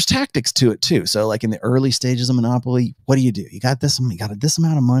there's tactics to it too. So like in the early stages of Monopoly, what do? You got this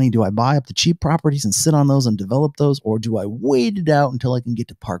amount of money. Do I buy up the cheap properties and sit on those and develop those? Or do I wait it out until I can get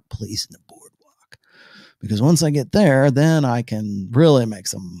to Park Place and the boardwalk? Because once I get there, then I can really make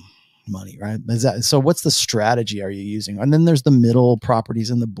some money, right? So what's the strategy are you using? And then there's the middle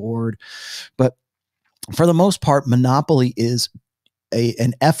properties in the board. But for the most part, Monopoly is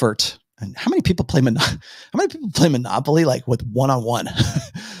an effort. And how many people play Monopoly like with one-on-one?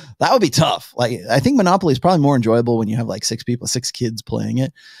 That would be tough. Like, I think Monopoly is probably more enjoyable when you have like 6 kids playing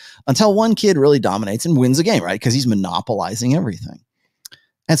it, until one kid really dominates and wins the game, right? Because he's monopolizing everything.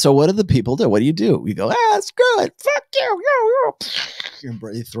 And so what do the people do? What do? You go, screw it. Fuck you.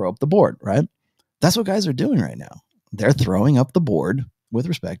 You throw up the board, right? That's what guys are doing right now. They're throwing up the board with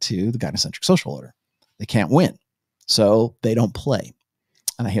respect to the gynocentric social order. They can't win, so they don't play.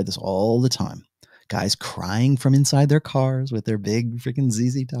 And I hear this all the time. Guys crying from inside their cars with their big freaking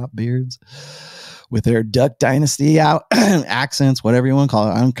ZZ Top beards, with their Duck Dynasty out accents, whatever you want to call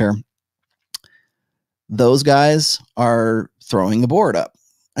it. I don't care. Those guys are throwing the board up,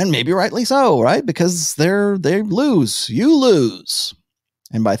 and maybe rightly so, right? Because they lose. You lose.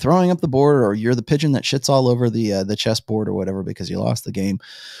 And by throwing up the board, or you're the pigeon that shits all over the chessboard or whatever because you lost the game,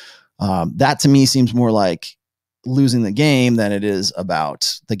 that to me seems more like losing the game than it is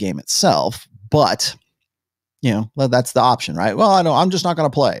about the game itself. But that's the option, right? Well, I'm just not going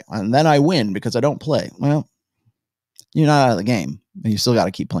to play, and then I win because I don't play. Well, you're not out of the game, and you still got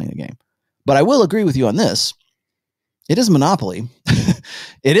to keep playing the game. But I will agree with you on this. It is Monopoly.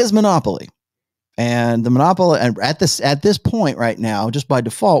 It is Monopoly. And the Monopoly, and at this point right now, just by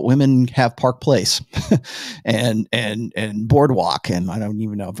default, women have Park Place and Boardwalk, and I don't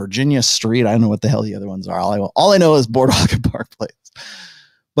even know Virginia Street. I don't know what the hell the other ones are. All I know is Boardwalk and Park Place.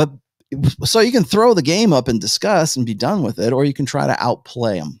 But so you can throw the game up and discuss and be done with it, or you can try to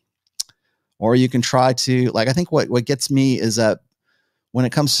outplay them, or you can try to, like, I think what gets me is that when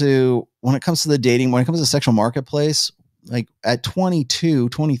it comes to the dating, when it comes to the sexual marketplace, like at 22,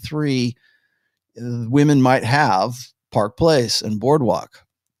 23. Women might have Park Place and Boardwalk,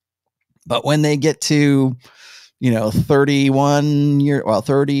 but when they get to 29, 30,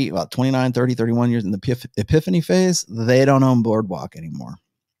 31 years in the epiphany phase, they don't own Boardwalk anymore.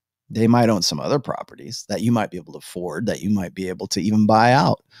 They might own some other properties that you might be able to afford, that you might be able to even buy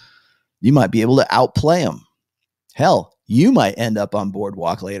out. You might be able to outplay them. Hell, you might end up on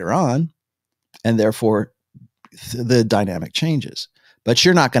Boardwalk later on, and therefore the dynamic changes. But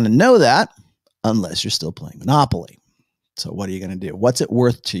you're not going to know that unless you're still playing Monopoly. So what are you going to do? What's it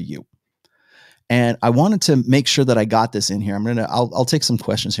worth to you? And I wanted to make sure that I got this in here. I'll take some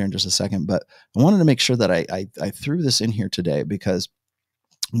questions here in just a second, but I wanted to make sure that I threw this in here today, because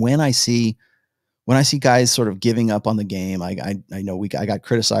when I see guys sort of giving up on the game, I know I got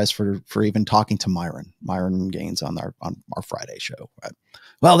criticized for even talking to Myron Gaines on our Friday show. Right?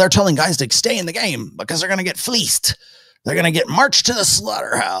 Well, they're telling guys to stay in the game because they're going to get fleeced. They're going to get marched to the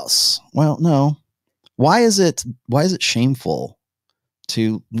slaughterhouse. Well, no. Why is it shameful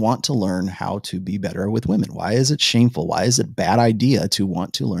to want to learn how to be better with women? Why is it shameful? Why is it a bad idea to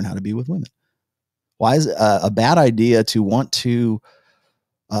want to learn how to be with women? Why is it a bad idea to want to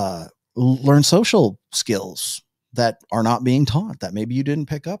learn social skills that are not being taught, that maybe you didn't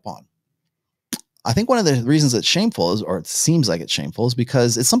pick up on? I think one of the reasons it's shameful is, or it seems like it's shameful, is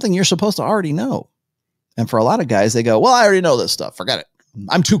because it's something you're supposed to already know. And for a lot of guys, they go, well, I already know this stuff. Forget it.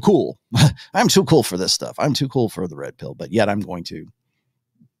 I'm too cool. I'm too cool for this stuff. I'm too cool for the red pill. But yet I'm going to,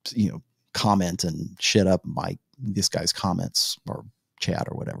 comment and shit up this guy's comments or chat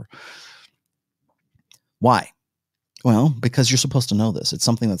or whatever. Why? Well, because you're supposed to know this. It's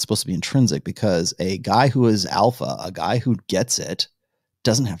something that's supposed to be intrinsic, because a guy who is alpha, a guy who gets it,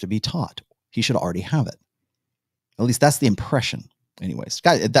 doesn't have to be taught. He should already have it. At least that's the impression. Anyways,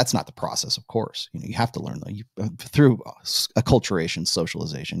 guys, that's not the process, of course. You have to learn through acculturation,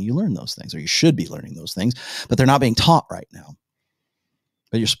 socialization. You learn those things, or you should be learning those things, but they're not being taught right now.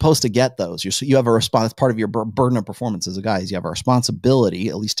 But you're supposed to get those. You have a response. Part of your burden of performance as a guy is you have a responsibility,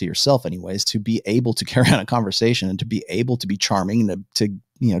 at least to yourself, anyways, to be able to carry on a conversation and to be able to be charming and to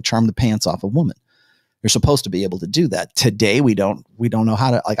charm the pants off a woman. You're supposed to be able to do that. Today, we don't know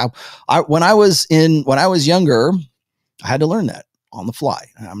how to. Like when I was younger, I had to learn that on the fly.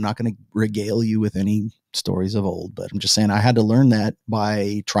 I'm not going to regale you with any stories of old, but I'm just saying I had to learn that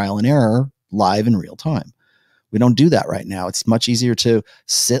by trial and error, live in real time. We don't do that right now. It's much easier to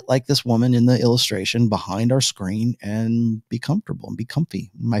sit like this woman in the illustration behind our screen and be comfortable and be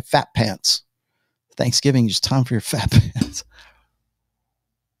comfy. My fat pants. Thanksgiving is time for your fat pants.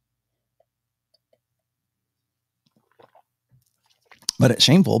 But it's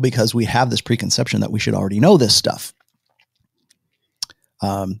shameful because we have this preconception that we should already know this stuff.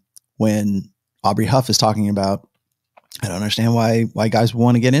 When Aubrey Huff is talking about, I don't understand why guys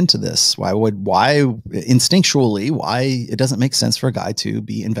want to get into this. Why instinctually, why it doesn't make sense for a guy to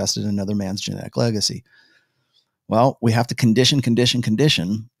be invested in another man's genetic legacy. Well, we have to condition,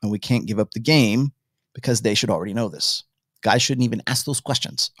 and we can't give up the game because they should already know this. Guys shouldn't even ask those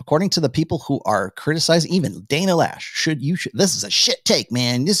questions. According to the people who are criticizing, even Dana Lash, this is a shit take,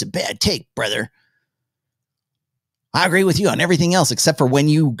 man. This is a bad take, brother. I agree with you on everything else except for when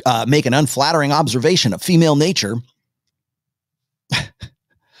you make an unflattering observation of female nature.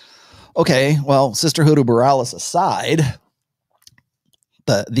 Okay, well, Sisterhood of Borealis aside,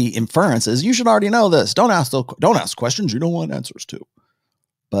 the inference is you should already know this. Don't ask questions you don't want answers to.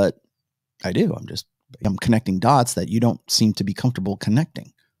 But I do. I'm connecting dots that you don't seem to be comfortable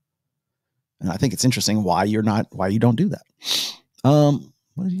connecting. And I think it's interesting why you don't do that.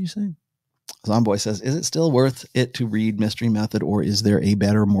 What did you say? Zomboy says, is it still worth it to read Mystery Method, or is there a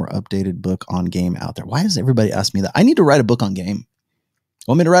better, more updated book on game out there? Why does everybody ask me that? I need to write a book on game.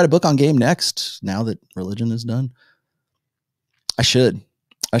 Want me to write a book on game next, now that religion is done? I should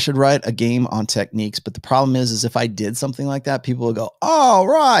write a game on techniques, but the problem is if I did something like that, people will go, oh,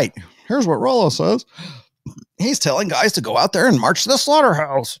 right. Here's what Rollo says. He's telling guys to go out there and march to the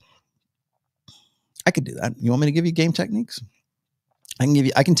slaughterhouse. I could do that. You want me to give you game techniques?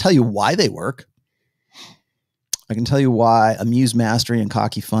 I can tell you why they work. I can tell you why amuse mastery and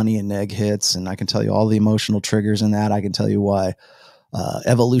cocky funny and neg hits. And I can tell you all the emotional triggers in that. I can tell you why,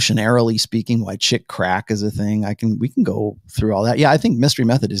 evolutionarily speaking, why chick crack is a thing. We can go through all that. Yeah. I think Mystery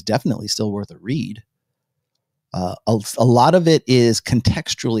Method is definitely still worth a read. A lot of it is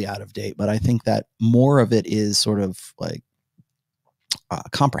contextually out of date, but I think that more of it is sort of like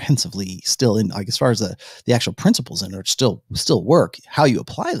comprehensively still in, like, as far as the actual principles in it still work. How you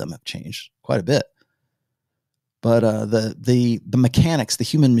apply them have changed quite a bit, but the mechanics, the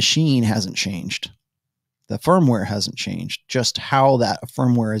human machine hasn't changed. The firmware hasn't changed. Just how that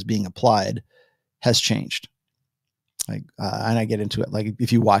firmware is being applied has changed. Like, and I get into it. Like,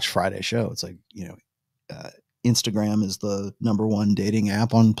 if you watch Friday's show, it's like, Instagram is the #1 dating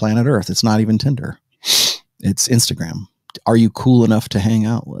app on planet Earth. It's not even Tinder. It's Instagram. Are you cool enough to hang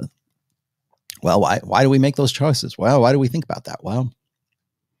out with? Well, why do we make those choices? Well, why do we think about that? Well,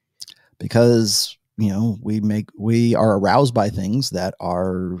 because, we are aroused by things that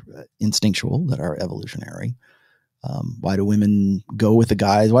are instinctual, that are evolutionary. Why do women go with the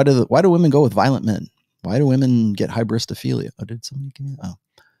guys? Why do women go with violent men? Why do women get hybristophilia? Oh, did somebody give me? Oh.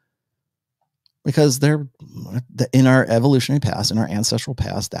 Because they're in our evolutionary past, in our ancestral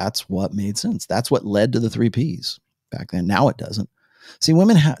past, that's what made sense. That's what led to the 3 Ps back then. Now it doesn't. See,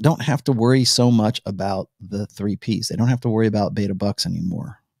 women don't have to worry so much about the 3 Ps. They don't have to worry about beta bucks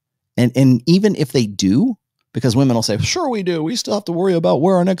anymore. And even if they do, because women will say, sure we do. We still have to worry about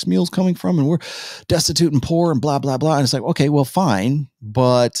where our next meal's coming from, and we're destitute and poor and blah, blah, blah. And it's like, okay, well, fine.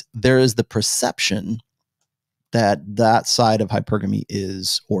 But there is the perception that side of hypergamy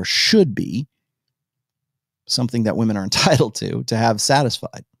is, or should be, something that women are entitled to have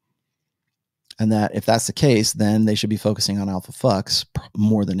satisfied. And that if that's the case, then they should be focusing on alpha fucks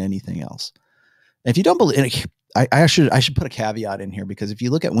more than anything else. And if you don't believe, I should put a caveat in here, because if you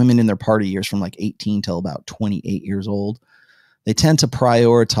look at women in their party years from like 18 till about 28 years old, they tend to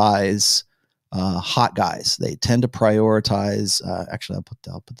prioritize hot guys. They tend to prioritize, actually,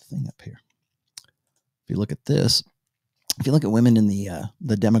 I'll put the thing up here. If you look at this, if you look at women in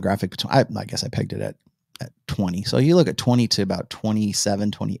the demographic between, I guess I pegged it at 20. So you look at 20 to about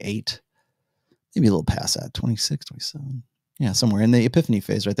 27, 28, maybe a little past that, 26, 27. Yeah, somewhere in the epiphany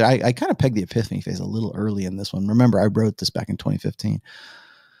phase right there. I kind of pegged the epiphany phase a little early in this one. Remember, I wrote this back in 2015.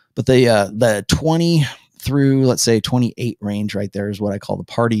 But the 20 through, let's say, 28 range right there is what I call the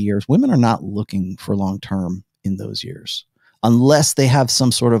party years. Women are not looking for long-term in those years, unless they have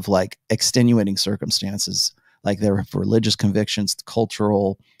some sort of like extenuating circumstances, like their religious convictions,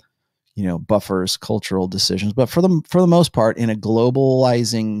 cultural, buffers, cultural decisions. But for the most part, in a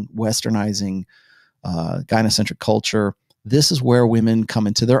globalizing, westernizing, gynocentric culture, this is where women come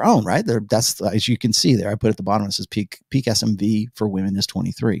into their own, right? That's, as you can see there, I put at the bottom, it says peak SMV for women is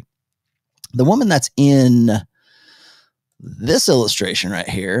 23. The woman that's in this illustration right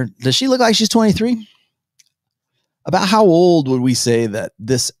here, does she look like she's 23? About how old would we say that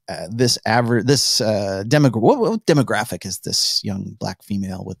this demographic is this young black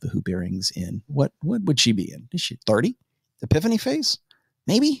female with the hoop earrings in? What would she be in? Is she 30? Epiphany phase?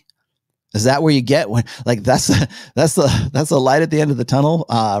 Maybe? Is that where you get when, like, that's the light at the end of the tunnel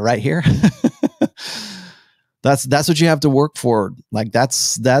right here? That's what you have to work for. Like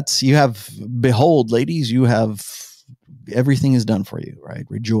that's you have, behold, ladies, you have, everything is done for you, right?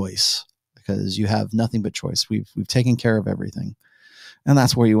 Rejoice, because you have nothing but choice. We've taken care of everything. And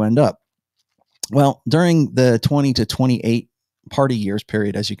that's where you end up. Well, during the 20 to 28 party years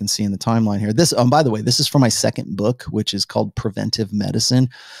period, as you can see in the timeline here, this, by the way, this is from my second book, which is called Preventive Medicine.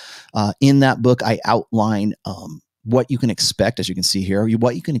 In that book, I outline what you can expect, as you can see here,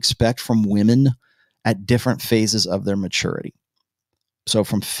 what you can expect from women at different phases of their maturity. So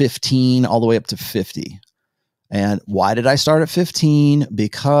from 15 all the way up to 50. And why did I start at 15?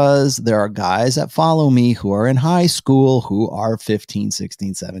 Because there are guys that follow me who are in high school, who are 15,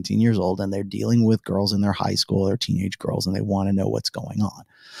 16, 17 years old, and they're dealing with girls in their high school or teenage girls, and they want to know what's going on.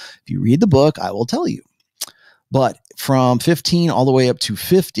 If you read the book, I will tell you. But from 15 all the way up to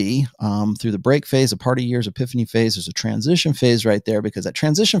 50, through the break phase, the party years, epiphany phase, there's a transition phase right there, because that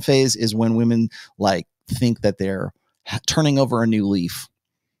transition phase is when women like think that they're turning over a new leaf.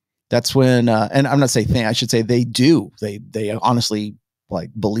 That's when, and I'm not saying I should say they do. They honestly like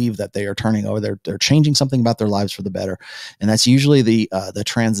believe that they are turning over. They're changing something about their lives for the better, and that's usually the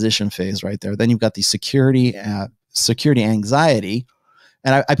transition phase right there. Then you've got the security anxiety.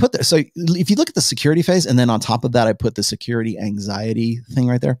 And I put that. So if you look at the security phase, and then on top of that, I put the security anxiety thing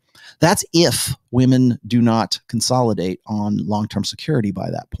right there. That's if women do not consolidate on long-term security by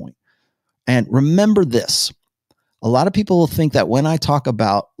that point. And remember this, a lot of people will think that when I talk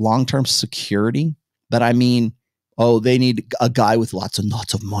about long-term security, that I mean, oh, they need a guy with lots and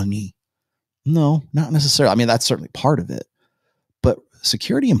lots of money. No, not necessarily. I mean, that's certainly part of it. But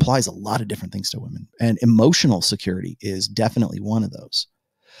security implies a lot of different things to women, and emotional security is definitely one of those.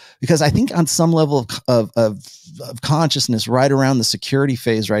 Because I think on some level of consciousness, right around the security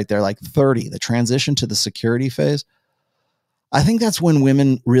phase, right there, like 30, the transition to the security phase, I think that's when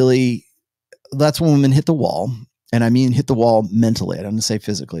women hit the wall. And I mean, hit the wall mentally. I don't say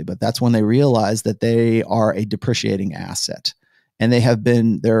physically, but that's when they realize that they are a depreciating asset. And they have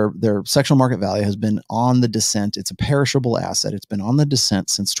been, their sexual market value has been on the descent. It's a perishable asset. It's been on the descent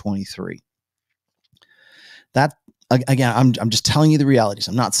since 23. That, again, I'm just telling you the realities.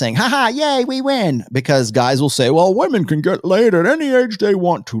 I'm not saying, haha, yay, we win. Because guys will say, well, women can get laid at any age they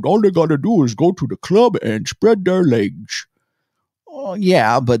want to. All they got to do is go to the club and spread their legs. Oh,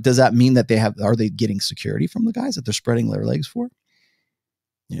 yeah, but does that mean that are they getting security from the guys that they're spreading their legs for?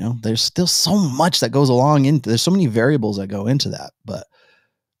 You know, there's still so much that goes along there's so many variables that go into that. But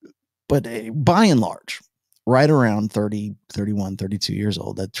by and large, right around 30, 31, 32 years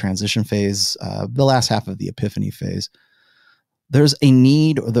old, that transition phase, the last half of the epiphany phase, there's a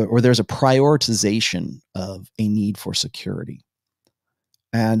need or there's a prioritization of a need for security.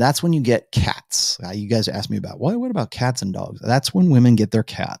 And that's when you get cats. You guys asked me about, what about cats and dogs? That's when women get their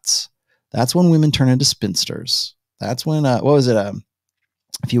cats. That's when women turn into spinsters. That's when, what was it?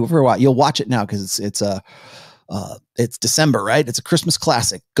 If you ever watch, you'll watch it now because it's December, right? It's a Christmas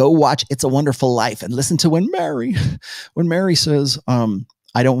classic. Go watch It's a Wonderful Life and listen to when Mary says,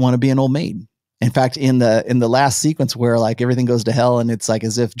 I don't want to be an old maid. In fact, in the last sequence where like everything goes to hell and it's like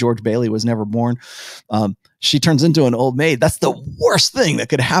as if George Bailey was never born, she turns into an old maid. That's the worst thing that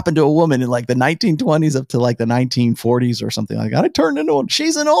could happen to a woman in like the 1920s up to like the 1940s or something like that. I turned into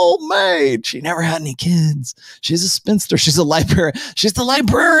she's an old maid. She never had any kids. She's a spinster. She's a librarian. She's the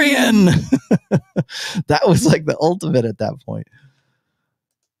librarian. That was like the ultimate at that point.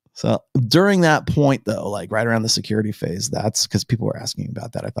 So during that point, though, like right around the security phase, that's because people were asking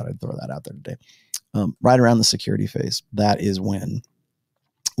about that. I thought I'd throw that out there today. Right around the security phase, that is when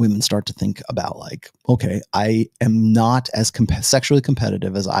women start to think about like, okay, I am not as sexually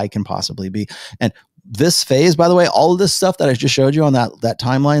competitive as I can possibly be. And this phase, by the way, all of this stuff that I just showed you on that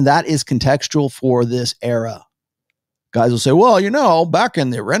timeline, that is contextual for this era. Guys will say, well, back in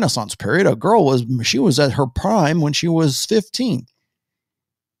the Renaissance period, a girl was at her prime when she was 15.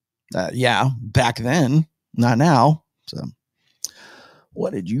 Yeah, back then, not now. So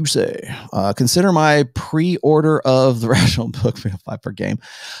what did you say? Consider my pre-order of the Rational book for 5 per game.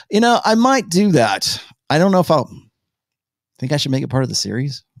 I might do that. I don't know if think I should make it part of the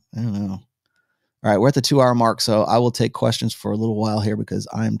series. I don't know. All right, we're at the 2-hour mark, so I will take questions for a little while here because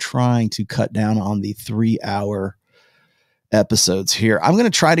I'm trying to cut down on the 3-hour episodes here. I'm going to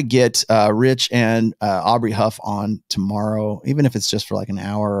try to get Rich and Aubrey Huff on tomorrow, even if it's just for like an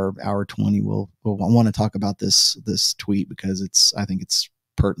hour or hour 20. We'll want to talk about this tweet because I think it's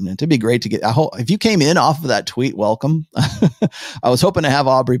pertinent. It'd be great to get. If you came in off of that tweet, welcome. I was hoping to have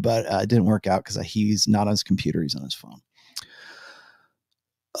Aubrey, but it didn't work out because he's not on his computer. He's on his phone.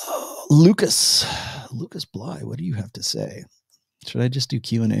 Lucas Bly, what do you have to say? Should I just do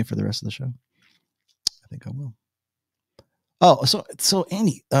Q&A for the rest of the show? I think I will. Oh, so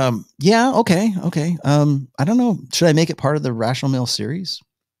Andy, yeah, okay. I don't know. Should I make it part of the Rational Male series,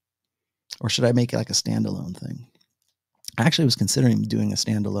 or should I make it like a standalone thing? I actually was considering doing a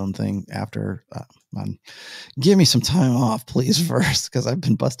standalone thing after. Give me some time off, please, first, because I've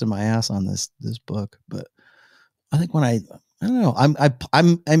been busting my ass on this book. But I think when I don't know,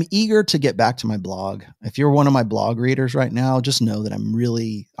 I'm eager to get back to my blog. If you're one of my blog readers right now, just know that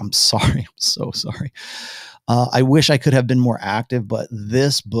I'm sorry. I'm so sorry. I wish I could have been more active, but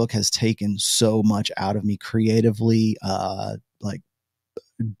this book has taken so much out of me creatively, like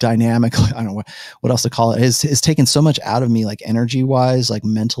dynamically. I don't know what else to call it. It's taken so much out of me, like energy wise, like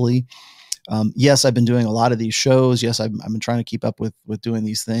mentally. Yes, I've been doing a lot of these shows. Yes, I've been trying to keep up with doing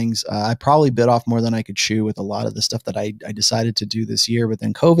these things. I probably bit off more than I could chew with a lot of the stuff that I decided to do this year, but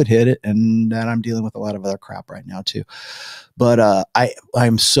then COVID hit it, and then I'm dealing with a lot of other crap right now too. But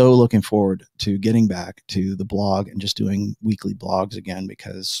I'm so looking forward to getting back to the blog and just doing weekly blogs again,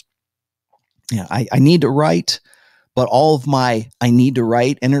 because I need to write, but all of my I need to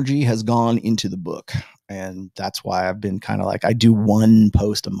write energy has gone into the book. And that's why I've been kind of like, I do one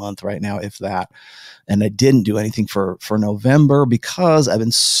post a month right now, if that. And I didn't do anything for November because I've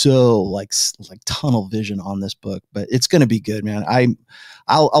been so like tunnel vision on this book. But it's going to be good, man.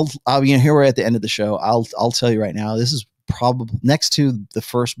 I'll here we're at the end of the show. I'll tell you right now, this is probably next to the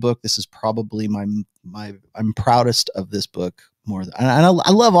first book. This is probably I'm proudest of this book more than, and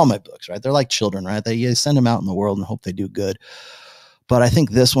I love all my books, right? They're like children, right? You send them out in the world and hope they do good. But I think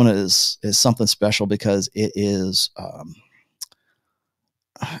this one is something special because it is, I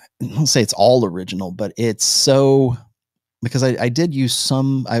don't say it's all original, but it's so, because I did use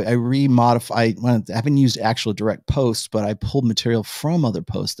some, I remodified, I haven't used actual direct posts, but I pulled material from other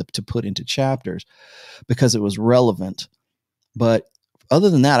posts to put into chapters because it was relevant. But other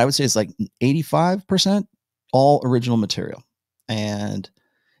than that, I would say it's like 85% all original material. And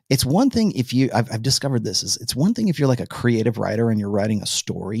it's one thing if I've discovered this, it's one thing if you're like a creative writer and you're writing a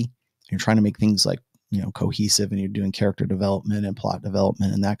story, you're trying to make things like, cohesive, and you're doing character development and plot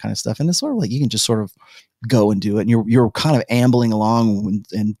development and that kind of stuff. And it's sort of like, you can just sort of go and do it. And you're kind of ambling along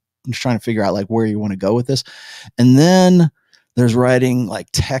and trying to figure out like where you want to go with this. And then there's writing like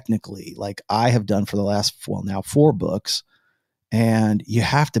technically, like I have done for the last, now 4 books. And you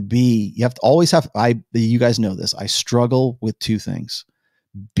have to always have, you guys know this. I struggle with 2 things: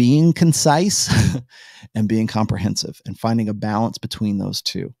 being concise and being comprehensive, and finding a balance between those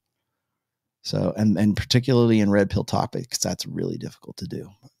 2. So, and particularly in red pill topics, that's really difficult to do.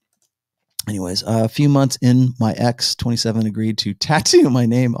 Anyways, a few months in, my ex 27 agreed to tattoo my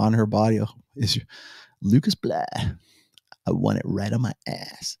name on her body. Is Lucas Blah. I want it right on my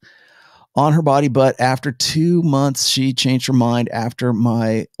ass. On her body, but after 2 months, she changed her mind after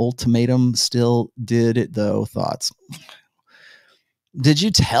my ultimatum. Still did it though. Thoughts? Did you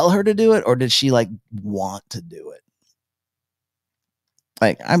tell her to do it, or did she like want to do it?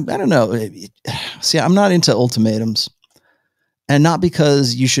 Like, I don't know. See, I'm not into ultimatums, and not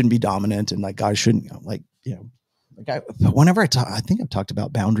because you shouldn't be dominant and like guys shouldn't, but whenever I think I've talked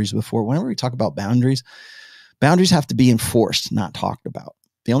about boundaries before. Whenever we talk about boundaries have to be enforced, not talked about.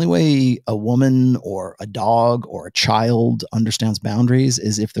 The only way a woman or a dog or a child understands boundaries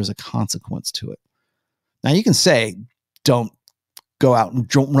is if there's a consequence to it. Now you can say, don't go out and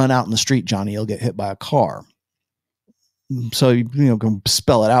don't run out in the street, Johnny, you'll get hit by a car. So, go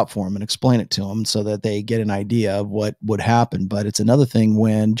spell it out for them and explain it to them so that they get an idea of what would happen. But it's another thing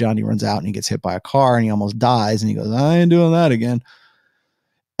when Johnny runs out and he gets hit by a car and he almost dies and he goes, I ain't doing that again.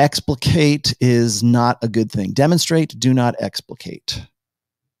 Explicate is not a good thing. Demonstrate, do not explicate.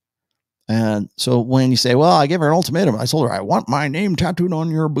 And so when you say, well, I gave her an ultimatum, I told her, I want my name tattooed on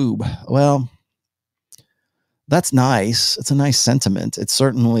your boob. Well, that's nice. It's a nice sentiment. It's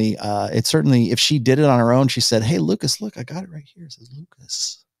certainly, if she did it on her own, she said, hey, Lucas, look, I got it right here. It says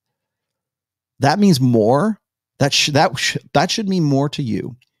Lucas. That means more. That should mean more to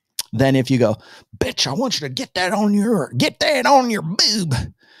you than if you go, bitch, I want you to get that on your boob.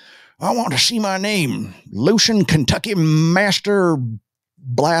 I want to see my name, Lucian Kentucky Master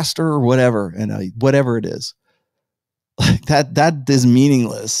Blaster, whatever. And whatever it is, like that is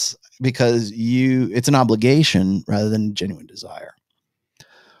meaningless. Because it's an obligation rather than genuine desire.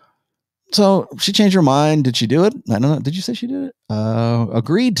 So she changed her mind. Did she do it? I don't know. Did you say she did it?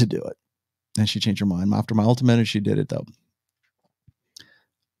 Agreed to do it. And she changed her mind. After my ultimatum, she did it though.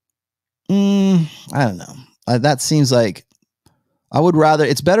 I don't know. That seems like I would rather,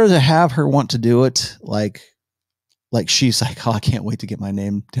 it's better to have her want to do it. Like she's like, oh, I can't wait to get my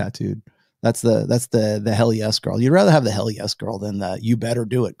name tattooed. That's the hell yes girl. You'd rather have the hell yes girl than the you better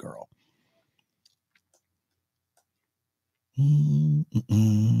do it girl. Oh,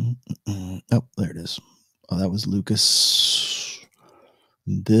 there it is. Oh, that was Lucas.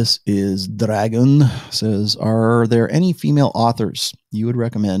 This is Dragon. Says, are there any female authors you would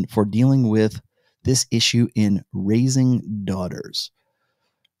recommend for dealing with this issue in raising daughters?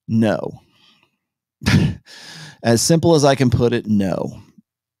 No. As simple as I can put it, no.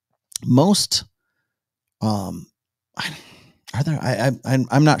 Most, are there?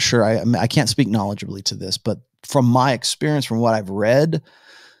 I'm not sure. I can't speak knowledgeably to this, but from my experience, from what I've read,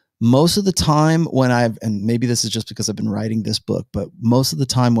 most of the time and maybe this is just because I've been writing this book, but most of the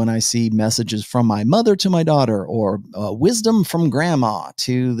time when I see messages from my mother to my daughter, or wisdom from grandma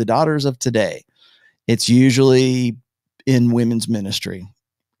to the daughters of today, it's usually in women's ministry.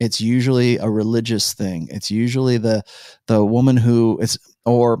 It's usually a religious thing. It's usually the woman who is,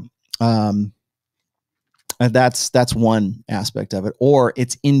 or that's one aspect of it, or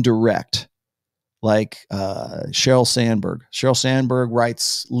it's indirect. Like Sheryl Sandberg. Sheryl Sandberg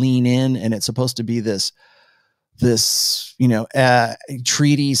writes Lean In, and it's supposed to be this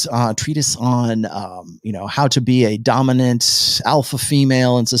treatise on how to be a dominant alpha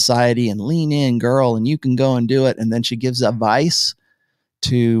female in society, and lean in, girl, and you can go and do it. And then she gives advice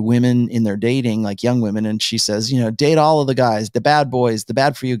to women in their dating, like young women, and she says, date all of the guys, the bad boys, the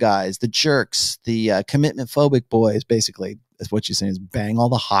bad for you guys, the jerks, the commitment phobic boys. Basically, is what she's saying, is bang all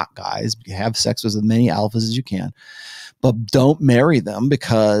the hot guys, have sex with as many alphas as you can, but don't marry them,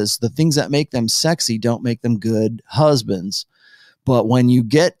 because the things that make them sexy don't make them good husbands. But when you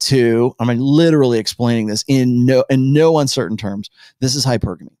get to, I'm literally explaining this in no uncertain terms, this is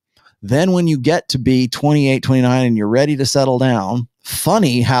hypergamy. Then when you get to be 28, 29, and you're ready to settle down,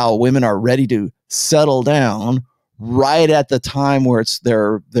 funny how women are ready to settle down right at the time where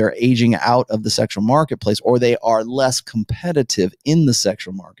they're aging out of the sexual marketplace, or they are less competitive in the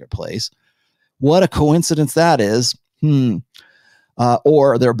sexual marketplace. What a coincidence that is.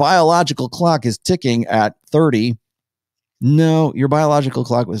 Or their biological clock is ticking at 30. No, your biological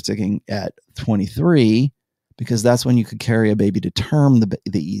clock was ticking at 23, because that's when you could carry a baby to term the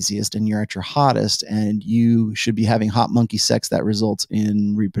easiest, and you're at your hottest, and you should be having hot monkey sex that results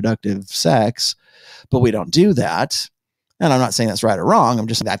in reproductive sex. But we don't do that. And I'm not saying that's right or wrong. I'm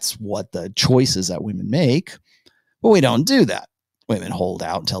just saying that's what the choices that women make. But we don't do that. Women hold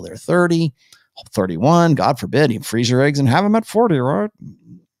out until they're 30, 31, God forbid, you freeze your eggs and have them at 40, right?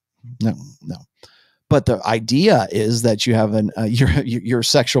 No. But the idea is that you have your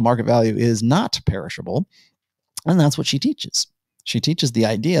sexual market value is not perishable. And that's what she teaches. She teaches the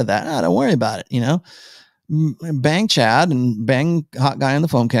idea that, don't worry about it, bang Chad and bang hot guy in the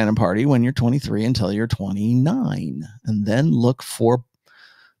foam cannon party when you're 23 until you're 29. And then look for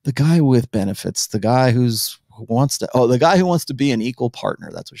the guy with benefits, the guy who wants to be an equal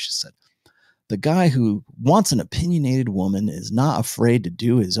partner. That's what she said. The guy who wants an opinionated woman is not afraid to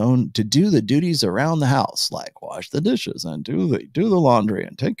do the duties around the house, like wash the dishes and do the laundry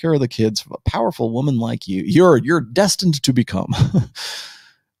and take care of the kids. A powerful woman like you're destined to become.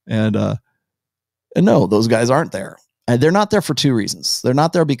 And no, those guys aren't there. And they're not there for two reasons. They're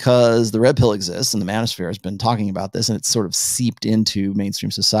not there because the red pill exists, and the manosphere has been talking about this, and it's sort of seeped into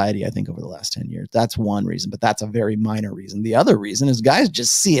mainstream society, I think, over the last 10 years. That's one reason, but that's a very minor reason. The other reason is guys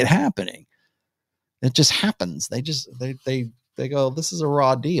just see it happening. It just happens. They go, this is a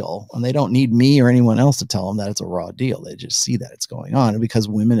raw deal, and they don't need me or anyone else to tell them that it's a raw deal. They just see that it's going on. And because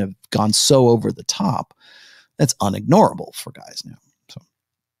women have gone so over the top, that's unignorable for guys now. So,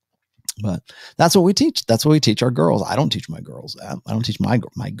 but that's what we teach. That's what we teach our girls. I don't teach my girls that. I don't teach my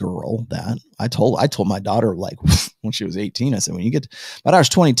girl that. I told my daughter, like, when she was 18, I said, when you get my daughter's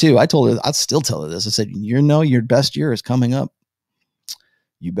 22, I told her, I'd still tell her this. I said, your best year is coming up.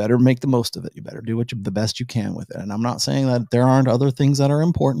 You better make the most of it. You better do the best you can with it. And I'm not saying that there aren't other things that are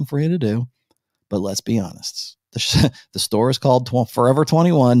important for you to do, but let's be honest. The store is called Forever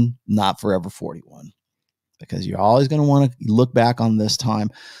 21, not Forever 41, because you're always going to want to look back on this time,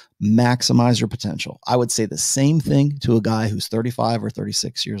 maximize your potential. I would say the same thing to a guy who's 35 or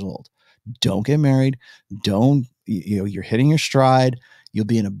 36 years old. Don't get married. You're hitting your stride. You'll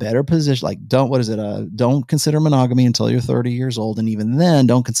be in a better position. Like, don't consider monogamy until you're 30 years old. And even then,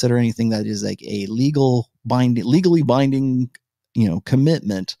 don't consider anything that is like a legally binding,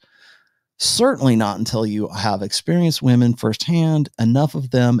 commitment. Certainly not until you have experienced women firsthand, enough of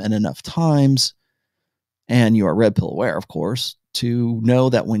them and enough times. And you are red pill aware, of course, to know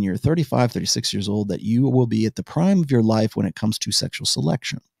that when you're 35, 36 years old, that you will be at the prime of your life when it comes to sexual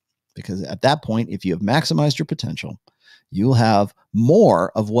selection. Because at that point, if you have maximized your potential, you'll have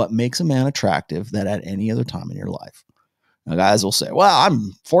more of what makes a man attractive than at any other time in your life. Now, guys will say, well,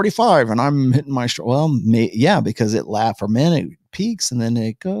 I'm 45 and I'm hitting my well, yeah, because for men it peaks and then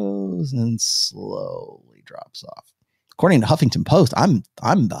it goes and slowly drops off. According to Huffington Post, I'm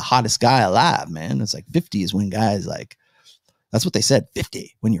the hottest guy alive, man. It's like 50 is when guys like, that's what they said,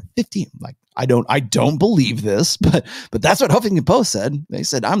 50. When you're 50, I'm like, I don't believe this, but that's what Huffington Post said. They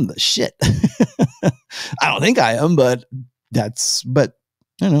said I'm the shit. I don't think I am, but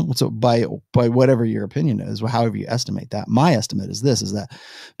you know, so by whatever your opinion is, however you estimate that, my estimate is that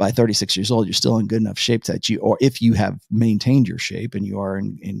by 36 years old, you're still in good enough shape that or if you have maintained your shape and you are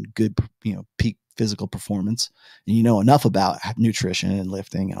in good, you know, peak physical performance, and you know enough about nutrition and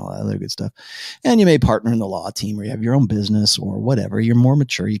lifting and all that other good stuff, and you may partner in the law team or you have your own business or whatever, you're more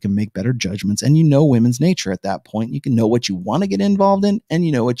mature, you can make better judgments, and you know women's nature at that point. You can know what you want to get involved in and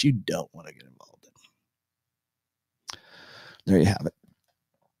you know what you don't want to get involved in. There you have it.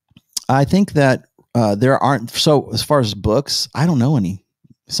 I think that there aren't, so as far as books, I don't know any.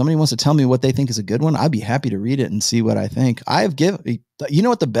 If somebody wants to tell me what they think is a good one, I'd be happy to read it and see what I think. You know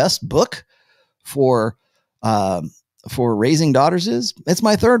what the best book for raising daughters is? It's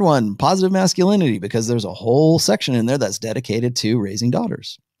my third one, Positive Masculinity, because there's a whole section in there that's dedicated to raising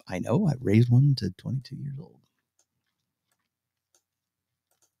daughters. I know, I raised one to 22 years old.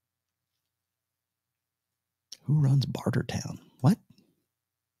 Who runs Bartertown? What?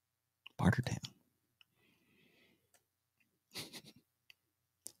 Bartertown.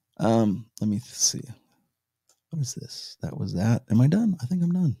 Let me see. What is this? That was that. Am I done? I think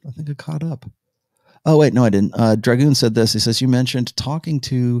I'm done. I think I caught up. Oh, wait, no, I didn't. Dragoon said this. He says, you mentioned talking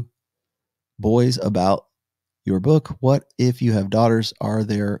to boys about your book. What if you have daughters? Are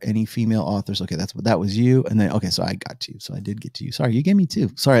there any female authors? Okay, that was you. And then, okay, so I got to you. So I did get to you. Sorry, you gave me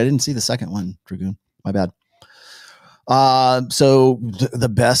two. Sorry, I didn't see the second one, Dragoon. My bad. So the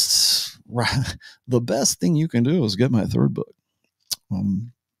best thing you can do is get my third book.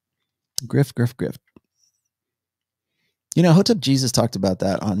 Griff. You know, Hotep Jesus talked about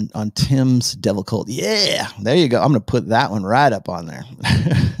that on Tim's Devil Cult. Yeah, there you go. I'm going to put that one right up on there.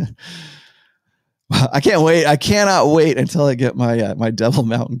 I can't wait. I cannot wait until I get my my Devil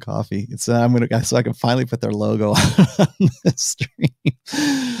Mountain coffee. It's so I can finally put their logo on the stream.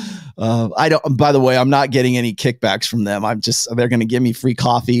 I don't. By the way, I'm not getting any kickbacks from them. They're going to give me free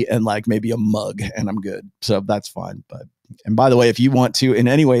coffee and like maybe a mug, and I'm good. So that's fine. And by the way, if you want to in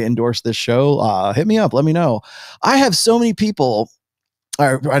any way endorse this show, hit me up. Let me know. I have so many people.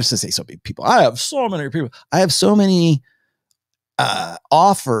 Or I just say so many people. I have so many people. I have so many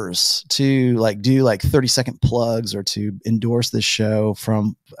offers to like do like 30-second plugs or to endorse this show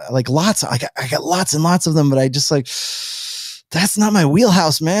from like lots. I got lots and lots of them, but I just like, that's not my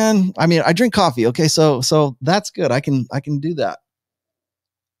wheelhouse, man. I mean, I drink coffee. Okay. So that's good. I can do that.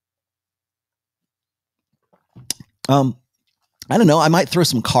 I don't know. I might throw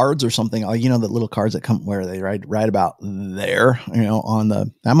some cards or something. You know, the little cards that come where they write about there, you know,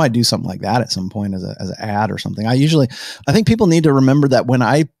 I might do something like that at some point as an ad or something. I think people need to remember that when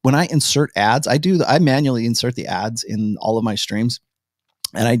I insert ads, I manually insert the ads in all of my streams.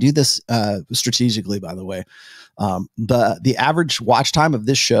 And I do this strategically, by the way. The average watch time of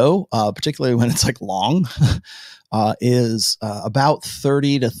this show, particularly when it's like long, is about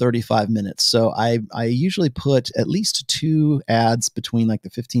 30 to 35 minutes. So I usually put at least 2 ads between like the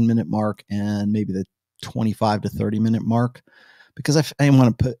 15-minute mark and maybe the 25 to 30-minute mark, because I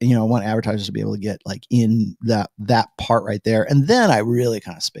want to put, you know, I want advertisers to be able to get like in that part right there. And then I really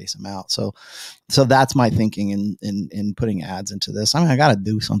kind of space them out. So that's my thinking in putting ads into this. I mean, I got to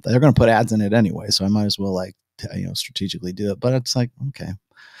do something. They're going to put ads in it anyway. So I might as well like, you know, strategically do it. But it's like, okay.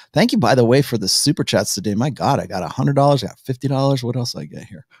 Thank you, by the way, for the super chats today. My God, I got $100, I got $50. What else I get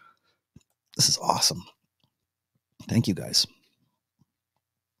here? This is awesome. Thank you, guys.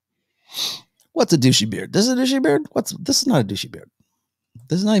 What's a douchey beard? This is a douchey beard? This is not a douchey beard.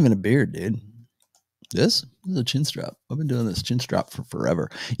 This is not even a beard, dude. This is a chin strap. I've been doing this chin strap for forever.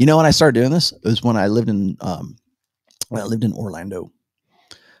 You know when I started doing this? It was when I lived in Orlando.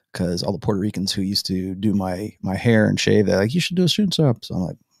 Because all the Puerto Ricans who used to do my hair and shave, they're like, you should do a chin strap. So I'm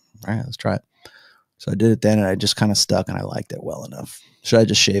like, all right, let's try it. So I did it then, and I just kind of stuck, and I liked it well enough. Should I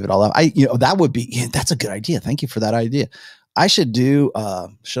just shave it all up? That's a good idea. Thank you for that idea. I should do.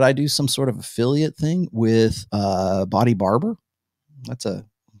 Should I do some sort of affiliate thing with Body Barber? That's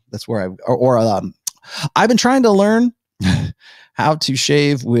where I've been trying to learn how to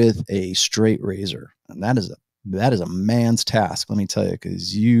shave with a straight razor, and that is a That is a man's task, let me tell you,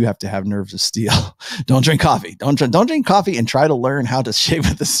 because you have to have nerves of steel. Don't drink coffee. Don't drink coffee and try to learn how to shave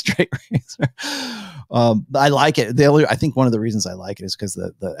with a straight razor. I like it. I think one of the reasons I like it is because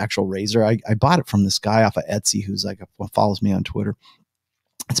the actual razor, I bought it from this guy off of Etsy who's like follows me on Twitter.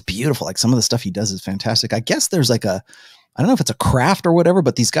 It's beautiful. Like some of the stuff he does is fantastic. I guess there's like I don't know if it's a craft or whatever,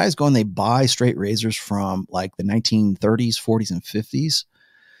 but these guys go and they buy straight razors from like the 1930s, 40s, and 50s.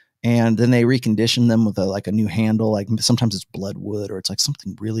 And then they recondition them with a new handle. Like sometimes it's bloodwood or it's like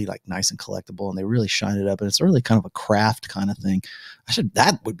something really like nice and collectible, and they really shine it up. And it's really kind of a craft kind of thing.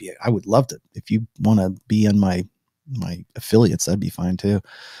 I would love to, if you want to be in my affiliates, that'd be fine too.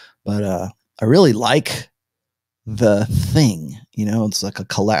 But I really like the thing, it's like a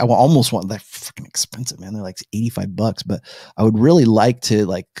collect. I almost want, they're freaking expensive, man. They're like $85, but I would really like to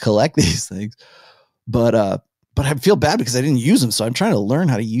like collect these things. But I feel bad because I didn't use them. So I'm trying to learn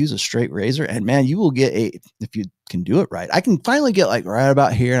how to use a straight razor, and man, you will get if you can do it right. I can finally get like right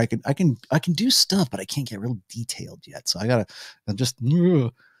about here. I can do stuff, but I can't get real detailed yet. So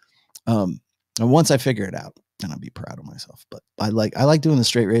and once I figure it out, then I'll be proud of myself. But I like doing the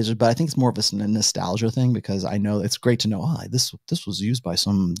straight razors, but I think it's more of a nostalgia thing because I know it's great to know, this was used by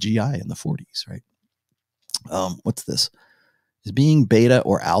some GI in the 40s, right? What's this? Is being beta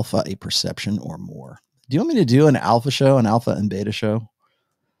or alpha a perception or more? Do you want me to do an alpha and beta show?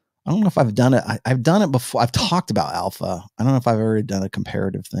 I don't know if I've done it. I've done it before. I've talked about alpha. I don't know if I've already done a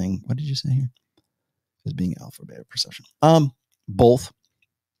comparative thing. What did you say here? Is being alpha or beta perception? Both.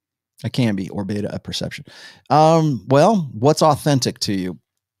 I can be, or beta a perception. Well, what's authentic to you?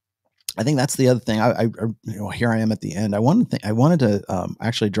 I think that's the other thing. Here I am at the end. I wanted to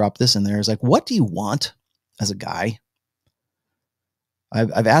actually drop this in there. Is like, what do you want as a guy?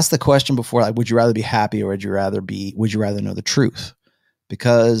 I've asked the question before, like, would you rather be happy or would you rather know the truth?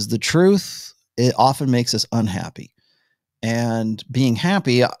 Because the truth, it often makes us unhappy. And being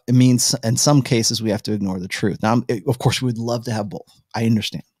happy, it means in some cases we have to ignore the truth. Now, of course, we would love to have both. I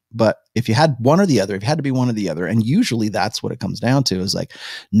understand. But if you had one or the other, if you had to be one or the other, and usually that's what it comes down to, is like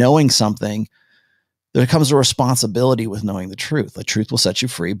knowing something, there comes a responsibility with knowing the truth. The truth will set you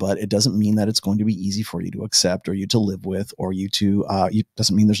free, but it doesn't mean that it's going to be easy for you to accept or you to live with, or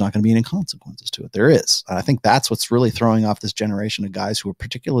doesn't mean there's not going to be any consequences to it. There is. And I think that's what's really throwing off this generation of guys who are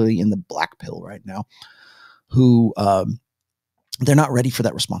particularly in the black pill right now, who they're not ready for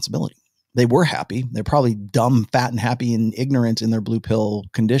that responsibility. They were happy. They're probably dumb, fat, and happy and ignorant in their blue pill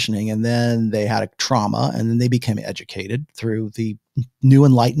conditioning. And then they had a trauma, and then they became educated through the new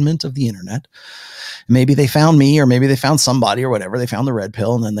enlightenment of the internet. Maybe they found me, or maybe they found somebody or whatever. They found the red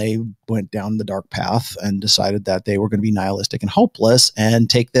pill, and then they went down the dark path and decided that they were going to be nihilistic and hopeless and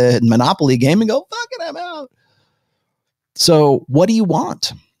take the Monopoly game and go, fuck it, I'm out. So what do you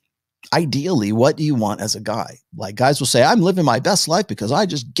want? Ideally, what do you want as a guy? Like, guys will say, I'm living my best life because I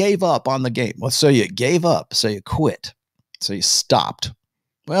just gave up on the game. Well, so you gave up, so you quit, so you stopped.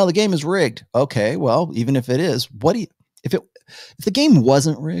 Well, the game is rigged. Okay, well, even if it is, if the game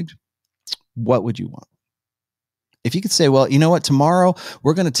wasn't rigged, what would you want? If you could say, well, you know what, tomorrow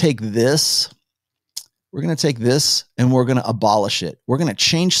we're going to take this and we're going to abolish it. We're going to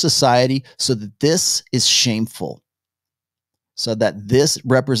change society so that this is shameful. So that this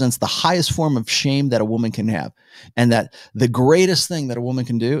represents the highest form of shame that a woman can have. And that the greatest thing that a woman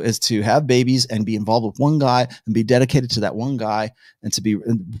can do is to have babies and be involved with one guy and be dedicated to that one guy and to be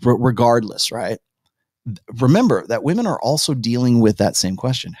regardless, right? Remember that women are also dealing with that same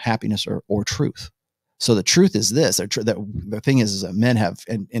question, happiness or truth. So the truth is this, the thing is that men have,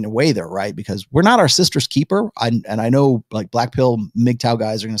 and in a way they're right, because we're not our sister's keeper. And I know like black pill MGTOW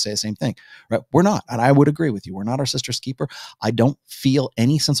guys are going to say the same thing, right? We're not. And I would agree with you. We're not our sister's keeper. I don't feel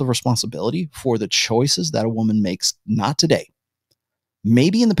any sense of responsibility for the choices that a woman makes. Not today.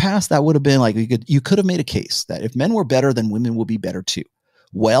 Maybe in the past that would have been like, you could have made a case that if men were better, then women will be better too.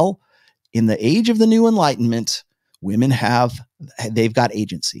 Well, in the age of the new enlightenment, they've got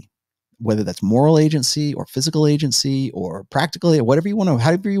agency. Whether that's moral agency or physical agency or practically, or whatever you want to,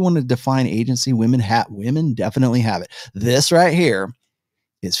 however you want to define agency, women definitely have it. This right here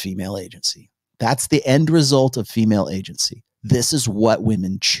is female agency. That's the end result of female agency. This is what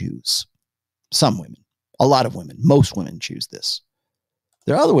women choose. Some women, a lot of women, most women choose this.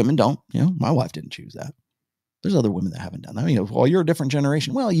 There are other women don't, my wife didn't choose that. There's other women that haven't done that. Well, you're a different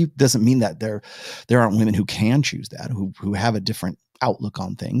generation. Well, doesn't mean that there aren't women who can choose that, who have a different outlook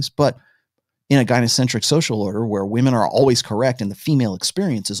on things, but in a gynocentric social order where women are always correct and the female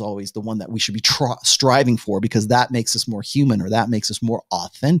experience is always the one that we should be striving for because that makes us more human or that makes us more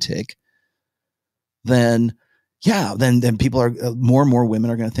authentic, then people are more and more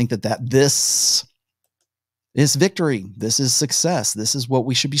women are going to think that this It's victory. This is success. This is what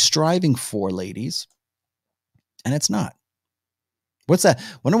we should be striving for, ladies. And it's not. What's that?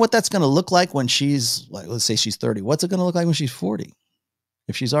 Wonder what that's going to look like when she's like, let's say she's 30. What's it going to look like when she's 40?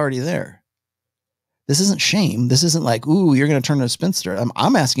 If she's already there? This isn't shame. This isn't like, ooh, you're going to turn into a spinster.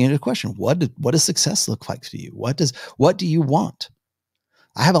 I'm asking you a question. What does success look like to you? What do you want?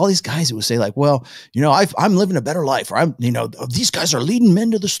 I have all these guys who will say like, well, I'm living a better life, or these guys are leading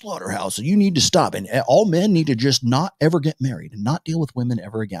men to the slaughterhouse, so you need to stop. And all men need to just not ever get married and not deal with women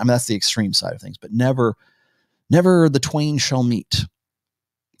ever again. I mean, that's the extreme side of things, but never the twain shall meet.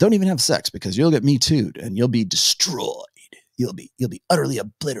 Don't even have sex, because you'll get me too'd and you'll be destroyed. You'll be utterly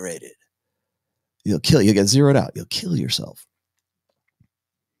obliterated. You'll get zeroed out. You'll kill yourself.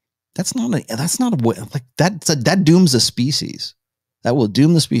 That dooms a species. That will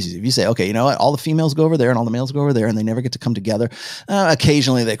doom the species. If you say, okay, you know what? All the females go over there and all the males go over there and they never get to come together.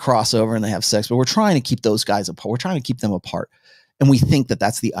 Occasionally they cross over and they have sex, but we're trying to keep those guys apart. We're trying to keep them apart. And we think that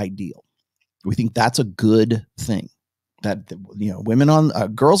that's the ideal. We think that's a good thing. That, women on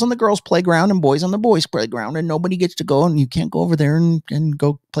girls on the girls' playground and boys on the boys' playground, and nobody gets to go, and you can't go over there and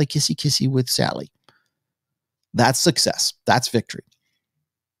go play kissy with Sally. That's success. That's victory.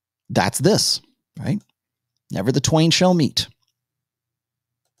 That's this, right? Never the twain shall meet.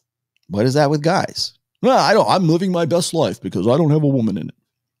 What is that with guys? Well, I'm living my best life because I don't have a woman in it.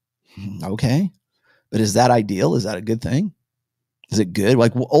 Okay. But is that ideal? Is that a good thing? Is it good?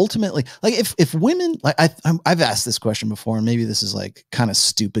 Like, ultimately, like if women, like I've asked this question before, and maybe this is like kind of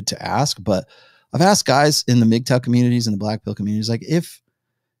stupid to ask, but I've asked guys in the MGTOW communities and the black pill communities, like if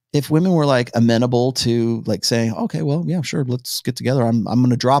women were like amenable to like saying, okay, well, yeah, sure, let's get together. I'm going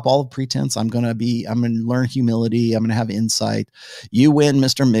to drop all the pretense. I'm going to learn humility. I'm going to have insight. You win,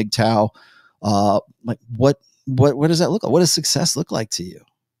 Mr. MGTOW. Like what does that look like? What does success look like to you?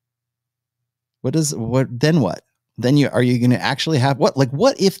 Then what? Then are you going to actually have what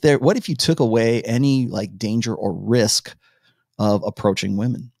if you took away any like danger or risk of approaching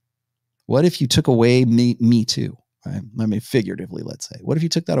women? What if you took away me too? Right? I mean, figuratively, let's say, what if you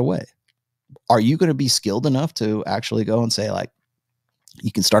took that away? Are you going to be skilled enough to actually go and say like,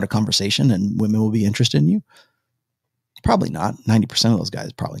 you can start a conversation and women will be interested in you? Probably not. 90% of those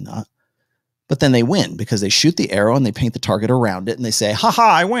guys, probably not. But then they win because they shoot the arrow and they paint the target around it and they say, ha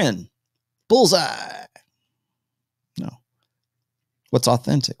ha, I win. Bullseye. No. What's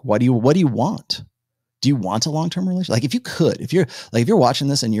authentic? What do you want? Do you want a long-term relationship? Like if you're watching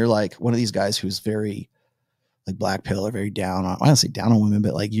this and you're like one of these guys who's very like black pill or very down on, I don't say down on women,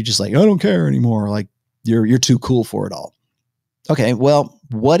 but like, you just like, I don't care anymore. Like you're too cool for it all. Okay. Well,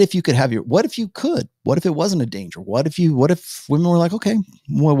 what if you could what if it wasn't a danger? What if women were like, okay,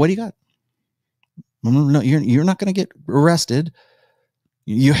 well, what do you got? No, you're not going to get arrested.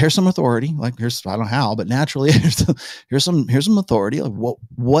 Here's some authority. Like I don't know how, but naturally here's some authority. Like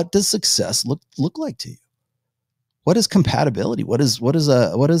what does success look like to you? What is compatibility? What is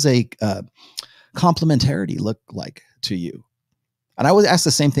a complementarity look like to you? And I would ask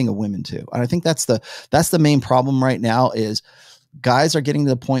the same thing of women too. And I think that's the main problem right now is guys are getting to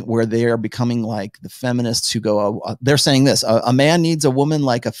the point where they are becoming like the feminists who go, they're saying this, a man needs a woman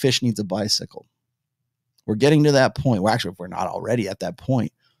like a fish needs a bicycle. We're getting to that point. Well, actually, if we're not already at that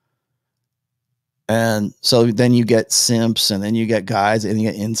point. And so then you get simps, and then you get guys, and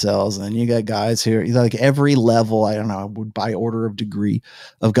you get incels, and then you get guys here, like every level, I don't know, by order of degree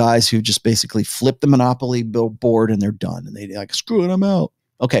of guys who just basically flip the Monopoly board and they're done. And they like, screw it, I'm out.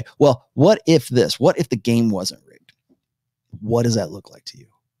 Okay, well, what if the game wasn't rigged? What does that look like to you?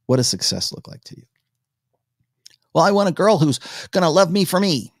 What does success look like to you? Well, I want a girl who's going to love me for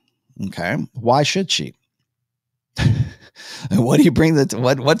me. Okay, why should she? And what do you bring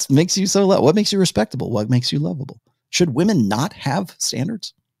what makes you so what makes you respectable? What makes you lovable? Should women not have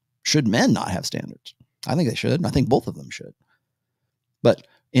standards? Should men not have standards? I think they should. I think both of them should. But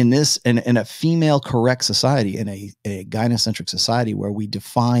in a female correct society, in a gynocentric society where we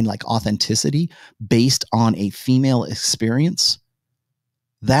define like authenticity based on a female experience,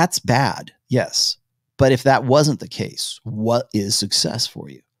 that's bad. Yes. But if that wasn't the case, what is success for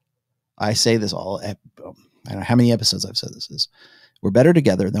you? I say this all I don't know how many episodes I've said this is. We're better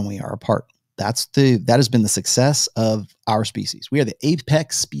together than we are apart. That has been the success of our species. We are the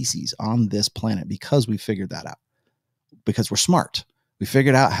apex species on this planet because we figured that out. Because we're smart. We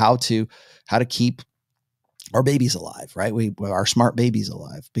figured out how to keep our babies alive, right? Our smart babies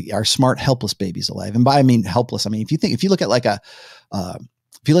alive, our smart helpless babies alive. And by I mean helpless, I mean if you look at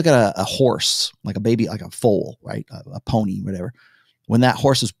a horse, like a baby, like a foal, right? A pony, whatever. When that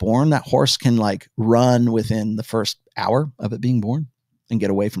horse is born, that horse can like run within the first hour of it being born. and get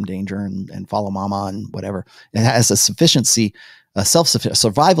away from danger and follow mama and whatever. It has a sufficiency, a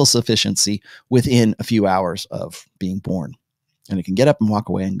survival sufficiency within a few hours of being born. And it can get up and walk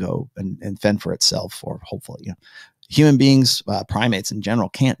away and go and fend for itself, or hopefully, human beings, primates in general,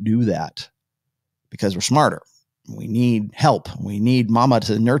 can't do that because we're smarter. We need help. We need mama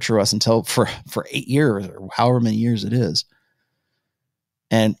to nurture us until for 8 years or however many years it is.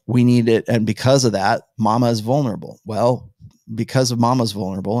 And we need it. And because of that, mama is vulnerable. Well, because of mama's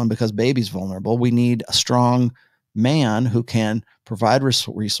vulnerable and because baby's vulnerable, we need a strong man who can provide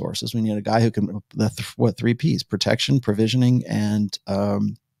resources. We need a guy who can, what 3 P's: protection, provisioning, and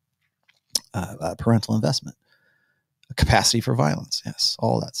parental investment, a capacity for violence. Yes,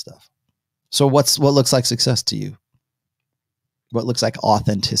 all that stuff. So what looks like success to you? What looks like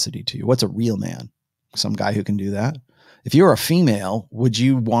authenticity to you? What's a real man? Some guy who can do that. If you're a female, would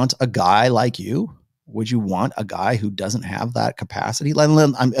you want a guy like you? Would you want a guy who doesn't have that capacity?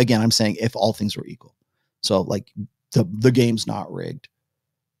 I'm saying if all things were equal. So like the game's not rigged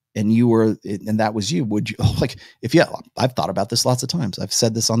and you were, and that was you. Would you I've thought about this lots of times. I've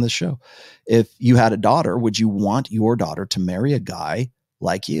said this on this show. If you had a daughter, would you want your daughter to marry a guy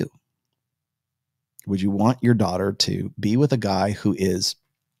like you? Would you want your daughter to be with a guy who is,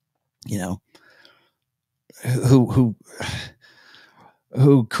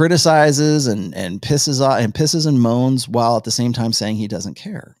 who criticizes and pisses and moans while at the same time saying he doesn't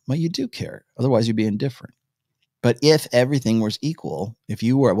care? Well, you do care. Otherwise you'd be indifferent. But if everything was equal, if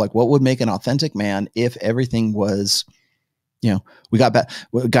you were like, what would make an authentic man if everything was, we got back,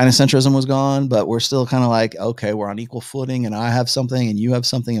 gynocentrism was gone, but we're still kind of like, okay, we're on equal footing and I have something and you have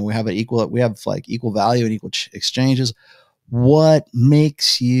something and we have equal value and equal exchanges. What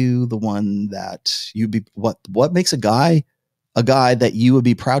makes you the one that what makes a guy that you would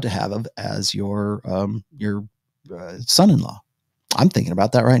be proud to have as your son-in-law? I'm thinking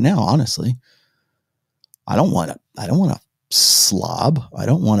about that right now, honestly. I don't want a slob. I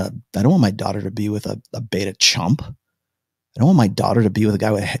don't want my daughter to be with a beta chump. I don't want my daughter to be with a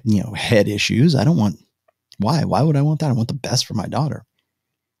guy with, head issues. Why would I want that? I want the best for my daughter.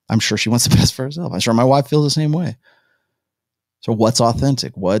 I'm sure she wants the best for herself. I'm sure my wife feels the same way. So what's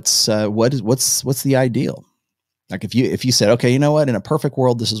authentic? What's the ideal? Like if you said, okay, you know what, in a perfect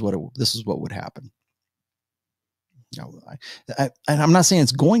world, this is what would happen. And I'm not saying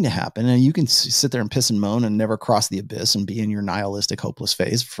it's going to happen. And you can sit there and piss and moan and never cross the abyss and be in your nihilistic, hopeless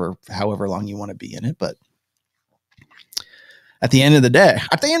phase for however long you want to be in it. But at the end of the day,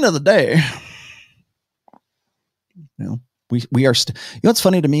 we are, what's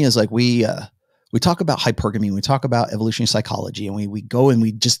funny to me is like, we talk about hypergamy, we talk about evolutionary psychology, and we go and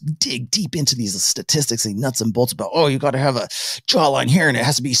we just dig deep into these statistics and nuts and bolts about, you got to have a jawline here and it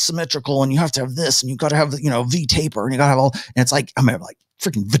has to be symmetrical and you have to have this and you got to have, V taper and you got to have all, and it's like, I'm like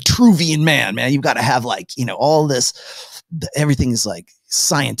freaking Vitruvian man. You've got to have like, all this, everything is like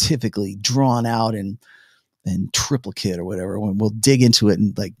scientifically drawn out and triplicate or whatever. We'll dig into it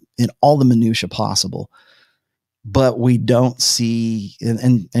and like in all the minutia possible. But we don't see,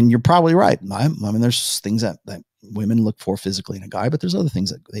 and you're probably right. I mean, there's things that women look for physically in a guy, but there's other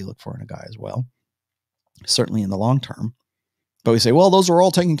things that they look for in a guy as well, certainly in the long term. But we say, well, those are all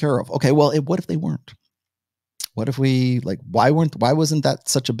taken care of. Okay, well, what if they weren't? What if why wasn't that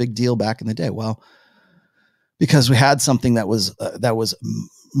such a big deal back in the day? Well, because we had something that was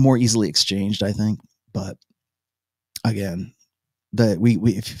more easily exchanged, I think. But again,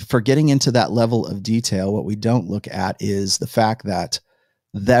 for getting into that level of detail, what we don't look at is the fact that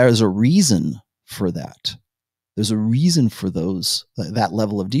there's a reason for that. There's a reason for that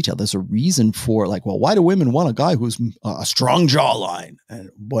level of detail. There's a reason for like, well, why do women want a guy who's a strong jawline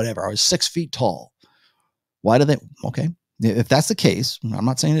and whatever, or 6 feet tall? Why do they? Okay. If that's the case, I'm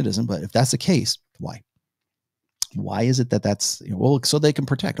not saying it isn't, but if that's the case, why? Why is it that's, so they can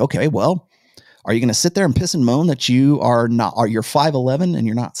protect? Okay. Well, are you going to sit there and piss and moan that you're 5'11" and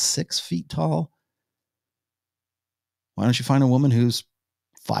you're not 6 feet tall? Why don't you find a woman who's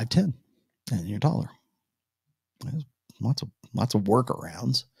 5'10" and you're taller? There's lots of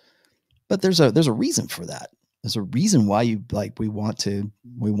workarounds, but there's a reason for that. There's a reason why we want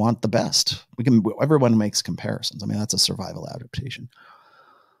the best. Everyone makes comparisons. I mean, that's a survival adaptation.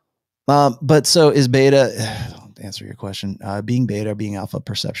 But so is beta, to answer your question, being beta, being alpha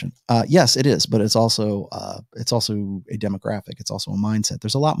perception. Yes, it is, but it's also a demographic. It's also a mindset.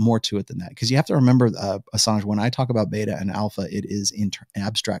 There's a lot more to it than that, because you have to remember, Assange, when I talk about beta and alpha, it is in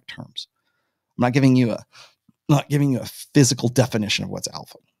abstract terms. I'm not giving you a physical definition of what's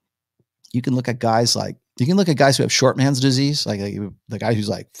alpha. You can look at guys who have short man's disease, like the guy who's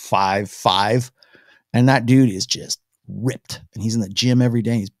like 5'5", and that dude is just ripped, and he's in the gym every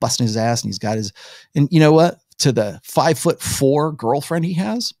day. And he's busting his ass, and he's got his, and you know what? To the 5'4" girlfriend he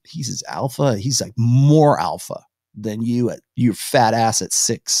has, he's his alpha. He's like more alpha than you at your fat ass at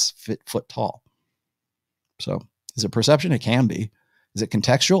 6 foot tall. So is it perception? It can be. Is it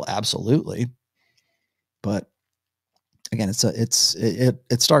contextual? Absolutely. But again, it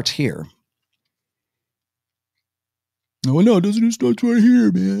starts here. No, no, doesn't it start right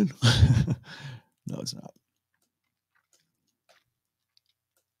here, man? No, it's not.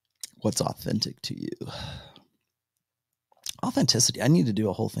 What's authentic to you? Authenticity. I need to do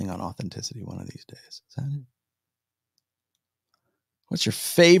a whole thing on authenticity one of these days. Is that it? What's your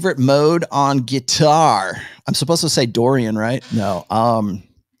favorite mode on guitar? I'm supposed to say Dorian, right? No.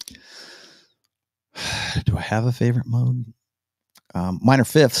 Do I have a favorite mode? Minor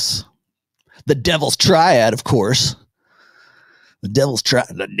fifths. The Devil's Triad, of course. The Devil's Triad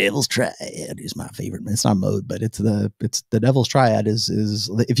is my favorite. It's not mode, but it's the Devil's Triad is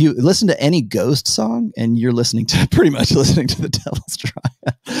if you listen to any Ghost song and you're pretty much listening to the Devil's Triad.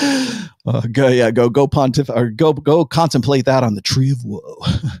 Go contemplate that on the Tree of Woe.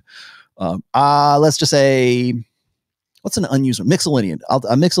 Let's just say, what's an unused one? Mixolydian.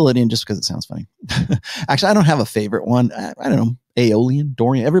 A Mixolydian just because it sounds funny. Actually, I don't have a favorite one. I don't know. Aeolian,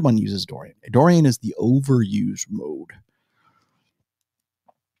 Dorian. Everyone uses Dorian. Dorian is the overused mode.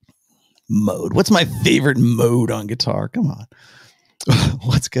 What's my favorite mode on guitar? Come on.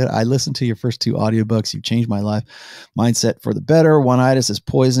 What's good? I listened to your first 2 audiobooks. You've changed my life. Mindset for the better. One-itis is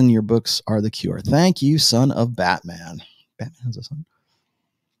poison. Your books are the cure. Thank you, son of Batman. Batman has a son.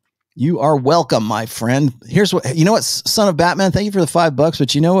 You are welcome, my friend. Here's what, you know what, son of Batman, thank you for the $5,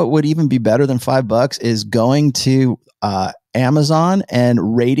 but you know what would even be better than $5 is going to Amazon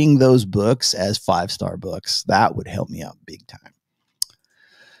and rating those books as 5-star books. That would help me out big time.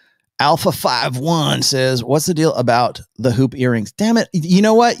 Alpha 51 says, what's the deal about the hoop earrings? Damn it. You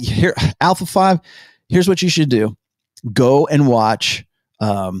know what? Here, Alpha 5, here's what you should do. Go and watch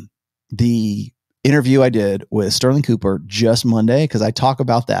the interview I did with Sterling Cooper just Monday, because I talk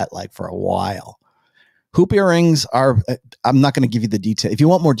about that like for a while. Hoop earrings are, I'm not going to give you the detail. If you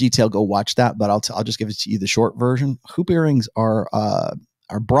want more detail, go watch that, but I'll just give it to you the short version. Hoop earrings are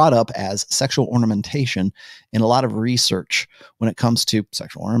brought up as sexual ornamentation in a lot of research when it comes to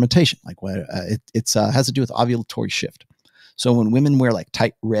sexual ornamentation. Like when it has to do with ovulatory shift. So when women wear like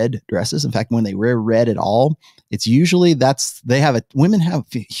tight red dresses, in fact, when they wear red at all, it's usually women have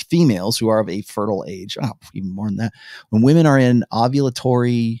females who are of a fertile age. Oh, even more than that. When women are in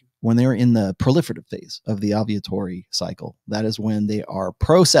when they're in the proliferative phase of the ovulatory cycle, that is when they are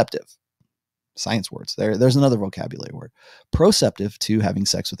proceptive. Science words. There's another vocabulary word. Proceptive to having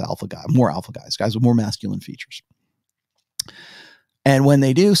sex with more alpha guys with more masculine features. And when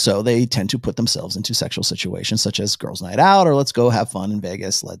they do so, they tend to put themselves into sexual situations such as girls' night out, or let's go have fun in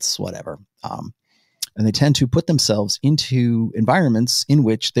Vegas, let's whatever. And they tend to put themselves into environments in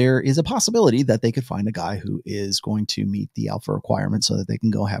which there is a possibility that they could find a guy who is going to meet the alpha requirements so that they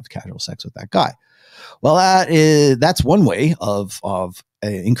can go have casual sex with that guy. Well, that's one way of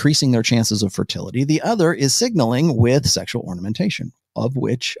increasing their chances of fertility. The other is signaling with sexual ornamentation, of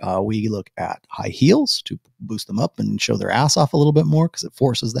which we look at high heels to boost them up and show their ass off a little bit more because it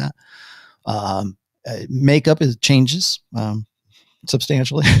forces that. Makeup changes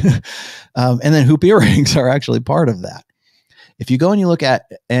substantially. And then hoop earrings are actually part of that. If you go and you look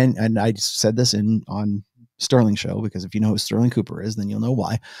at, and I said this on Sterling show, because if you know who Sterling Cooper is, then you'll know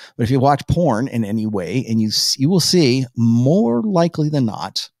why. But if you watch porn in any way, and you will see more likely than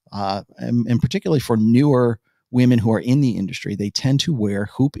not, and particularly for newer women who are in the industry, they tend to wear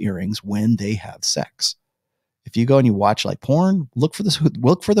hoop earrings when they have sex. If you go and you watch like porn, look for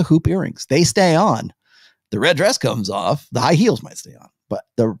the hoop earrings. They stay on. The red dress comes off. The high heels might stay on, but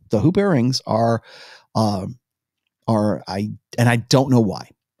the hoop earrings are I don't know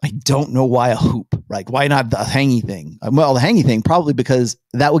why. I don't know why a hoop. Like, why not the hangy thing? Well, the hangy thing, probably because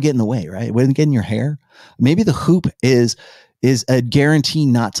that would get in the way, right? It wouldn't get in your hair. Maybe the hoop is a guarantee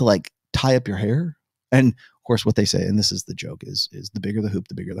not to like tie up your hair. And of course, what they say, and this is the joke, is the bigger the hoop,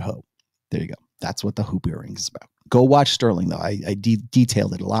 the bigger the hoe. There you go. That's what the hoop earrings is about. Go watch Sterling, though. I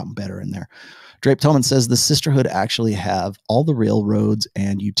detailed it a lot better in there. Drape Tillman says the sisterhood actually have all the railroads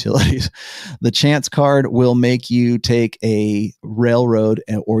and utilities. The chance card will make you take a railroad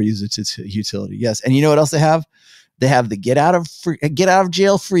or use it to utility. Yes. And you know what else they have? They have the get out of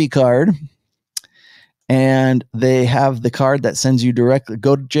jail free card. And they have the card that sends you directly,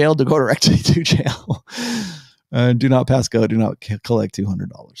 go to jail to go directly to jail. Do not pass go. Do not collect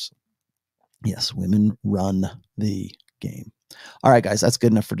 $200. Yes. Women run the game. All right, guys, that's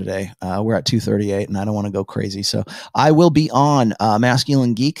good enough for today. We're at 2:38, and I don't want to go crazy. So I will be on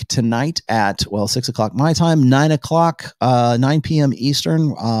Masculine Geek tonight at, 6 o'clock my time, 9 o'clock, 9 p.m.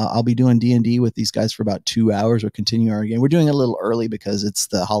 Eastern. I'll be doing D&D with these guys for about 2 hours. We're continuing our game. We're doing it a little early because it's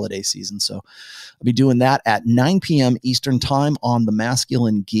the holiday season. So I'll be doing that at 9 p.m. Eastern time on the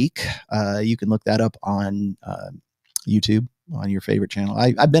Masculine Geek. You can look that up on YouTube on your favorite channel.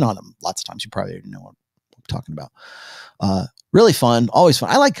 I've been on them lots of times. You probably already know what I'm talking about. Really fun, always fun.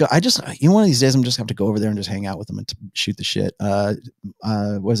 One of these days I'm just have to go over there and just hang out with them and shoot the shit.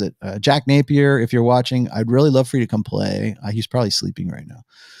 Was it Jack Napier? If you're watching, I'd really love for you to come play. He's probably sleeping right now.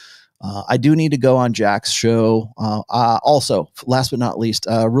 I do need to go on Jack's show. Also, last but not least,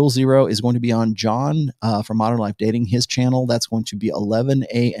 Rule Zero is going to be on John from Modern Life Dating, his channel. That's going to be 11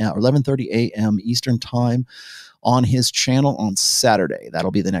 a.m. or 11:30 a.m. Eastern time on his channel on Saturday. That'll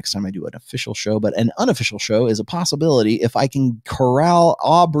be the next time I do an official show, but an unofficial show is a possibility if I can corral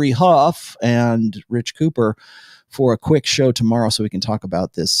Aubrey Huff and Rich Cooper for a quick show tomorrow so we can talk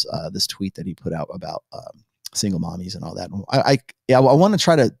about this tweet that he put out about single mommies and all that. I want to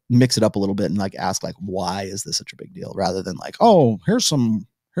try to mix it up a little bit and like ask like, why is this such a big deal, rather than like, oh, here's some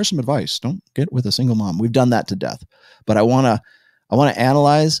advice. Don't get with a single mom. We've done that to death, but I want to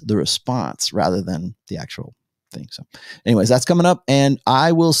analyze the response rather than the actual thing. So anyways, that's coming up, and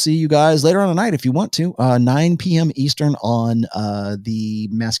I will see you guys later on tonight if you want to, 9 p.m. Eastern on the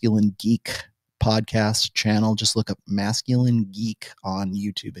Masculine Geek podcast channel. Just look up Masculine Geek on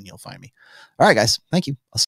YouTube and you'll find me. All right, guys. Thank you.